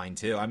 That's fine,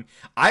 too.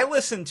 I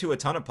listen to a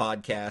ton of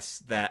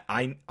podcasts that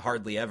I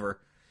hardly ever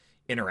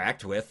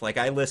interact with. Like,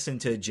 I listen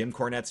to Jim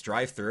Cornette's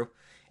Drive-Thru,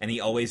 and he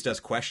always does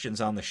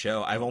questions on the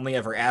show. I've only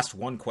ever asked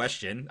one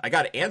question. I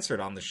got answered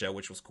on the show,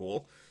 which was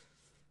cool.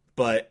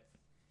 But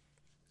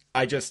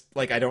I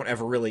don't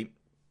ever really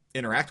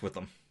interact with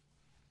them.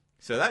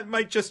 So that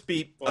might just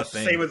be a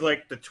thing. Same with,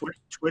 like, the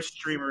Twitch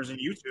streamers and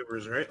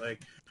YouTubers, right?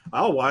 Like,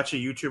 I'll watch a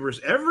YouTuber's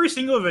every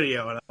single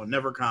video, and I'll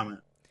never comment.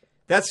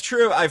 That's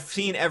true. I've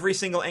seen every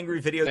single Angry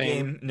Video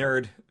Game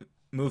Nerd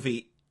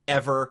movie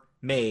ever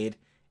made,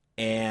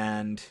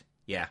 and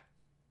yeah.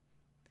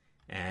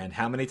 And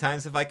how many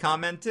times have I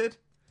commented?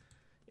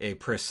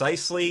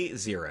 Precisely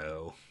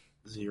 0.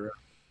 0.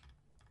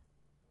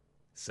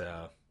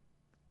 So,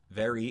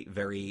 very,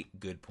 very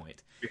good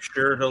point. Be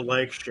sure to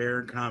like, share,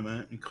 and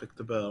comment, and click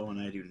the bell when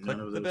I do none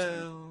of those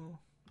things.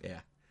 Yeah.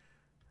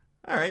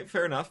 All right,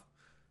 fair enough.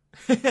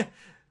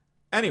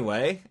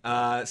 Anyway,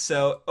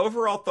 so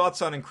overall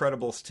thoughts on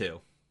Incredibles 2?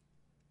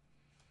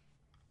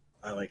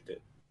 I liked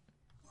it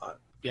a lot.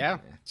 Yeah,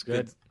 it's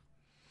good.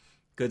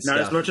 Good Not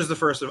stuff. as much as the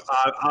first,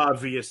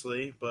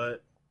 obviously,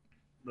 but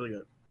really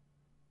good.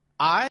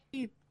 I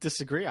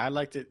disagree. I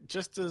liked it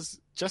just as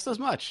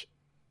much.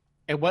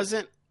 It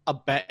wasn't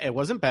it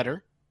wasn't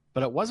better,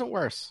 but it wasn't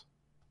worse.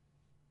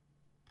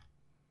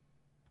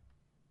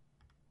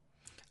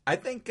 I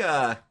think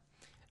I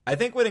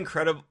think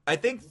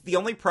the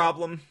only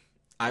problem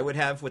I would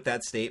have with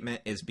that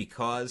statement is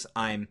because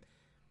I'm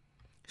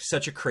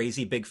such a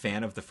crazy big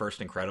fan of the first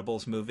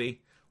Incredibles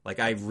movie. Like,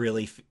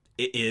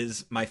 it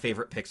is my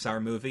favorite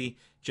Pixar movie,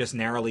 just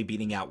narrowly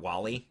beating out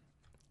WALL-E,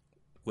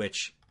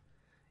 which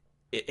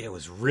it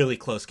was really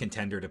close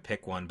contender to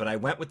pick one. But I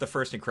went with the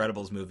first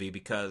Incredibles movie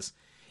because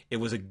it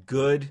was a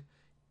good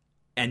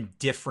and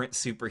different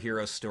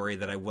superhero story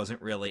that I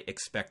wasn't really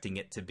expecting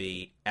it to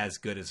be as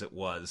good as it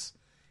was.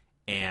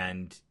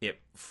 And it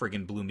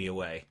friggin' blew me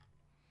away.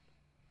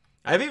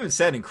 I've even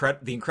said The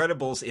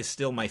Incredibles is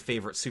still my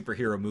favorite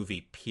superhero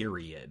movie,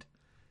 period.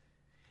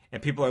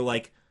 And people are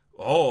like,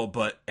 oh,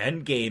 but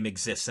Endgame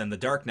exists and The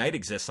Dark Knight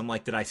exists. I'm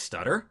like, did I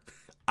stutter?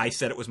 I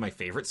said it was my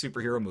favorite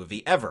superhero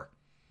movie ever.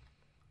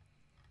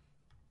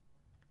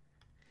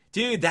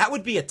 Dude, that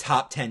would be a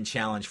top 10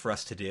 challenge for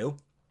us to do.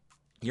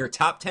 Your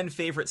top 10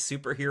 favorite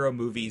superhero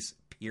movies,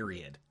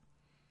 period.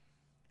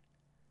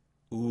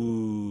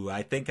 Ooh,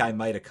 I think I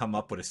might have come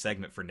up with a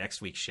segment for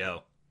next week's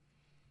show.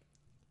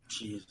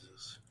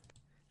 Jesus.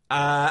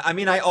 I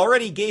mean, I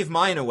already gave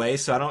mine away,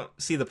 so I don't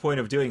see the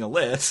point of doing a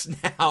list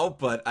now,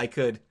 but I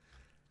could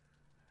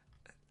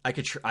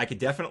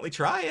definitely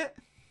try it.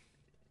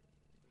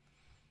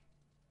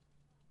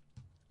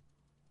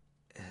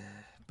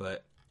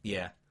 But,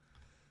 yeah.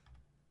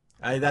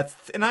 That's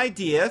an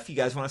idea. If you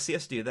guys want to see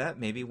us do that,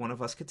 maybe one of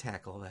us could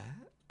tackle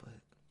that. But,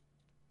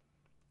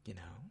 you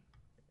know.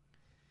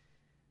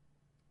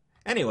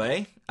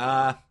 Anyway,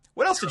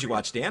 what else did you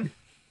watch, Dan?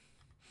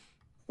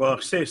 Well,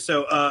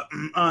 so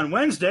on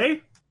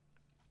Wednesday,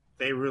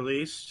 they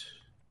released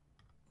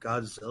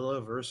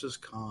Godzilla vs.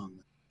 Kong.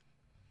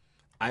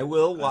 I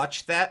will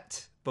watch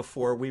that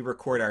before we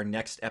record our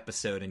next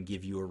episode and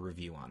give you a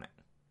review on it.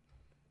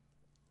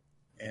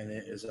 And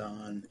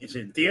it's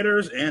in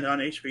theaters and on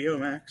HBO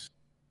Max.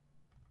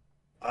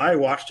 I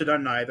watched it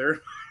on neither.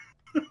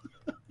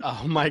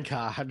 Oh my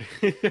god.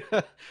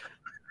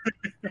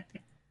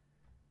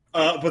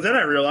 But then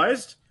I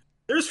realized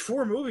there's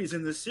 4 movies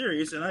in this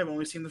series, and I've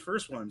only seen the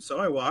first one. So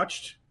I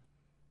watched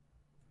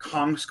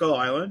Kong Skull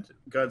Island,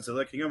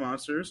 Godzilla King of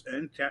Monsters,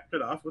 and capped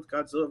it off with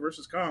Godzilla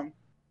vs. Kong.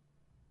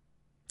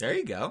 There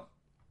you go.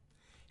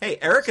 Hey,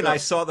 Eric and I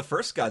saw the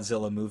first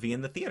Godzilla movie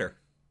in the theater.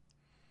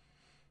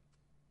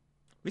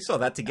 We saw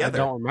that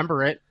together. I don't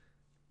remember it.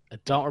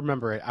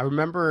 I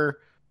remember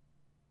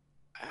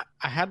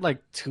I had like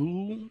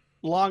 2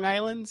 Long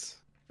Islands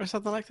or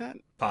something like that.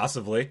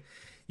 Possibly.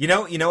 You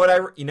know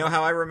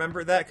how I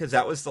remember that? Because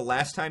that was the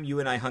last time you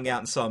and I hung out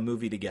and saw a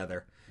movie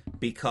together.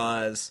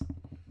 Because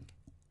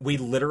we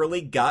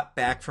literally got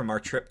back from our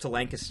trip to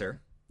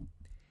Lancaster,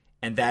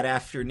 and that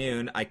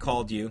afternoon I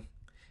called you.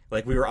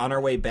 Like, we were on our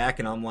way back,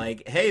 and I'm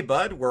like, hey,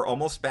 bud, we're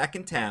almost back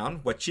in town.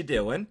 What you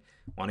doing?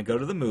 Want to go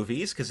to the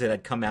movies? Because it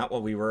had come out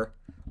while we were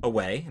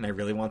away, and I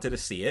really wanted to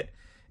see it.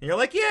 And you're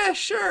like, yeah,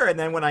 sure. And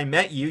then when I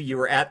met you, you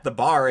were at the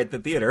bar at the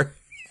theater,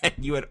 and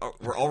you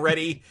were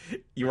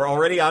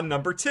already on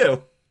number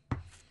 2.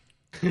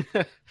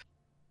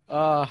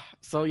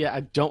 So yeah, I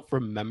don't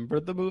remember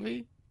the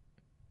movie.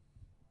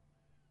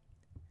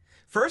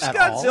 First At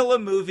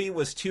Godzilla movie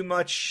was too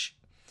much.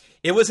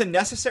 It was a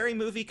necessary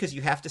movie because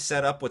you have to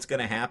set up what's going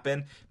to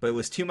happen, but it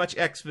was too much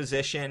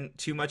exposition,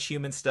 too much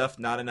human stuff,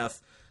 not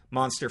enough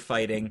monster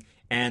fighting,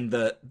 and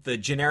the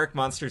generic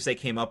monsters they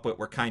came up with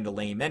were kind of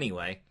lame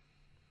anyway.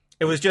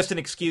 It was just an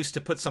excuse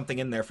to put something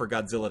in there for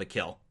Godzilla to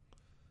kill.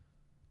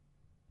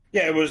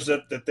 Yeah, it was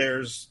that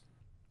there's...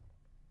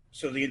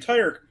 So the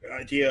entire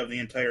idea of the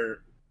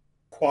entire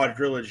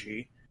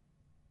quadrilogy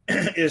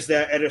is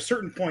that at a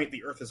certain point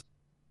the Earth is...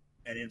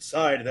 And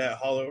inside that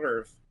hollow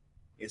Earth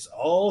is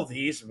all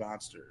these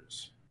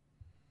monsters.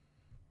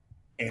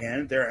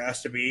 And there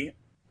has to be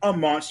a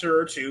monster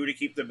or 2 to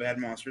keep the bad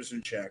monsters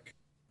in check.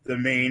 The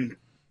main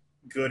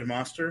good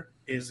monster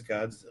is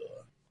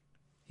Godzilla.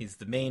 He's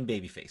the main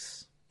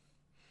babyface.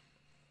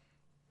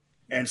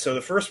 And so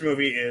the first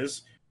movie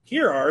is,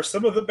 here are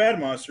some of the bad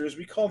monsters.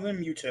 We call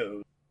them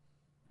Mutos.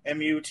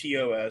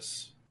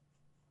 M-U-T-O-S.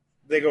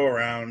 They go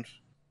around.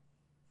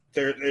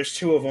 There's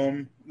 2 of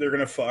them. They're going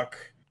to fuck.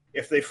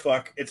 If they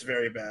fuck, it's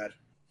very bad.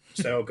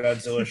 So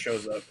Godzilla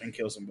shows up and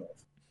kills them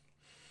both.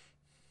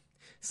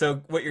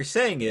 So what you're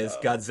saying is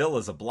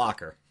Godzilla's a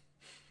blocker.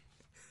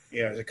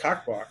 Yeah, he's a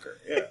cock blocker.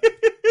 Yeah.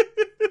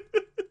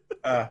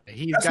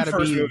 He's got to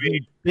be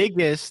the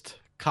biggest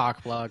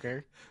cock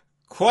blocker.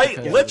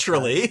 Quite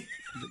literally.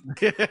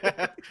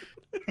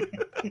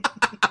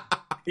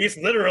 He's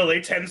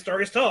literally 10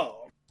 stories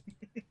tall.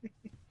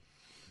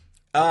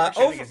 I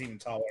think he's even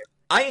taller.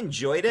 I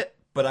enjoyed it,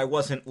 but I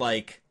wasn't,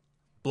 like,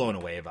 blown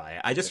away by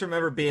it. I just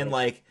remember being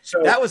like,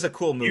 so that was a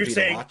cool movie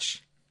to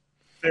watch.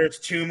 There's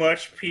too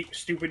much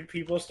stupid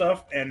people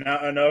stuff and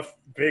not enough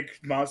big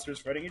monsters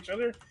fighting each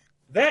other.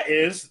 That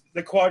is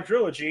the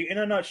quadrilogy in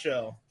a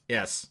nutshell.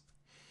 Yes.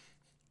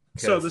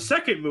 So the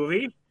second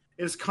movie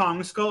is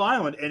Kong Skull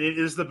Island, and it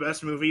is the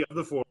best movie of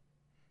the 4.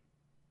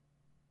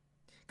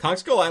 Kong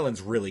Skull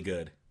Island's really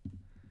good.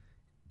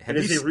 It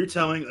is a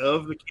retelling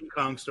of the King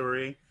Kong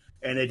story,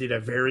 and they did a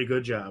very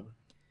good job.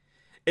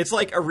 It's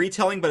like a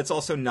retelling, but it's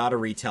also not a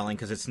retelling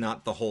because it's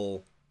not the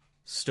whole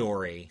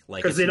story.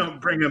 Like Because it's they don't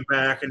bring him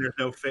back, and there's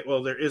no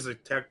well, there is a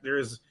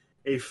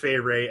Fay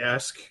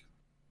Ray-esque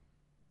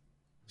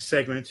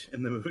segment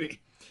in the movie.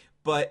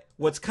 But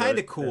what's kind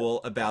of But,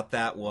 cool about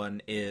that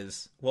one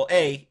is, well,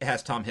 A, it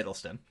has Tom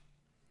Hiddleston.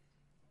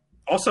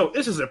 Also,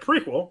 this is a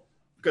prequel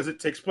because it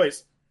takes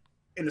place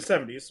in the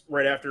 70s,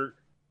 right after,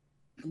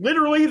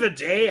 literally the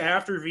day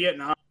after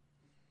Vietnam.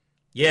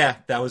 Yeah,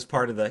 that was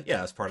part of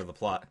the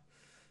plot.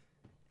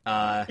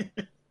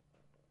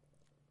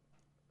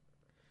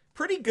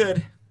 Pretty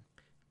good.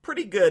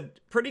 Pretty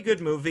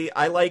good movie.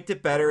 I liked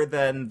it better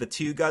than the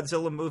two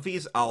Godzilla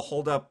movies. I'll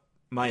hold up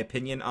my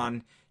opinion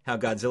on how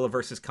Godzilla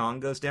vs. Kong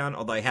goes down,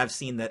 although I have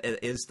seen that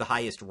it is the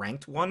highest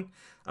ranked one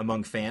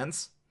among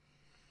fans.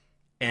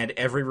 And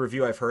every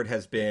review I've heard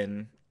has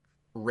been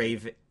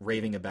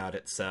raving about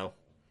it, so.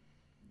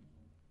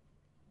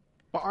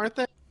 But aren't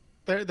they?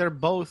 They're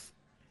both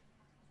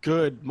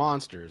good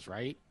monsters,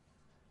 right?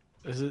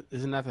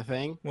 Isn't that the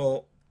thing?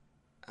 Well,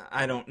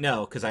 I don't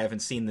know, because I haven't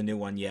seen the new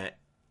one yet.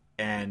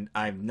 And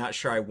I'm not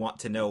sure I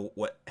want to know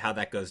how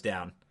that goes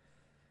down.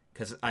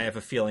 Because I have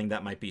a feeling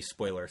that might be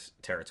spoilers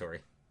territory.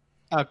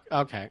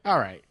 Okay. All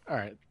right.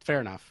 Fair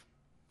enough.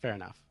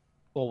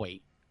 We'll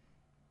wait.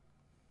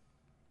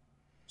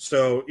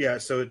 So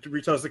it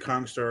retells the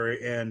Kong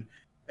story,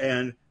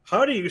 and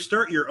how do you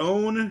start your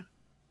own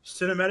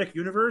cinematic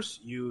universe?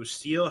 You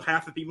steal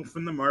half the people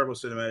from the Marvel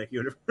Cinematic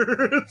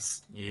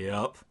Universe.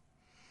 Yep.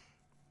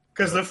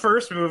 Because the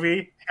first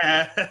movie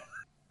has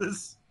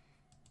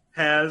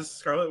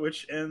Scarlet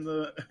Witch and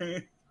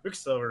the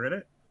Quicksilver in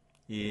it.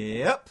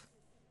 Yep.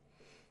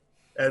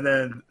 And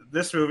then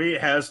this movie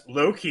has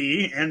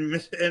Loki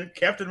and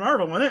Captain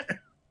Marvel in it.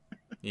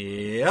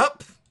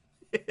 Yep.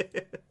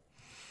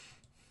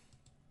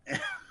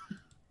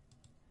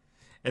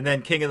 And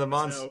then King of the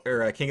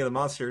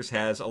Monsters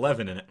has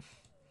 11 in it.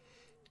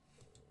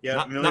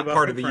 Yeah, not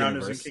part of the Brown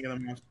universe, is in King of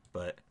the Monsters.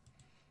 but.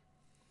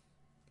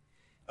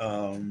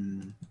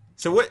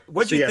 So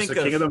what do you think of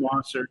King of the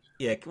Monsters?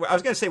 Yeah, I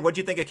was going to say, what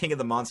do you think of King of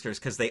the Monsters?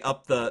 Because they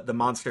upped the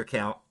monster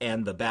count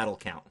and the battle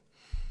count.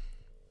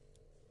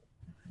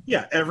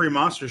 Yeah, every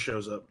monster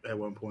shows up at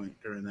one point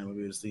during that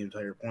movie. Is the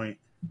entire point.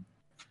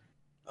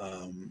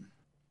 King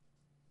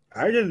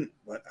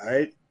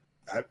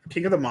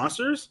of the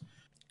Monsters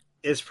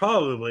is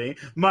probably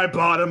my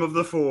bottom of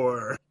the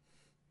four.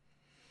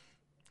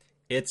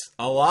 It's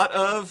a lot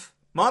of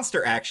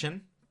monster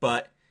action,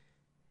 but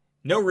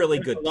no really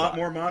good A lot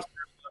more monsters.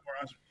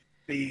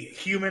 The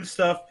human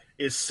stuff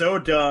is so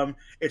dumb.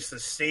 It's the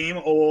same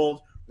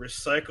old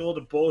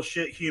recycled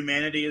bullshit.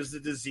 Humanity is the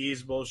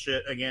disease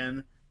bullshit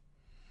again.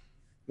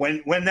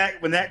 When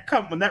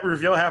that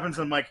reveal happens,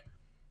 I'm like,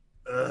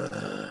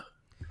 ugh.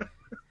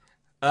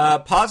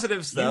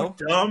 Positives, though.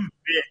 You dumb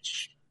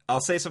bitch.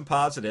 I'll say some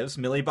positives.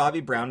 Millie Bobby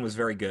Brown was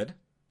very good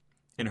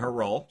in her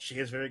role. She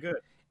is very good.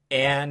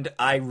 And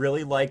I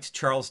really liked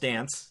Charles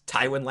Dance,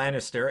 Tywin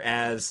Lannister,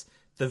 as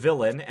the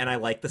villain, and I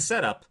liked the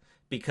setup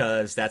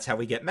because that's how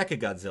we get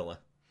Mechagodzilla.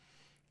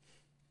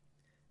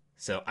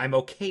 So I'm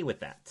okay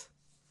with that.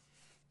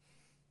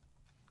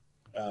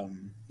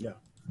 Yeah.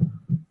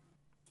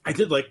 I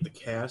did like the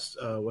cast.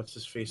 What's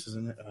his face is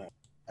in it?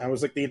 I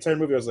was like, the entire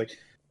movie, I was like,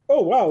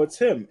 oh, wow, it's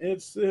him.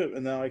 It's him.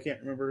 And now I can't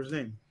remember his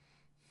name.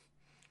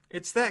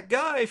 It's that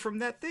guy from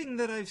that thing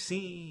that I've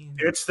seen.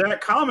 It's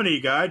that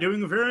comedy guy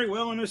doing very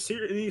well in a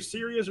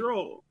serious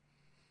role.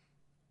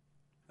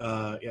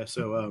 Isn't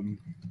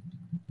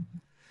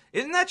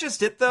that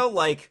just it, though?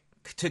 Like,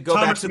 to go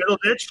Thomas back to...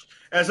 Middleditch,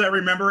 as I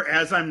remember,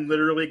 as I'm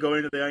literally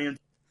going to the IMDb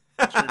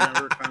to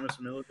remember Thomas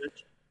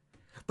Middleditch.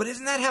 But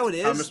isn't that how it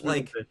is? Thomas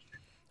Middleditch.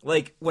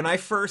 Like, when I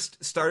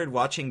first started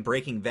watching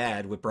Breaking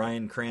Bad with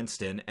Bryan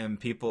Cranston, and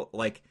people,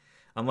 like...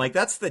 I'm like,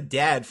 that's the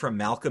dad from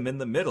Malcolm in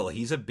the Middle.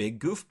 He's a big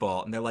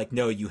goofball. And they're like,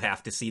 no, you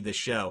have to see this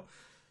show.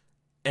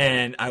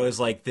 And I was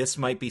like, this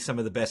might be some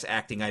of the best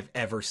acting I've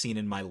ever seen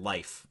in my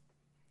life.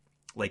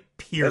 Like,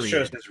 period. That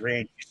shows his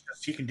range.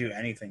 He can do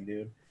anything,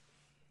 dude.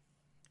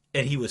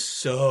 And he was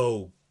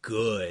so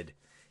good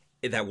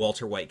in that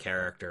Walter White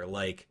character.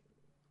 Like,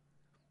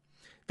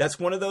 that's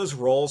one of those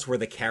roles where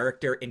the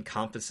character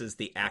encompasses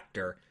the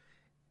actor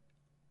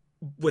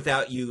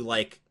without you,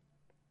 like,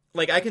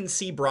 I can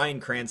see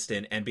Bryan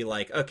Cranston and be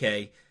like,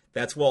 okay,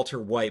 that's Walter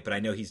White, but I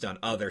know he's done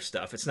other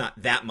stuff. It's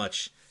not that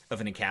much of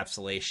an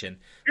encapsulation.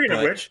 Speaking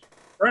of which,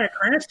 Bryan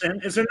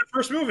Cranston is in the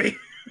first movie.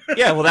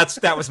 Yeah, well,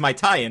 that was my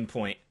tie-in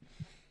point.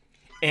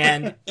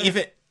 And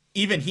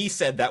even he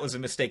said that was a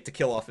mistake to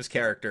kill off his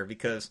character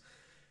because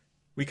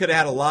we could have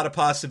had a lot of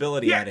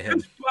possibility out of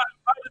him.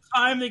 By the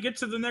time they get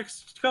to the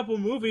next couple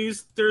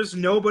movies, there's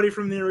nobody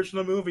from the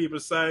original movie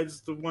besides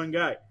the one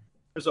guy.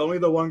 There's only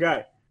the one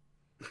guy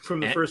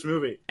from the first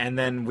movie. And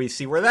then we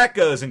see where that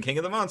goes in King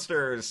of the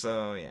Monsters,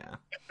 so yeah.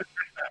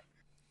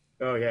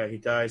 Oh yeah, he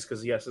dies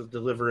because he has to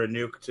deliver a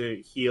nuke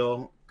to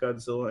heal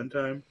Godzilla in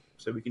time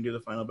so we can do the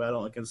final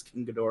battle against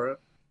King Ghidorah.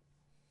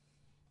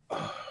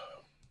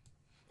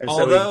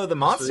 Although the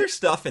monster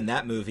stuff in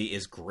that movie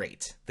is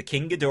great. The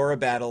King Ghidorah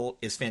battle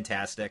is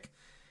fantastic.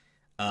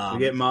 We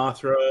get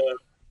Mothra.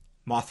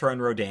 Mothra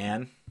and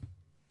Rodan.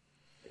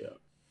 Yeah.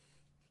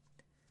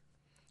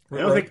 I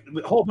don't think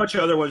a whole bunch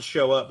of other ones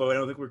show up, but I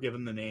don't think we're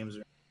given the names.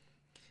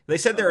 They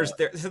said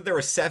there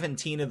were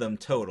 17 of them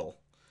total,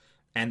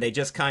 and they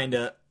just kind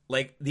of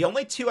like the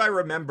only two I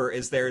remember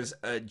is there's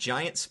a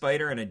giant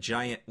spider and a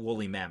giant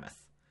woolly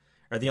mammoth,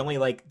 are the only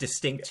like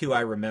distinct two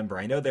I remember.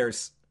 I know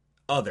there's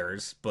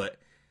others, but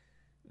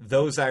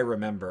those I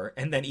remember.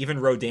 And then even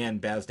Rodan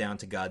bows down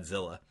to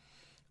Godzilla.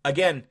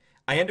 Again,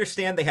 I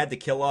understand they had to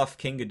kill off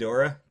King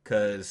Ghidorah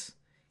because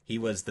he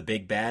was the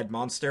big bad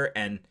monster,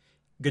 and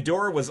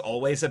Ghidorah was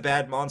always a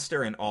bad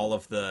monster in all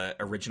of the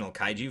original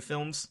kaiju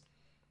films.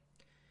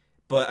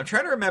 But I'm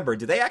trying to remember,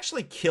 did they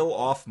actually kill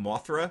off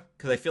Mothra?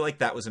 Because I feel like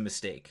that was a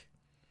mistake.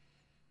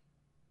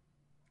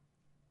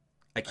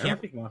 I don't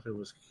think Mothra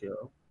was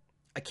killed.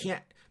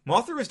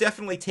 Mothra was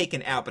definitely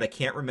taken out, but I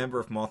can't remember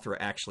if Mothra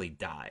actually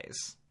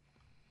dies.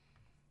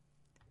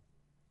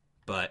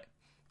 But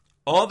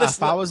all this...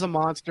 If I was a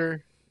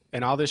monster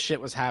and all this shit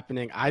was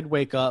happening, I'd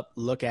wake up,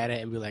 look at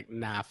it, and be like,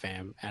 nah,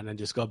 fam, and then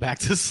just go back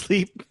to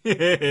sleep.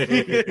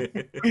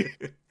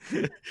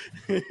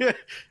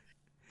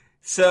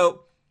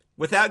 So,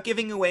 without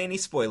giving away any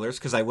spoilers,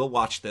 because I will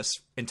watch this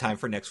in time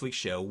for next week's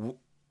show,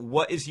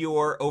 what is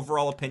your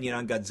overall opinion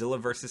on Godzilla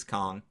vs.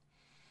 Kong?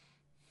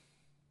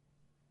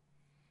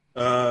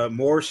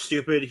 More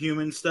stupid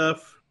human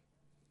stuff,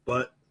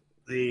 but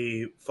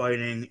the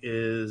fighting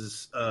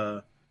is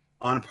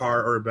on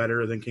par or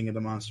better than King of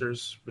the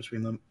Monsters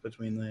between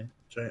the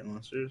giant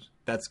monsters.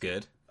 That's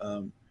good.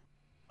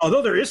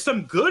 Although there is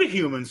some good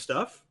human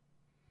stuff.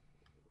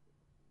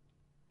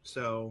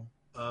 So,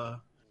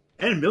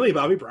 and Millie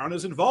Bobby Brown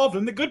is involved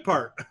in the good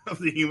part of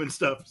the human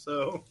stuff.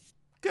 So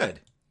good.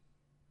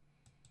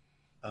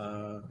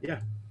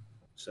 Yeah.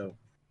 So,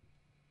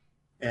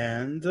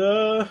 and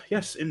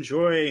yes,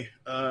 enjoy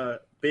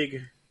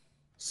big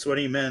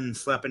sweaty men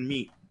slapping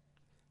meat.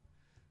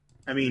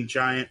 I mean,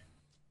 giant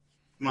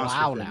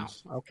monster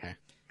things. Now. Okay.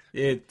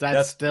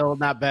 That's still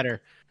not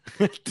better.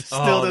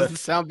 Still doesn't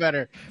sound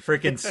better.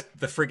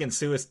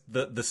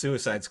 The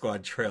Suicide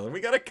Squad trailer. We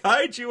got a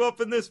kaiju up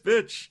in this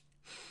bitch.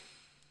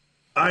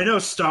 I know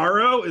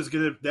Starro is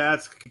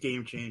that's a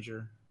game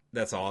changer.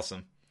 That's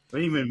awesome.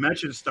 We didn't even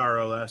mention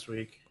Starro last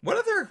week. What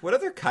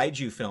other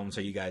kaiju films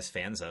are you guys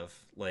fans of?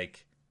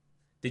 Like,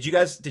 did you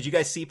guys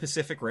see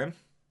Pacific Rim?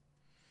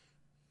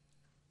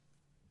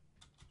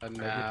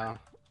 No.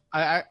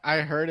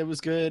 I heard it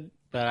was good,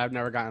 but I've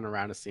never gotten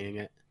around to seeing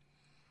it.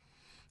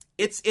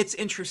 It's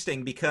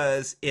interesting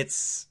because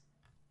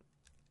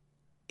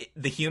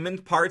the human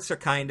parts are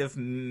kind of...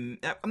 I'm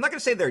not going to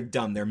say they're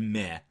dumb. They're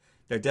meh.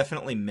 They're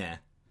definitely meh.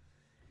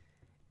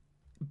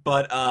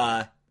 But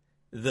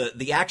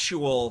the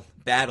actual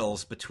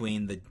battles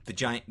between the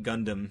giant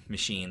Gundam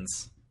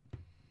machines...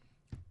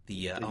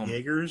 The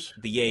Jaegers?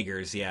 The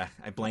Jaegers, yeah.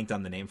 I blanked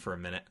on the name for a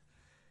minute.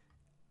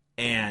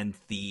 And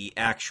the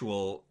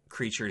actual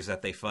creatures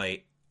that they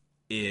fight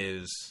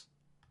is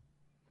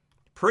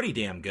pretty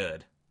damn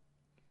good.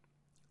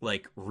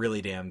 Like,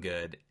 really damn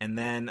good. And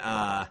then,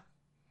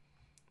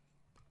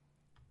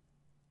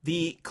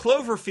 the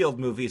Cloverfield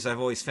movies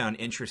I've always found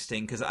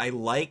interesting because I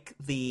like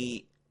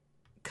the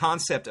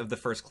concept of the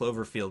first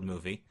Cloverfield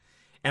movie.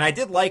 And I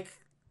did like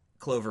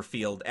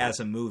Cloverfield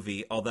as a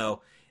movie,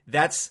 although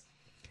that's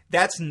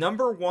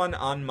number one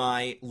on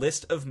my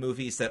list of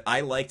movies that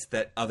I liked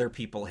that other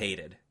people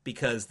hated.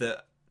 Because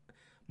the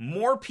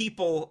more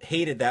people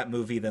hated that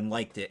movie than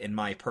liked it in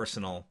my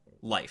personal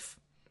life.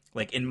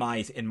 Like, in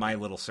my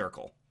little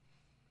circle.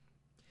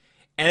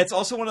 And it's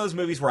also one of those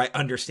movies where I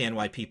understand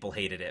why people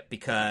hated it,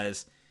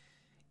 because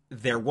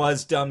there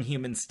was dumb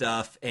human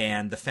stuff,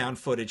 and the found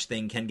footage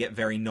thing can get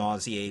very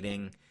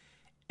nauseating,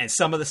 and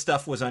some of the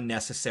stuff was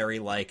unnecessary,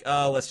 like,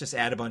 oh, let's just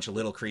add a bunch of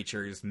little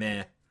creatures,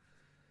 meh.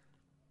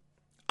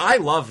 I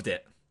loved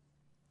it,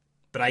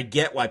 but I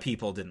get why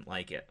people didn't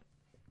like it.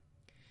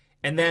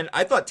 And then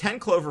I thought 10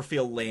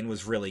 Cloverfield Lane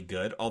was really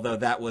good, although I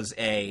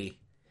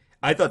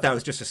thought that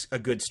was just a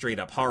good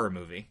straight-up horror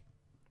movie.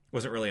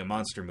 Wasn't really a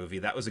monster movie.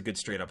 That was a good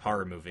straight-up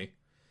horror movie.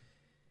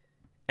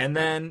 And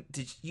then,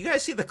 did you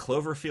guys see the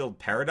Cloverfield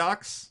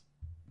Paradox?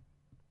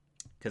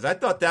 Because I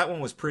thought that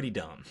one was pretty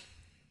dumb.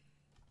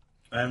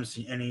 I haven't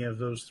seen any of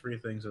those three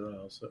things at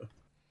all, so...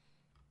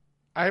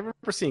 I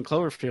remember seeing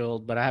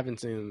Cloverfield, but I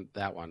haven't seen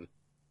that one.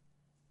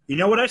 You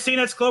know what I've seen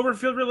that's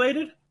Cloverfield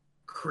related?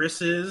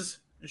 Chris's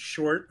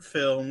short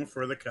film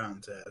for the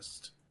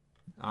contest.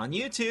 On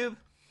YouTube.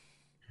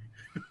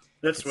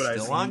 That's what I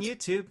seen. Still on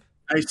YouTube.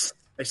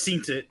 I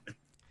seen it.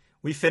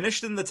 We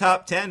finished in the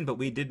top 10, but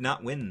we did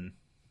not win.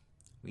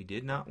 We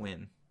did not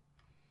win.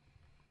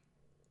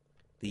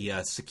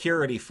 The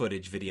security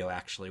footage video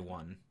actually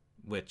won,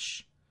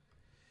 which...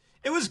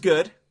 It was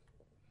good.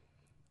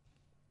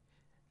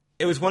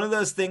 It was one of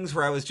those things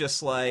where I was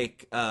just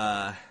like...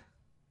 I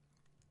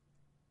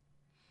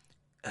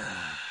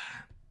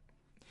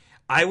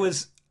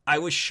was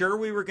sure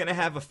we were going to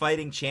have a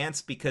fighting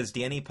chance because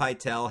Danny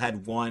Pytel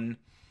had won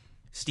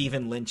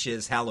Stephen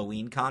Lynch's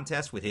Halloween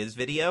contest with his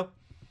video.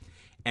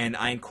 and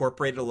I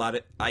incorporated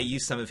I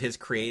used some of his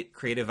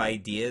creative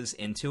ideas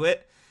into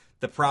it.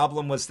 The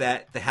problem was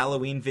that the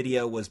Halloween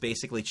video was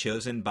basically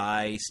chosen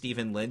by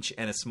Stephen Lynch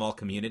and a small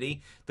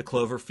community. The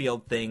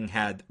Cloverfield thing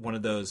had one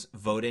of those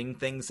voting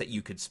things that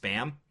you could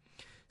spam.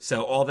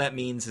 So all that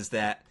means is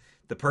that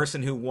the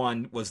person who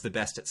won was the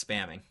best at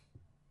spamming.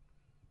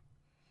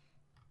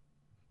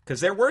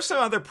 Because there were some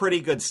other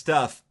pretty good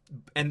stuff,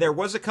 and there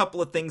was a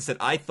couple of things that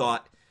I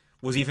thought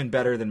was even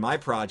better than my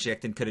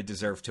project and could have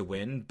deserved to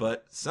win,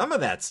 but some of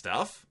that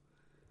stuff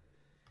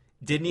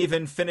didn't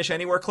even finish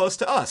anywhere close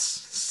to us.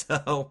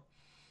 So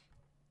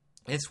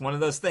it's one of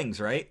those things,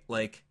 right?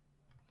 Like,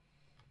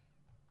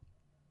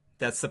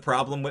 that's the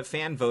problem with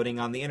fan voting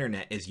on the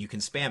internet, is you can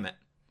spam it.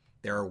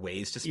 There are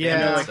ways to spam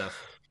that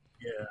stuff.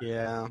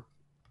 Yeah.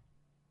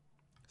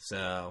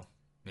 So,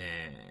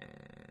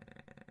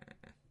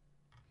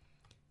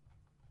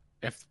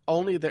 If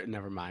only there.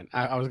 Never mind.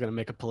 I was gonna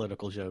make a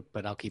political joke,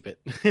 but I'll keep it.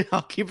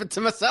 I'll keep it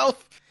to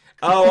myself.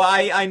 Oh,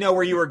 I know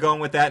where you were going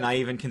with that, and I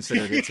even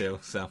considered it too.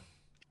 So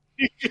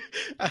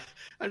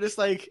I'm just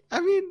like,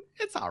 I mean,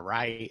 it's all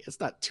right. It's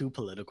not too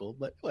political,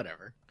 but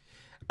whatever.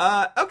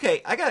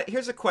 Okay,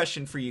 here's a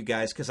question for you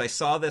guys, because I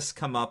saw this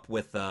come up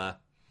with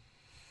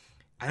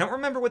I don't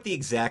remember what the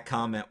exact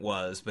comment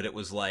was, but it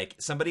was like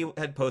somebody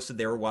had posted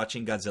they were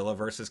watching Godzilla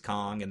vs.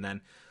 Kong, and then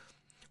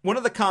one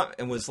of the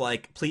comment was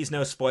like, please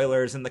no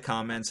spoilers in the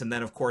comments. And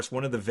then, of course,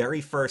 one of the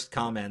very first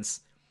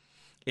comments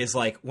is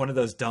like one of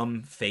those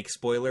dumb fake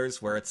spoilers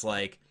where it's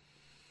like,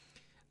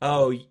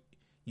 oh,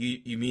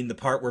 you mean the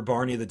part where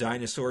Barney the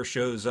dinosaur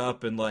shows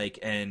up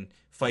and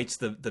fights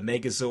the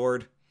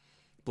Megazord,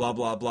 blah,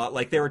 blah, blah.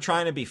 Like, they were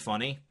trying to be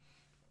funny.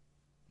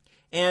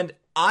 And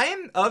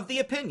I'm of the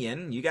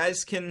opinion, you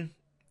guys can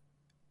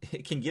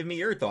give me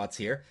your thoughts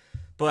here,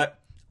 but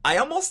I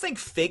almost think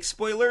fake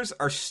spoilers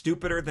are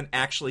stupider than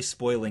actually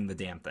spoiling the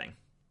damn thing.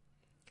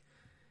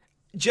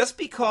 Just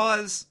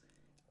because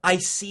I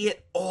see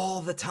it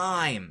all the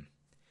time.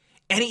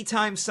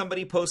 Anytime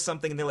somebody posts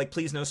something and they're like,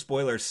 please no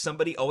spoilers,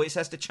 somebody always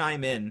has to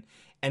chime in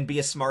and be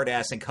a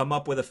smartass and come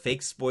up with a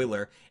fake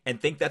spoiler and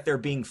think that they're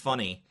being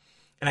funny.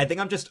 And I think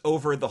I'm just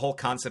over the whole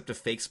concept of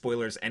fake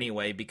spoilers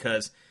anyway,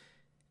 because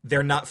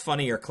they're not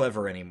funny or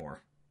clever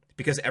anymore.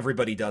 Because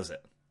everybody does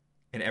it.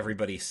 And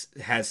everybody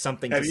has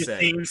something to say.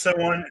 Have you seen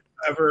someone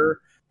ever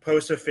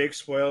post a fake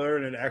spoiler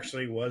and it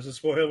actually was a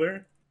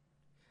spoiler?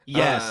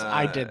 Yes,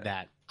 I did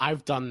that.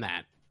 I've done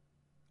that.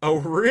 Oh,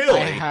 really?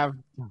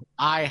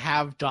 I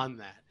have done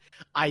that.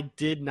 I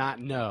did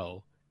not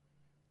know.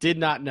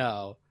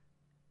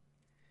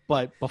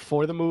 But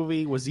before the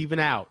movie was even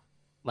out,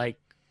 like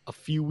a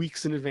few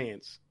weeks in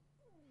advance,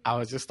 I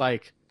was just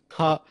like,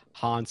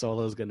 Han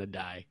Solo's gonna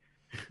die.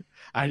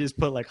 I just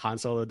put like Han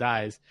Solo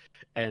dies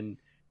and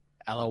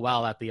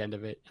LOL at the end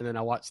of it, and then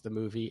I watched the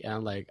movie and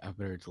I'm like, I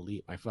better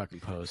delete my fucking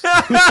post.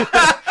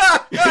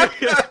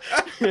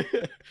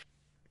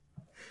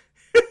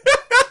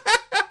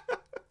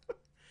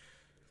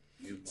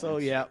 So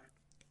yeah.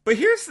 But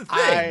here's the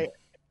thing.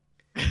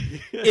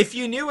 If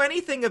you knew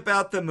anything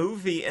about the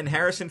movie and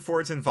Harrison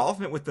Ford's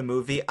involvement with the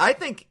movie, I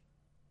think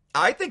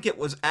it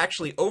was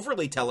actually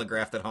overly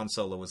telegraphed that Han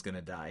Solo was going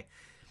to die.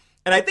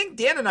 And I think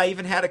Dan and I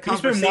even had a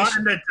conversation. He's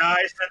been wanting to die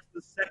since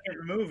the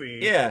second movie.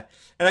 Yeah.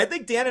 And I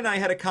think Dan and I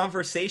had a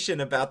conversation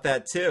about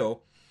that too.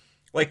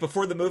 Like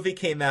before the movie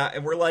came out,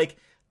 and we're like,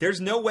 there's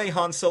no way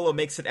Han Solo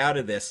makes it out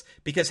of this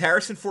because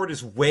Harrison Ford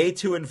is way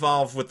too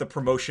involved with the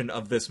promotion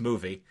of this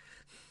movie.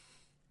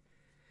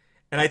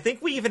 And I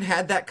think we even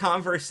had that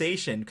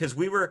conversation because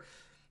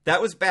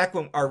that was back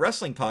when our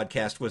wrestling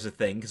podcast was a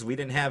thing, because we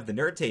didn't have the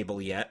Nerd Table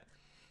yet.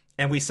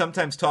 And we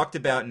sometimes talked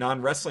about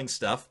non-wrestling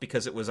stuff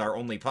because it was our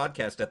only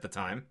podcast at the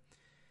time.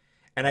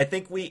 And I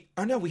think we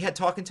had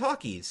Talkin'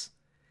 Talkies.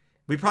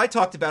 We probably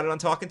talked about it on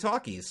Talkin'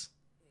 Talkies.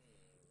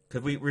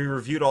 Because we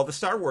reviewed all the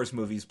Star Wars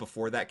movies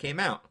before that came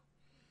out.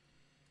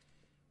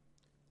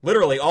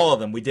 Literally all of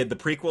them. We did the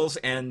prequels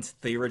and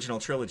the original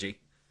trilogy.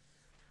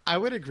 I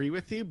would agree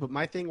with you, but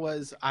my thing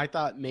was, I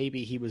thought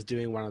maybe he was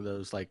doing one of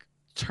those like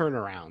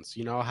turnarounds.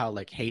 You know how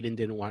like Hayden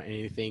didn't want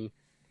anything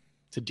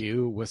to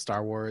do with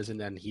Star Wars, and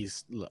then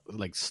he's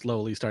like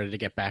slowly started to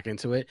get back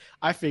into it.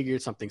 I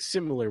figured something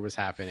similar was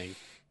happening,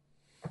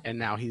 and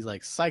now he's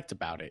like psyched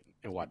about it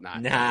and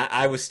whatnot. Nah,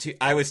 I was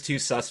too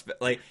sus.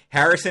 Like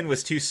Harrison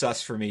was too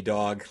sus for me,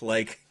 dog.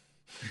 Like,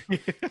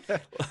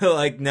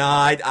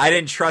 nah, I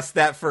didn't trust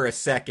that for a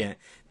second.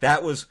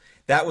 That was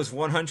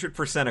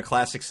 100% a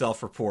classic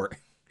self-report.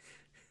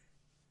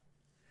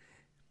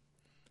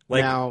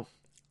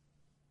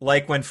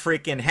 Like when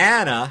freaking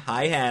Hannah,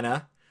 hi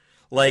Hannah,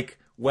 like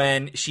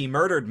when she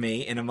murdered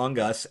me in Among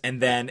Us,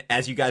 and then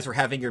as you guys were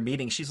having your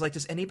meeting, she's like,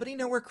 does anybody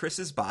know where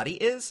Chris's body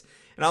is?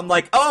 And I'm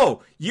like,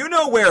 oh, you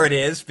know where it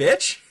is,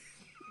 bitch.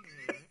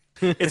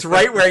 It's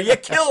right where you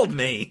killed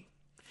me.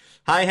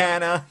 Hi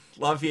Hannah,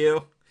 love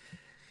you.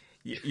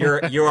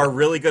 You are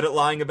really good at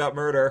lying about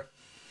murder.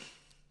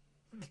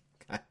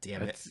 God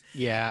damn it.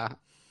 Yeah.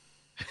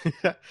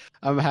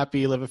 I'm happy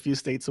you live a few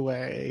states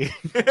away.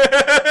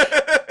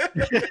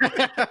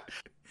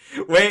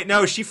 Wait,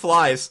 no, she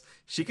flies.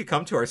 She could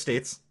come to our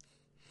states.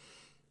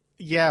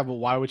 Yeah, but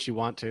why would she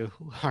want to?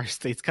 Our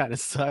states kind of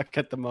suck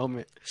at the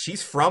moment.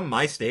 She's from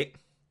my state.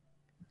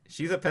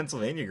 She's a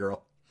Pennsylvania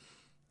girl.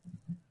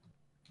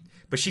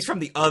 But she's from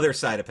the other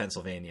side of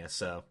Pennsylvania,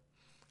 so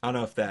I don't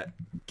know if that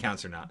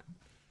counts or not.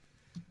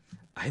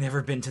 I've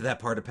never been to that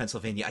part of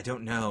Pennsylvania. I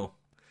don't know.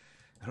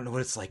 I don't know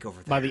what it's like over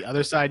there. By the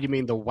other side, you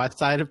mean the west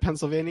side of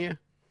Pennsylvania?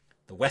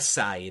 The west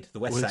side. The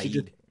west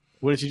side.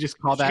 What did you just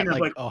call that?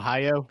 Like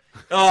Ohio?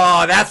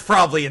 Oh, that's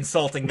probably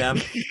insulting them.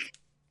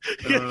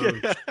 Oh,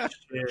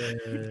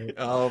 shit.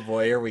 Oh,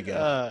 boy. Here we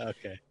go.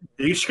 Okay.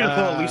 Are you just going to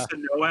call it Lisa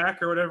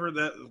Nowak or whatever?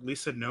 That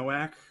Lisa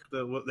Nowak?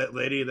 That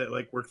lady that,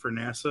 like, worked for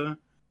NASA?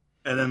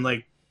 And then,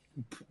 like,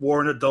 wore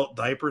an adult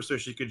diaper so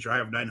she could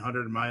drive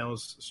 900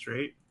 miles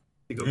straight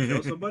to go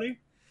kill somebody?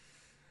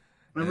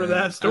 Remember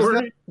that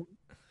story?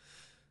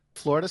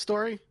 Florida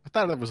story? I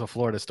thought it was a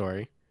Florida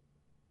story.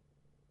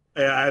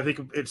 Yeah,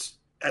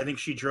 I think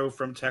she drove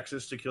from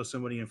Texas to kill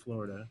somebody in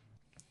Florida.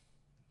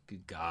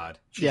 Good God.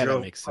 She drove that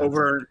makes sense.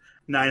 Over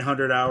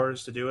 900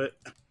 hours to do it.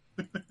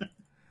 All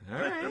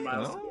right.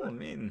 Well, I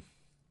mean,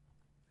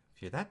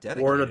 if you're that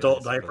dedicated, wore an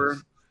adult diaper.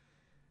 If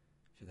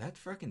you're that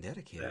fucking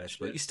dedicated,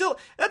 but you still,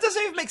 that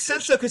doesn't even make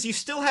sense though, because you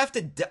still have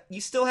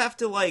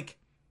to like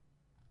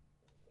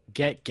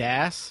get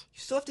gas. You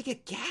still have to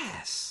get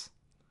gas.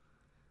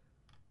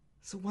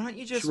 So why don't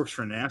you just? She works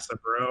for NASA,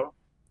 bro.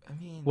 I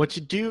mean, what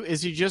you do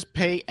is you just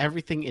pay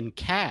everything in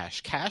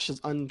cash. Cash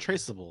is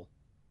untraceable.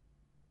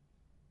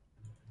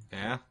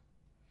 Yeah.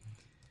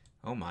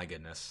 Oh my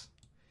goodness.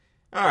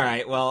 All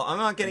right. Well, I'm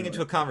not getting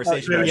into a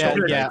conversation.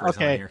 About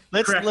okay.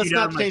 Let's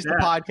not change the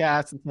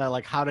podcast into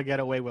like how to get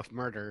away with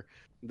murder.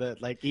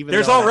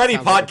 There's already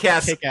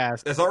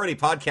podcasts. There's already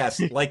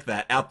podcasts like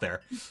that out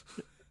there.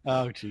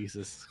 Oh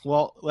Jesus.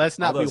 Well, let's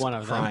not be one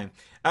of them.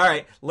 All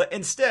right.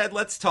 Instead,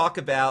 let's talk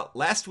about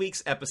last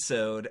week's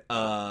episode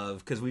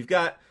because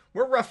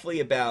we're roughly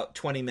about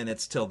 20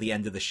 minutes till the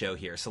end of the show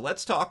here. So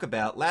let's talk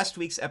about last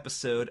week's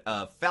episode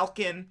of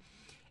Falcon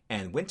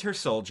and Winter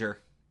Soldier,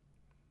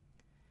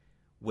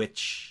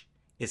 which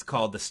is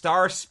called The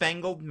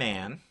Star-Spangled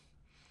Man.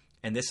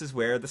 And this is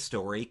where the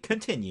story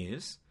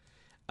continues.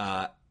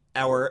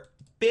 Our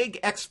big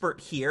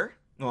expert here,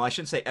 well, I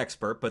shouldn't say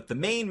expert, but the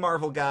main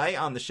Marvel guy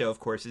on the show,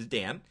 of course, is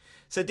Dan.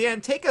 So,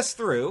 Dan, take us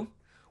through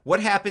what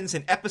happens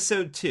in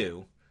episode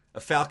 2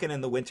 of Falcon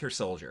and the Winter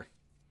Soldier.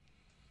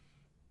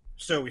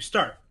 So we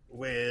start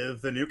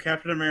with the new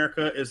Captain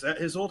America is at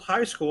his old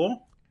high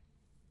school,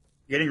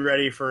 getting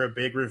ready for a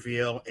big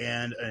reveal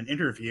and an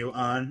interview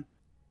on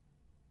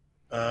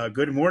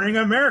Good Morning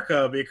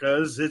America,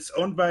 because it's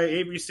owned by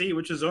ABC,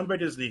 which is owned by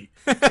Disney.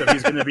 So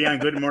he's going to be on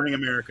Good Morning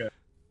America.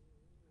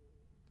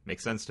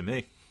 Makes sense to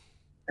me.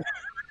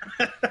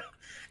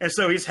 And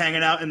so he's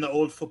hanging out in the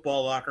old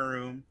football locker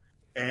room,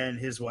 and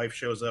his wife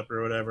shows up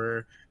or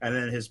whatever, and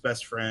then his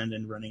best friend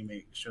and running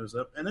mate shows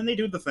up, and then they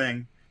do the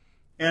thing,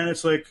 and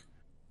it's like,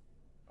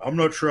 I'm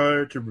not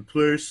trying to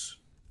replace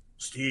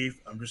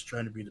Steve. I'm just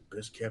trying to be the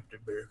best Captain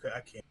America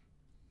I can.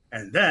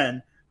 And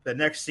then the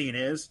next scene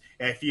is,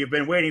 if you've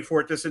been waiting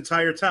for it this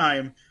entire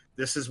time,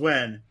 this is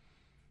when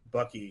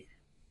Bucky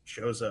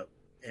shows up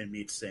and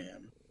meets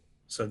Sam.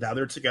 So now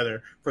they're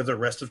together for the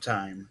rest of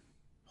time,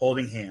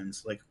 holding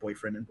hands like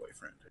boyfriend and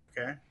boyfriend.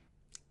 Okay?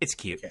 It's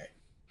cute.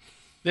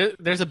 Okay.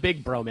 There's a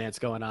big bromance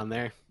going on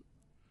there.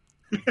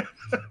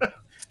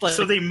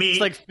 So they meet.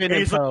 It's like Finn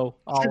and Poe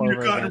all over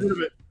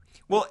again.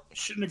 Well,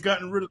 shouldn't have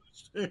gotten rid of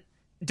this.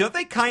 Don't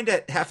they kind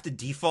of have to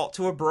default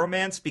to a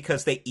bromance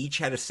because they each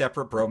had a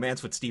separate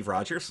bromance with Steve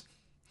Rogers?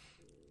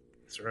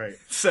 That's right.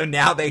 So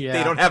now they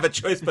don't have a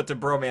choice but to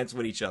bromance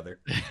with each other.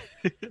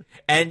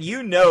 And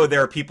you know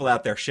there are people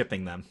out there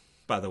shipping them,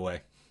 by the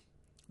way.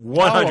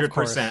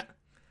 100%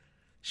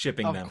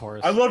 shipping them. Of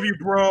course. I love you,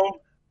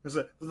 bro.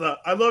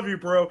 I love you,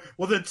 bro.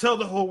 Well, then tell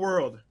the whole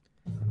world.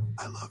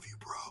 I love you,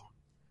 bro.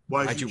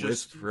 Why'd you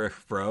whisper,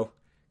 bro?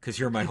 Because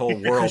you're my whole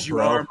world, you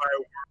bro. Are my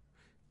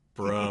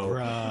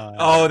Bro.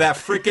 Oh, that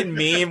freaking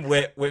meme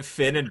with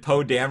Finn and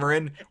Poe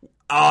Dameron.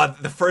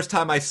 The first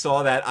time I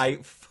saw that,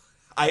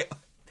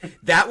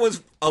 that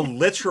was a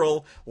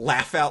literal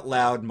laugh out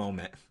loud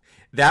moment.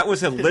 That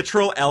was a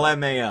literal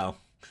LMAO.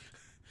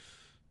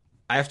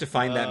 I have to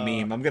find that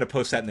meme. I'm going to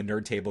post that in the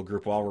Nerd Table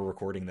group while we're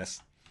recording this.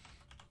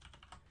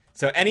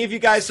 So any of you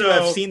guys who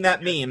have seen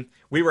that meme,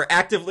 we were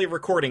actively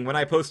recording when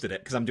I posted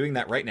it, because I'm doing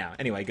that right now.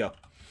 Anyway, go.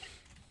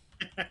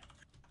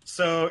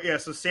 So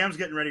Sam's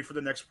getting ready for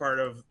the next part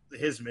of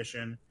his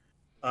mission,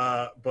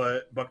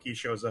 but Bucky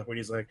shows up and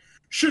he's like,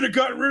 should have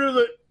gotten rid of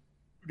it.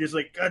 And he's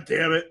like, God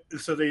damn it.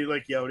 And so they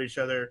like yell at each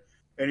other,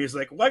 and he's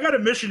like, well, I got a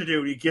mission to do.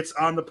 And he gets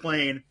on the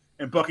plane,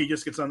 and Bucky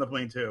just gets on the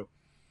plane too.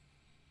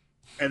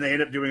 And they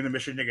end up doing the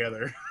mission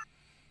together.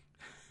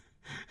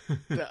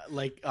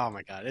 Like, oh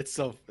my God, it's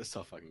so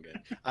fucking good.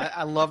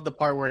 I love the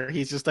part where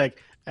he's just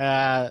like,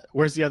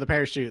 where's the other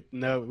parachute?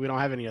 No, we don't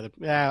have any other.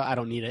 Yeah, I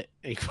don't need it.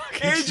 He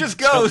just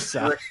goes.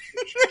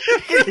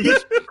 He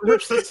just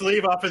rips the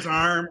sleeve off his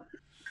arm.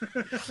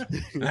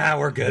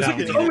 We're good.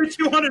 It's only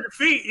 200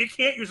 feet. You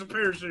can't use a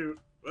parachute.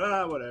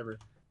 Whatever.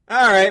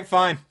 All right,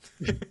 fine.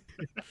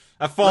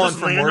 I've fallen Just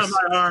for land worse. on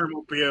my arm,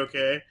 we'll be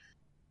okay.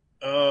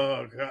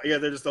 Oh god, yeah.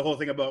 There's the whole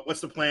thing about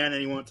what's the plan,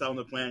 and he won't tell him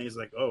the plan. He's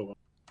like, oh,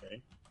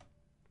 okay.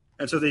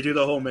 And so they do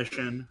the whole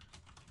mission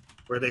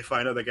where they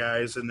find other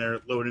guys and they're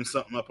loading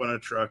something up on a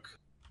truck,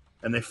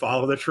 and they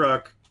follow the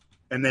truck,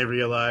 and they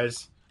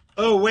realize,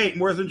 oh wait,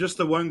 more than just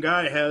the one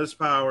guy has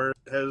power,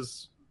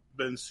 has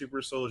been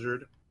super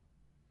soldiered.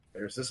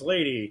 There's this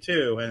lady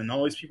too, and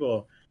all these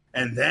people.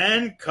 And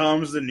then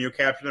comes the new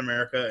Captain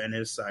America and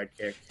his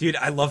sidekick. Dude,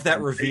 I love that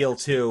reveal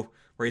too,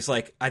 where he's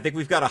like, I think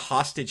we've got a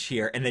hostage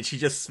here, and then she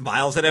just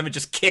smiles at him and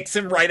just kicks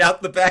him right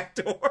out the back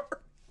door.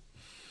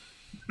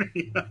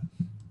 Yeah.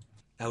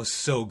 That was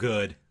so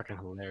good. Fucking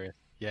hilarious.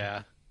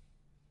 Yeah.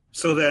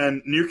 So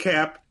then New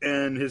Cap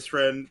and his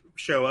friend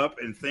show up,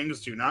 and things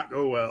do not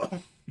go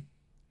well.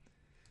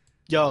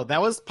 Yo,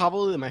 that was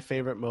probably my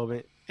favorite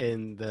moment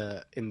in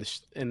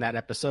that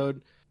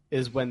episode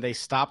is when they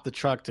stopped the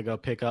truck to go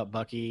pick up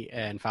Bucky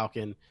and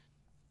Falcon,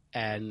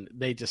 and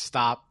they just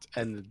stopped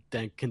and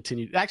then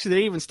continued. Actually, they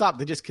didn't even stop.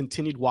 They just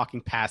continued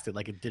walking past it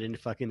like it didn't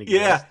fucking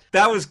exist. Yeah,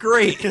 that was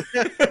great.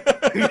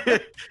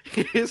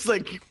 It's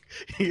like,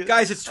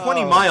 Guys, it's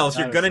 20 miles.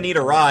 You're going to need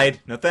a ride.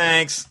 No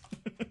thanks.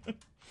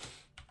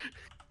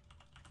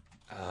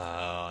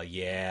 Oh,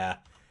 yeah.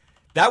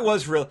 That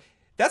was real.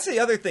 That's the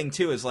other thing,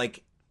 too, is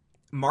like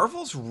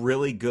Marvel's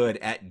really good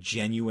at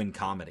genuine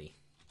comedy.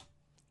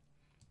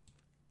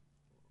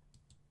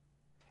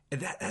 And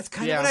that's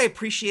kind of what I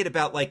appreciate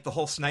about like the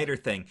whole Snyder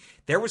thing.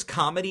 There was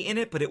comedy in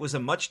it, but it was a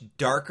much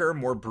darker,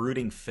 more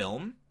brooding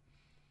film,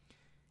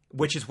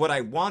 which is what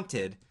I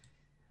wanted.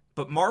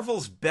 But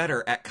Marvel's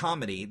better at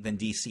comedy than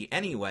DC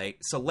anyway,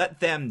 so let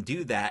them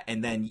do that,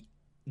 and then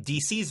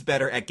DC's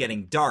better at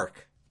getting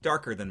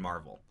darker than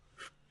Marvel.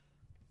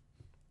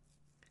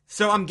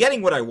 So I'm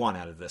getting what I want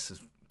out of this is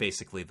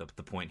basically the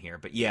point here.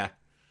 But yeah,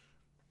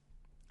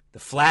 the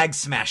Flag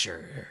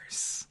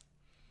Smashers.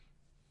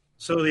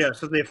 So yeah,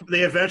 so they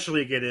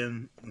eventually get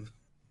in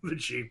the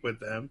Jeep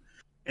with them,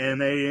 and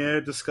they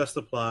discuss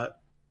the plot,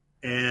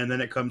 and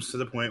then it comes to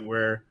the point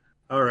where,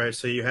 all right,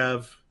 so you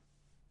have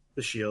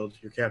the Shield,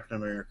 you're Captain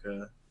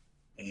America,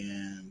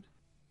 and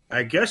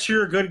I guess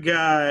you're a good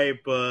guy,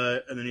 but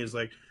and then he's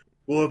like,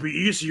 well, it'd be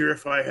easier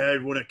if I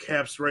had one of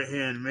Cap's right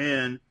hand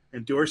man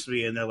endorse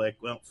me, and they're like,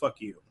 well,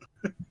 fuck you,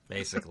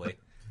 Basically.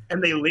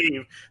 and they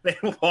leave. They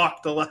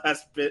walk the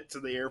last bit to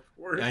the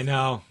airport. I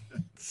know,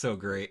 it's so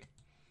great.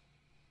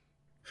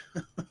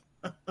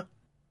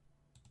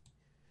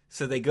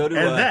 So they go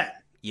to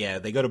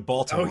they go to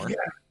Baltimore. Oh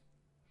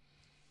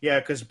yeah,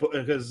 because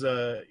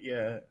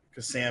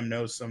Sam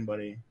knows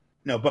somebody.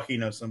 No, Bucky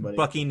knows somebody.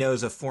 Bucky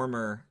knows a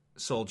former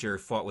soldier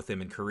fought with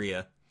him in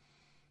Korea,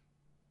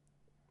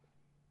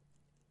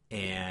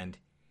 and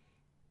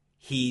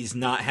he's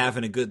not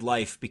having a good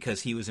life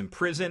because he was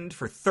imprisoned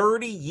for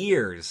 30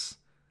 years,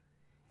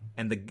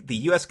 and the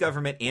U.S.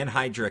 government and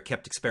Hydra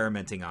kept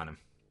experimenting on him.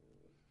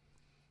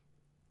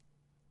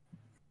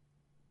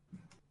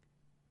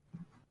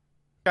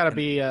 Gotta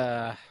be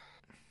a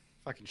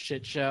fucking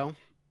shit show.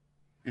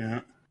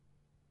 Yeah.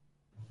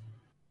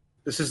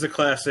 This is the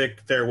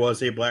classic there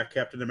was a black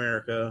Captain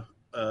America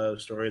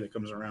story that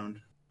comes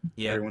around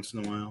every once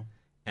in a while.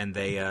 And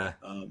they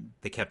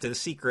kept it a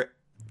secret.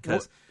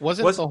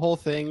 Wasn't the whole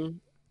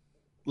thing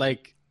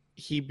like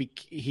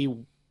he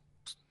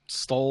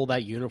stole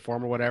that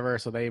uniform or whatever,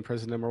 so they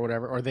imprisoned him or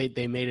whatever, or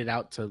they made it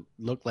out to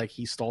look like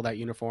he stole that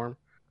uniform?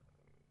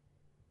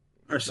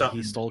 Or something.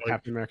 He stole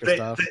Captain America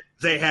stuff.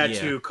 They had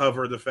to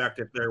cover the fact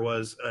that there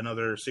was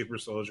another super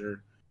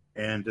soldier,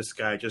 and this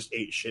guy just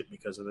ate shit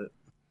because of it.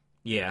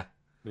 Yeah.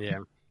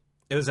 Yeah.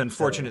 It was an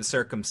unfortunate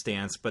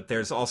circumstance, but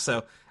there's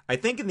also, I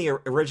think in the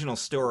original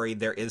story,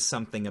 there is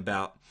something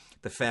about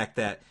the fact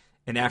that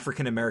an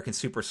African-American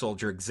super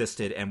soldier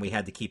existed and we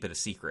had to keep it a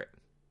secret.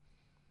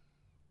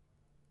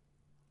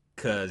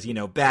 Because,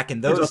 back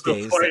in those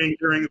days... fighting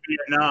during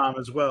Vietnam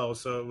as well,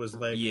 so it was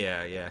like...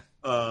 Yeah.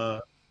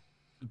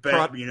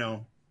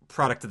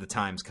 Product of the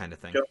times kind of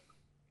thing. Yep.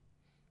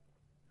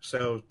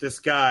 So this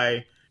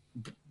guy,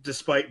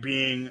 despite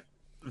being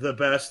the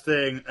best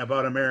thing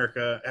about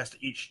America, has to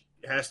eat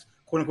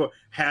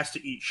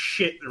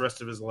shit the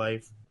rest of his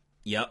life.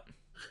 Yep.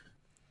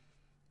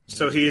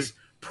 So he's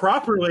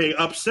properly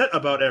upset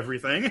about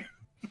everything.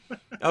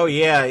 Oh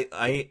yeah,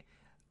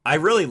 I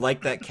really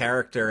like that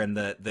character and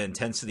the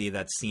intensity of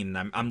that scene.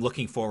 I'm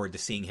looking forward to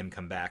seeing him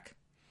come back.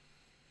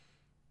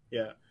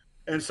 Yeah.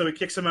 And so he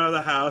kicks him out of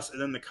the house,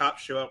 and then the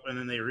cops show up, and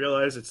then they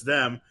realize it's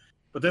them.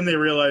 But then they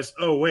realize,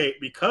 oh,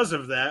 wait, because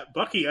of that,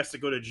 Bucky has to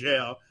go to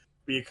jail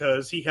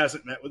because he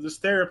hasn't met with his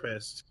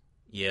therapist.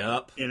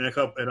 Yep. In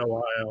a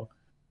while.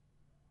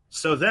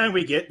 So then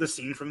we get the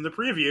scene from the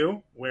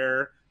preview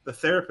where the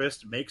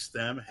therapist makes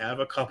them have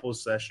a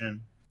couples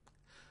session.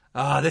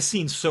 This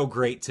scene's so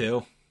great,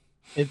 too.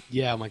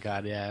 Oh my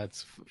God, yeah,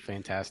 it's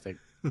fantastic.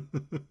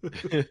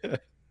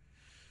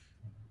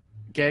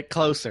 Get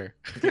closer.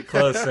 Get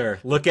closer.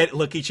 Look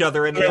each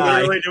other in the They're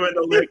eye. literally doing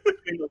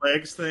the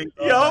legs thing.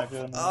 Yup.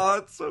 Oh,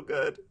 it's so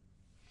good.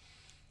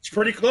 It's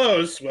pretty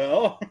close.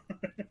 Well,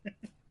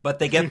 But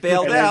they get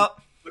bailed And then-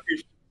 out.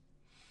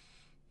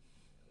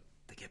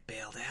 They get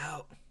bailed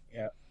out.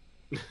 Yeah.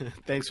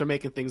 Thanks for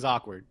making things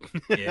awkward.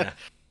 Yeah.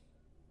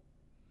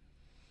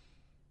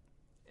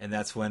 And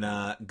that's when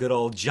good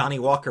old Johnny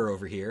Walker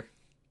over here,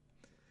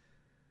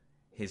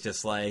 he's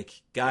just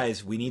like,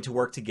 guys, we need to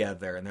work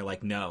together. And they're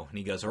like, no. And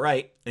he goes, all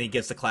right. And he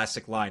gives the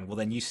classic line, well,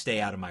 then you stay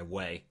out of my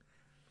way.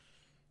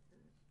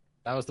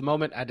 That was the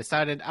moment I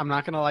decided I'm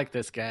not going to like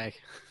this guy.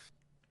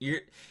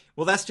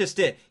 Well, that's just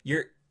it.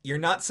 You're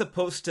not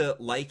supposed to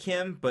like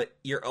him, but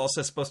you're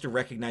also supposed to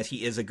recognize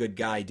he is a good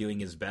guy doing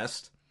his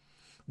best,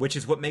 which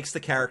is what makes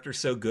the character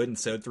so good and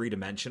so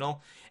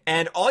three-dimensional.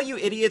 And all you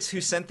idiots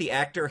who sent the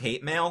actor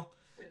hate mail,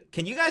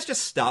 can you guys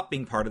just stop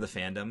being part of the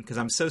fandom? Because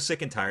I'm so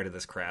sick and tired of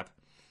this crap.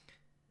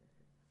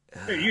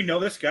 Hey, you know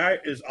this guy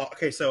is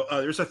okay. So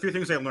there's a few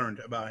things I learned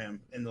about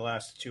him in the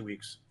last 2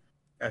 weeks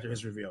after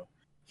his reveal.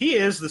 He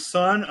is the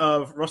son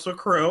of Russell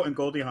Crowe and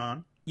Goldie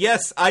Hawn.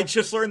 Yes, I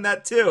just learned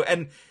that too.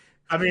 And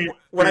I mean,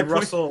 when I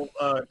Russell,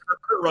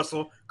 Kurt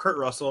Russell,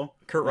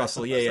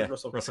 yeah,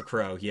 Russell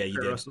Crowe, yeah, you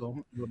Kurt did.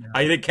 Russell.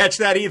 I didn't catch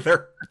that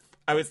either.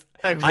 Wait,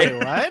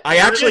 what? I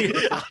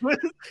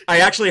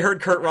actually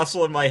heard Kurt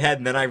Russell in my head,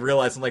 and then I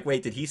realized I'm like,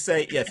 wait, did he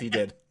say? Yes, he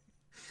did.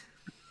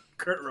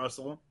 Kurt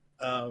Russell.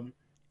 And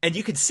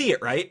you could see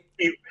it, right?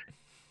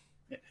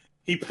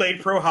 He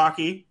played pro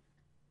hockey,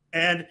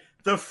 and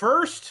the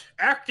first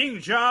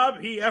acting job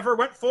he ever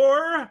went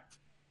for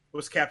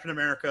was Captain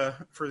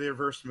America for the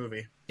first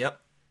movie. Yep.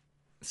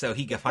 So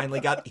he finally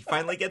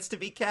gets to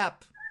be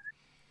Cap.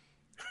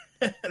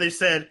 They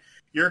said,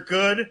 "You're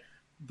good,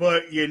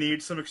 but you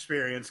need some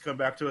experience. Come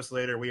back to us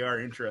later. We are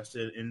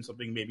interested in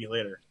something maybe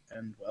later."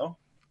 And well,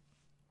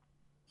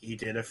 he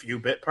did a few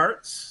bit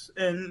parts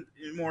and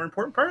more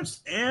important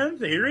parts, and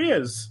here he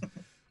is.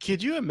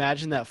 Could you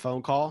imagine that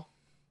phone call?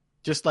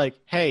 Just like,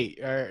 hey,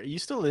 are you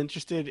still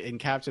interested in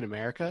Captain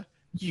America?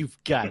 You've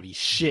got to be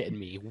shitting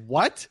me.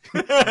 What?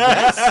 And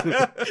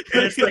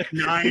it's like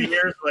 9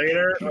 years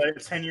later,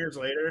 like 10 years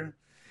later.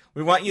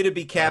 We want you to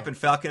be Cap and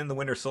Falcon and the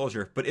Winter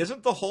Soldier. But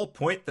isn't the whole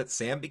point that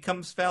Sam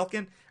becomes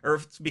Falcon?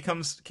 Or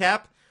becomes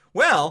Cap?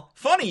 Well,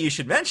 funny you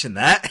should mention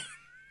that.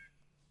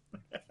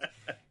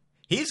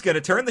 He's going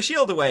to turn the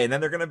shield away, and then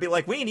they're going to be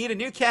like, we need a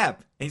new Cap.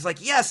 And he's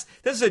like, yes,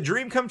 this is a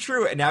dream come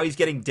true. And now he's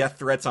getting death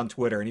threats on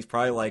Twitter, and he's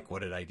probably like,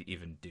 what did I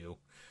even do?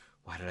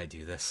 Why did I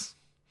do this?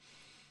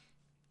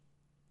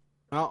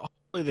 Well,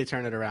 hopefully they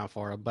turn it around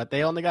for him, but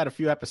they only got a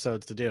few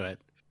episodes to do it.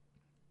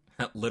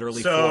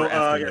 Literally So, 4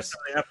 so years.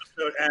 the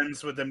episode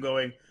ends with them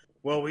going,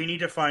 well, we need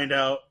to find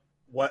out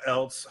what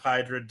else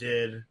Hydra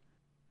did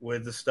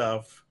with the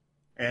stuff.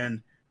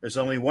 And there's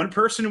only one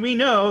person we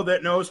know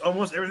that knows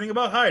almost everything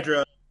about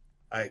Hydra.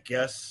 I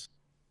guess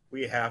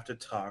we have to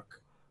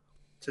talk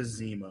to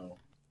Zemo.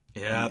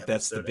 Yeah, the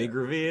that's the episode big ends.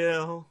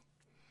 reveal.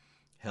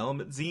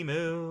 Helmet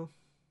Zemo.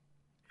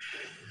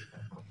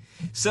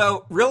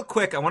 So, real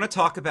quick, I want to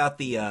talk about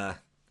the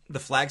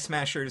Flag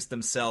Smashers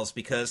themselves,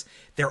 because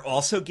they're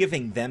also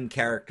giving them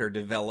character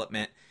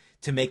development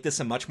to make this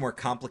a much more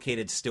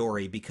complicated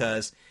story,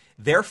 because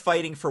they're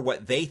fighting for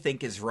what they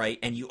think is right,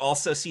 and you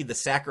also see the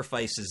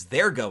sacrifices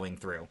they're going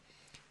through,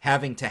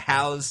 having to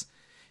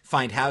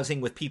find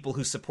housing with people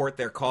who support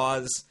their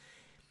cause.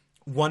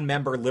 One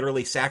member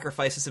literally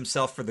sacrifices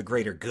himself for the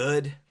greater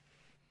good.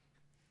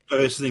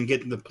 So then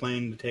getting the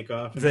plane to take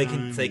off. They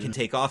can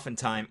take off in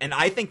time. And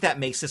I think that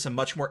makes this a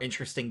much more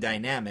interesting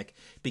dynamic,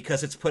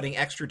 because it's putting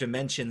extra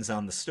dimensions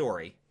on the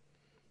story.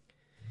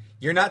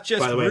 You're not just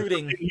By the way,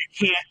 rooting. you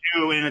can't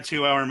do in a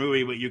 2-hour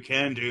movie, but you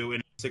can do in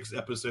a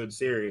 6-episode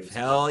series.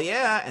 Hell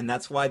yeah. And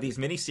that's why these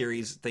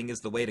miniseries thing is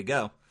the way to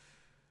go.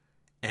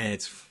 And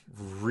it's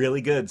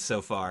really good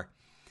so far.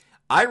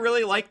 I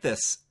really like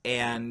this.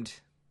 And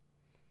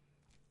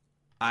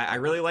I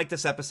really like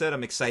this episode.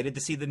 I'm excited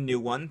to see the new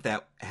one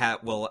that I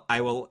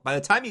will, by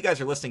the time you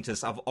guys are listening to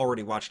this, I've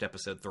already watched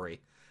episode 3.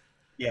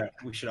 Yeah,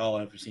 we should all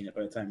have seen it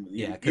by the time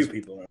Yeah, you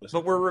people are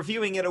listening. But we're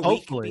reviewing it a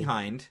Hopefully. week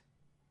behind,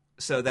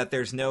 so that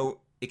there's no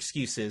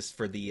excuses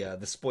for the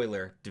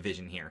spoiler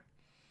division here.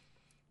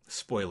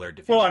 Spoiler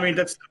division. Well,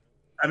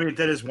 that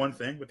is one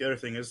thing, but the other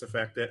thing is the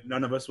fact that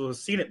none of us will have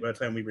seen it by the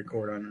time we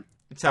record on it.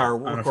 It's how our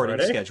on a recording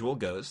Friday? schedule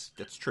goes.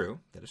 That's true.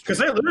 That is true.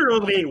 Because I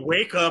literally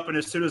wake up, and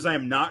as soon as I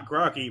am not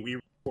groggy, we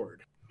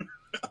record.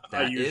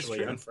 That is usually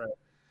true. on Friday.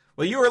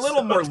 Well, you were a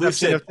little more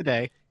Exception lucid. of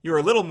today. You were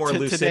a little more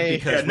lucid Today.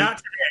 because Yeah, not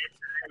today.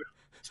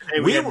 Today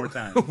we had more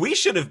time. we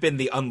should have been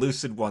the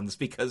unlucid ones,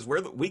 because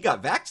we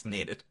got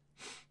vaccinated.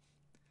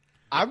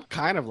 I'm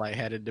kind of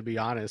lightheaded, to be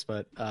honest,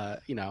 but,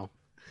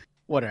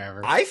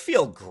 whatever. I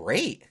feel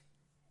great.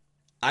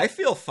 I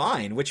feel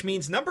fine, which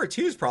means number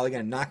 2 is probably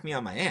going to knock me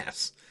on my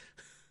ass.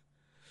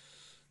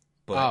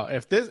 But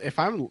if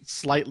I'm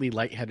slightly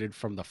lightheaded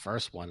from the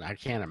first one, I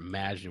can't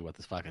imagine what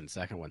the fucking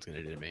second one's going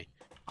to do to me.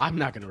 I'm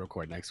not going to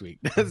record next week.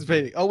 That's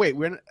big. Oh wait,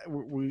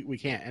 we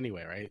can't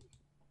anyway, right?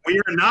 We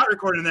are not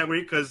recording that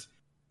week because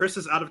Chris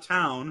is out of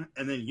town,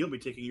 and then you'll be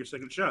taking your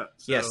second shot.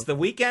 So yes, the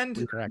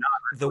weekend, Correct.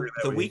 the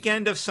that week.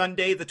 weekend of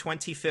Sunday the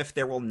 25th,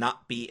 there will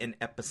not be an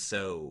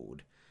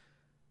episode.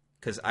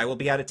 because I will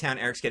be out of town.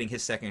 Eric's getting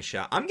his second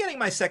shot. I'm getting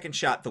my second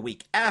shot the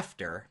week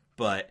after,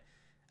 but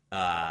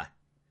that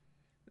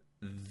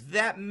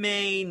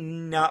may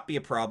not be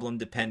a problem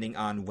depending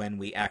on when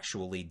we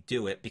actually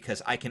do it,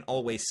 because I can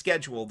always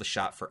schedule the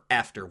shot for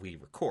after we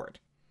record.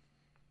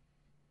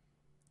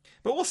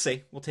 But we'll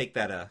see. We'll take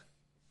that.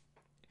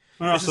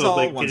 This is all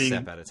like one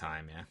step at a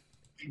time. Yeah.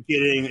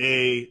 Getting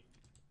a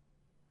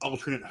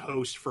alternate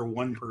host for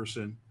one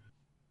person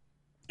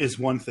is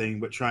one thing,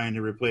 but trying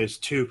to replace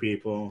two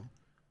people,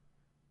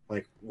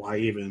 like, why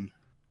even?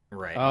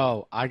 Right.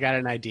 Oh, I got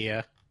an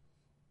idea.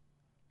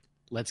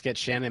 Let's get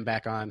Shannon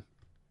back on.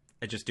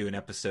 I just do an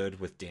episode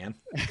with Dan.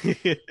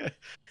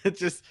 It's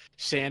just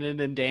Shannon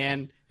and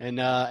Dan and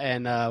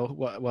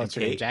what's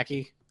her name?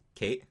 Jackie?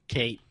 Kate.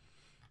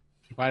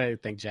 Why did I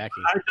think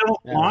Jackie? I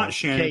don't want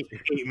Shannon to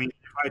hate me.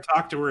 If I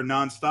talk to her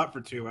nonstop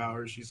for 2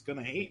 hours, she's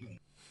gonna hate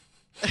me.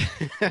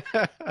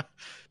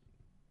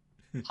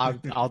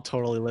 I'll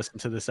totally listen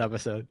to this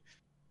episode.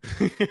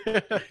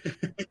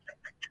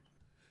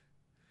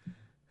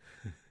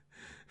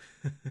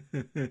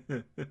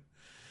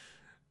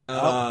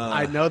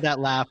 I know that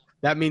laugh.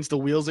 That means the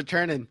wheels are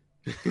turning.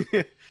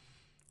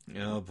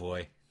 Oh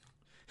boy.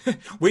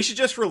 We should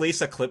just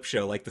release a clip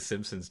show like The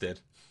Simpsons did.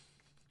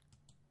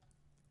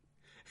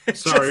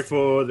 Sorry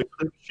for the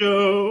clip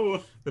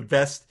show. The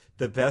best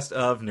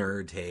of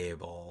Nerd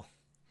Table.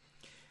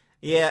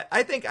 Yeah,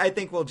 I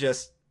think we'll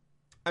just,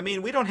 I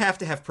mean, we don't have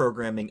to have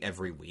programming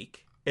every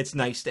week. It's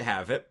nice to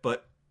have it,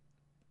 but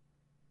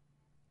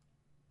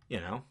you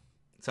know,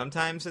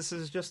 sometimes this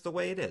is just the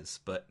way it is,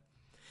 but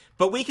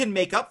we can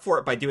make up for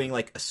it by doing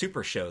like a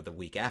super show the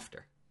week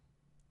after.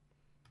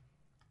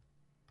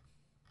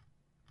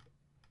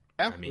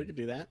 Yeah, we could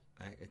do that.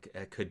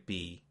 It could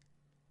be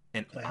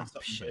an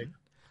option.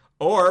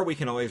 Or we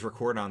can always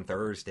record on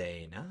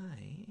Thursday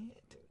night.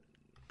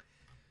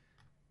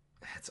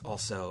 That's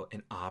also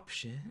an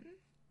option.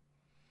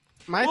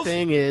 My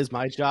thing is,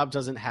 my job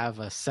doesn't have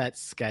a set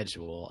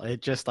schedule.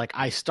 It just like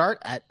I start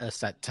at a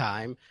set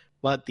time,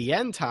 but the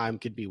end time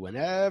could be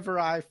whenever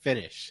I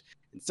finish.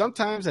 And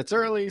sometimes it's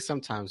early,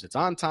 sometimes it's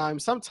on time,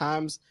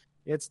 sometimes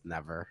it's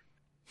never.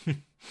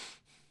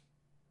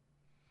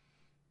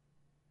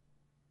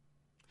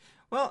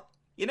 Well,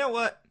 you know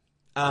what?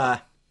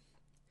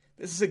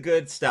 This is a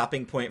good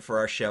stopping point for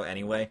our show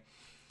anyway.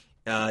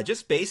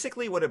 Just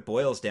basically what it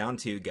boils down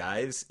to,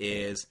 guys,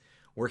 is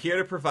we're here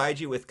to provide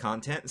you with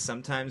content.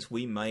 Sometimes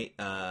we might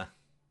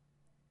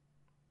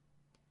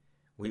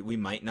we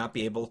might not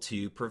be able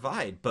to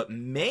provide, but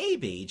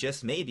maybe,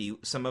 just maybe,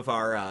 some of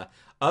our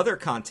other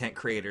content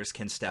creators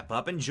can step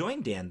up and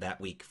join Dan that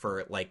week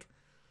for like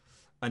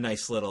a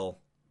nice little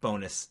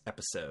bonus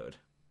episode.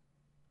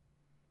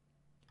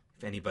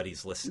 If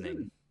anybody's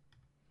listening.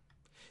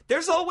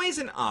 There's always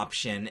an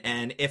option,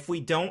 and if we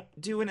don't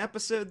do an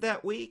episode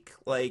that week,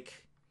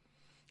 like,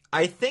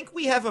 I think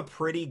we have a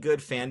pretty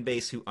good fan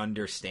base who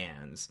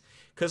understands.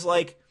 Because,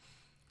 like,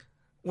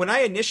 when I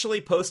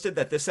initially posted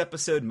that this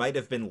episode might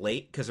have been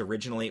late, because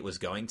originally it was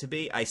going to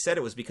be, I said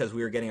it was because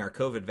we were getting our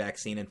COVID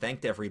vaccine and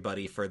thanked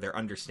everybody for their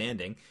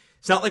understanding.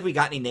 It's not like we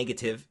got any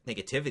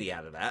negativity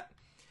out of that.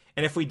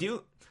 And if we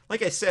do,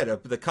 like I said,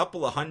 the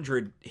couple of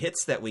hundred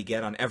hits that we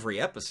get on every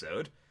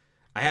episode,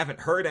 I haven't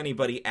heard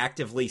anybody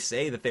actively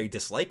say that they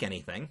dislike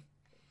anything.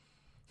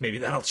 Maybe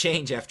that'll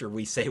change after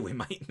we say we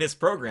might miss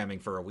programming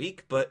for a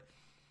week, but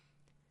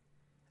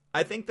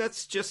I think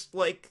that's just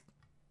like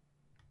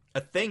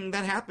a thing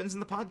that happens in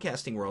the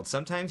podcasting world.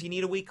 Sometimes you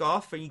need a week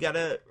off or you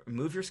gotta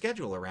move your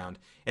schedule around.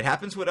 It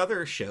happens with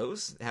other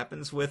shows. It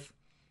happens with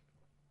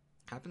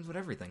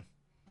everything.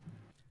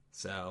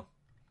 So,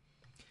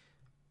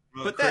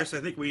 well, but Chris, I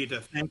think we need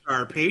to thank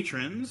our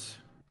patrons.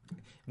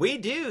 We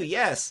do,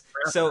 yes.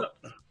 So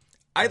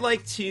I'd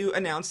like to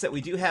announce that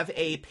we do have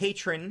a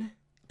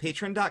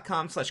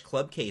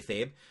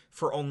patreon.com/clubkayfabe.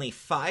 For only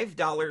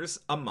 $5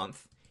 a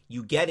month,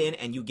 you get in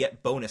and you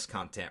get bonus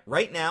content.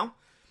 Right now,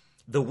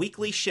 the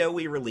weekly show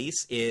we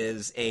release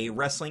is a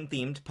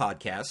wrestling-themed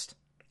podcast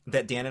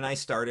that Dan and I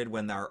started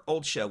when our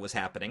old show was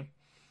happening.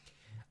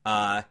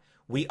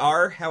 We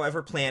are,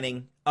 however,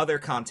 planning other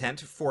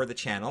content for the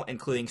channel,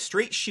 including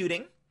Straight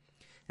Shooting.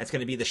 That's going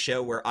to be the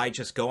show where I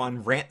just go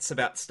on rants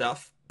about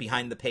stuff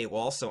behind the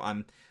paywall, so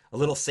I'm a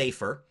little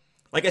safer.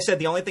 Like I said,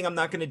 the only thing I'm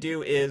not going to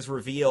do is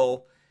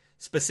reveal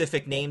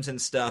specific names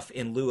and stuff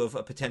in lieu of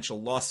a potential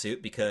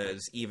lawsuit,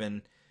 because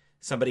even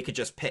somebody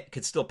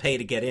could still pay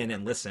to get in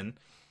and listen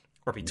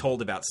or be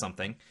told about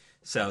something.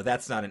 So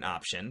that's not an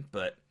option.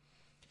 But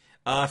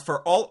we're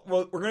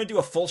going to do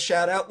a full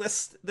shout out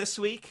list this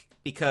week,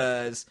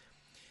 because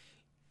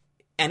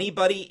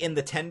anybody in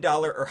the $10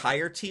 or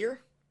higher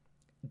tier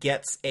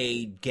gets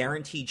a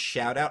guaranteed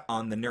shout out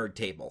on the Nerd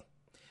Table.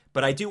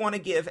 But I do want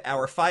to give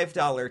our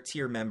 $5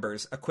 tier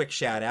members a quick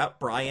shout out,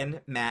 Brian,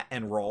 Matt,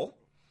 and Roll,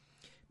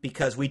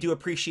 because we do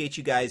appreciate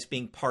you guys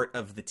being part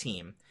of the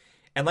team.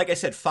 And like I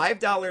said,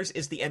 $5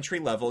 is the entry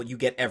level. You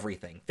get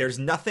everything. There's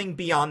nothing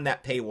beyond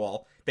that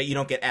paywall that you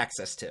don't get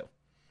access to.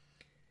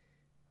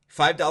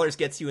 $5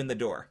 gets you in the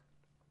door.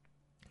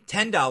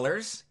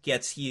 $10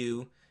 gets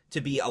you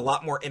to be a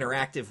lot more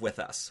interactive with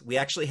us. We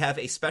actually have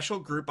a special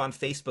group on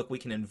Facebook we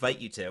can invite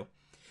you to,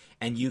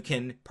 and you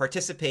can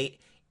participate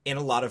in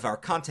a lot of our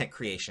content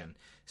creation.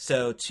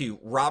 So to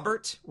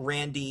Robert,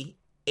 Randy,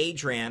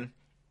 Adrian,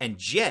 and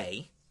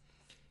Jay,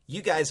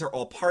 you guys are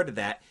all part of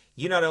that.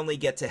 You not only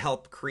get to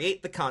help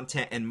create the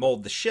content and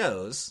mold the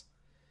shows,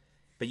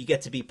 but you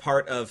get to be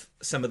part of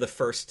some of the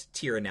first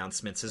tier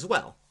announcements as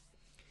well.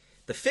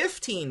 The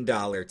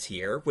 $15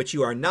 tier, which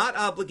you are not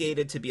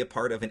obligated to be a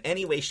part of in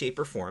any way, shape,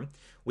 or form,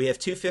 we have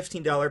two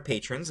 $15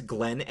 patrons,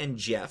 Glenn and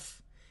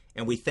Jeff,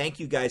 and we thank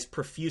you guys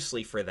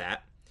profusely for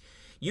that.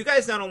 You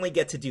guys not only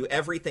get to do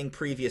everything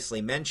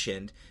previously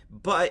mentioned,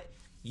 but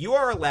you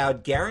are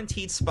allowed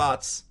guaranteed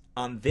spots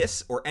on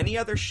this or any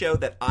other show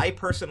that I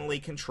personally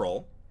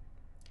control,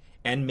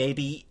 and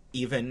maybe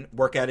even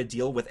work out a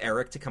deal with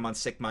Eric to come on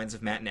Sick Minds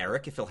of Matt and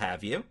Eric if he'll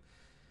have you,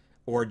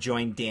 or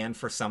join Dan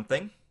for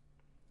something,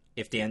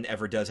 if Dan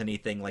ever does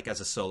anything like as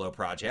a solo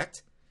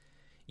project.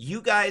 You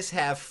guys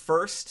have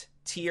first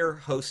tier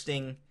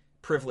hosting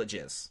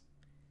privileges,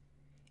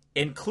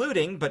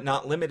 including, but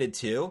not limited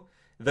to,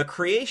 the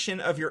creation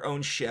of your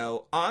own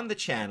show on the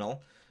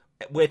channel,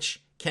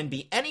 which can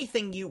be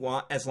anything you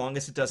want as long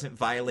as it doesn't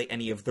violate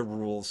any of the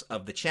rules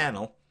of the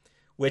channel,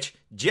 which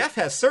Jeff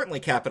has certainly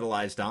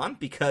capitalized on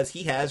because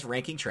he has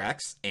Ranking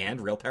Tracks and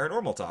Real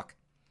Paranormal Talk.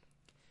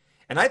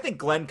 And I think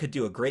Glenn could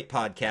do a great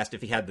podcast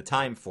if he had the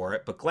time for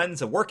it, but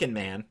Glenn's a working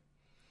man.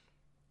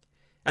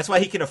 That's why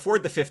he can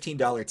afford the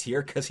 $15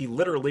 tier, because he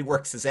literally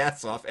works his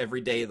ass off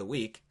every day of the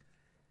week.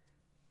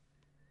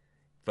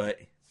 But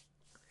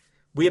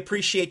we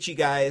appreciate you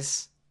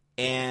guys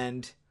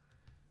and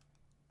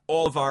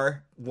all of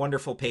our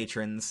wonderful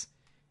patrons,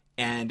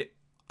 and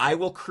I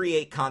will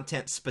create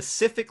content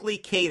specifically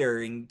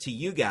catering to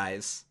you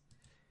guys.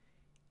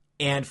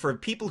 And for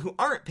people who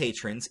aren't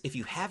patrons, if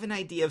you have an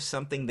idea of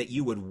something that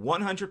you would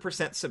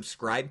 100%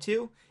 subscribe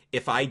to,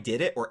 if I did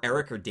it, or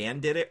Eric or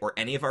Dan did it, or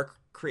any of our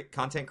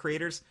content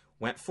creators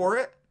went for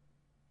it,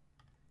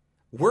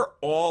 we're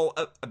all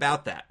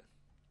about that.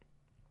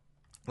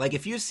 Like,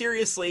 if you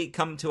seriously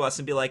come to us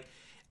and be like,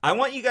 I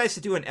want you guys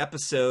to do an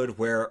episode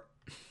where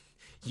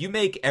you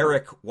make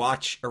Eric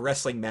watch a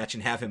wrestling match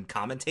and have him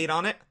commentate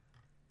on it,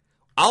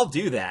 I'll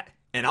do that.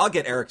 And I'll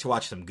get Eric to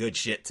watch some good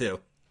shit, too.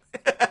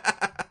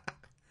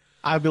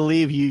 I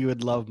believe you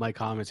would love my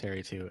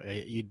commentary, too.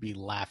 You'd be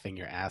laughing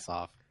your ass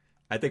off.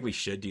 I think we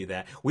should do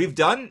that.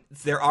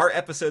 There are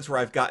episodes where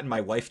I've gotten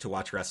my wife to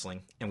watch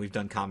wrestling, and we've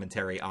done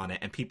commentary on it,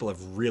 and people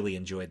have really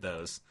enjoyed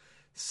those.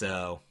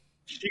 So.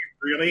 She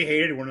really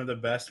hated one of the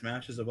best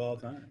matches of all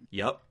time.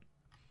 Yep.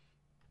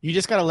 You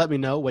just got to let me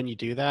know when you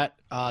do that.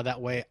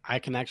 That way I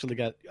can actually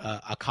get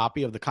a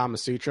copy of the Kama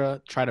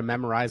Sutra, try to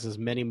memorize as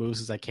many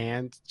moves as I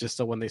can, just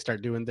so when they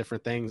start doing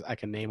different things, I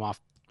can name off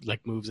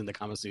like moves in the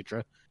Kama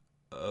Sutra.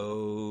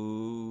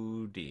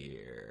 Oh,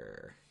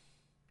 dear.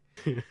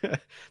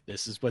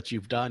 This is what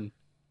you've done.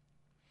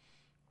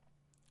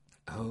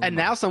 Oh, and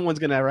now someone's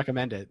going to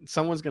recommend it.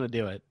 Someone's going to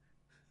do it.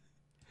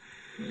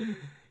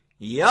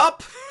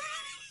 Yup.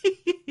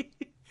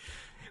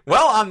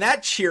 Well, on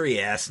that cheery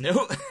ass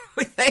note,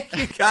 we thank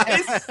you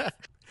guys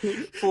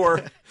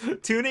for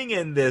tuning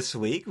in this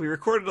week. We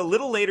recorded a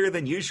little later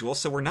than usual,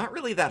 so we're not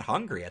really that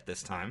hungry at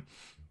this time.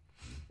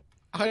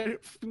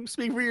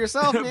 Speak for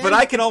yourself, man. But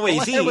I can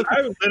always eat.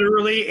 I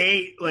literally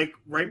ate like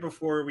right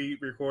before we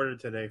recorded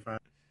today for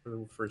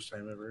the first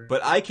time ever.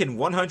 But I can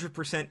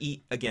 100%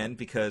 eat again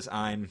because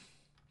I'm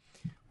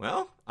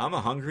a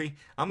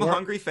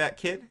hungry fat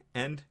kid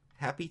and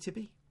happy to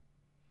be.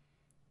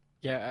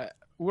 Yeah,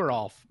 we're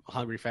all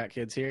hungry fat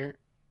kids here.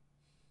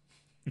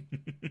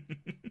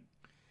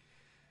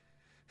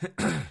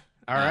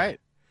 All right.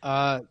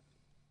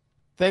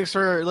 Thanks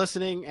for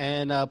listening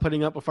and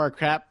putting up with our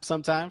crap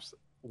sometimes.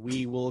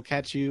 We will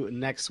catch you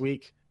next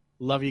week.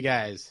 Love you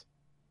guys.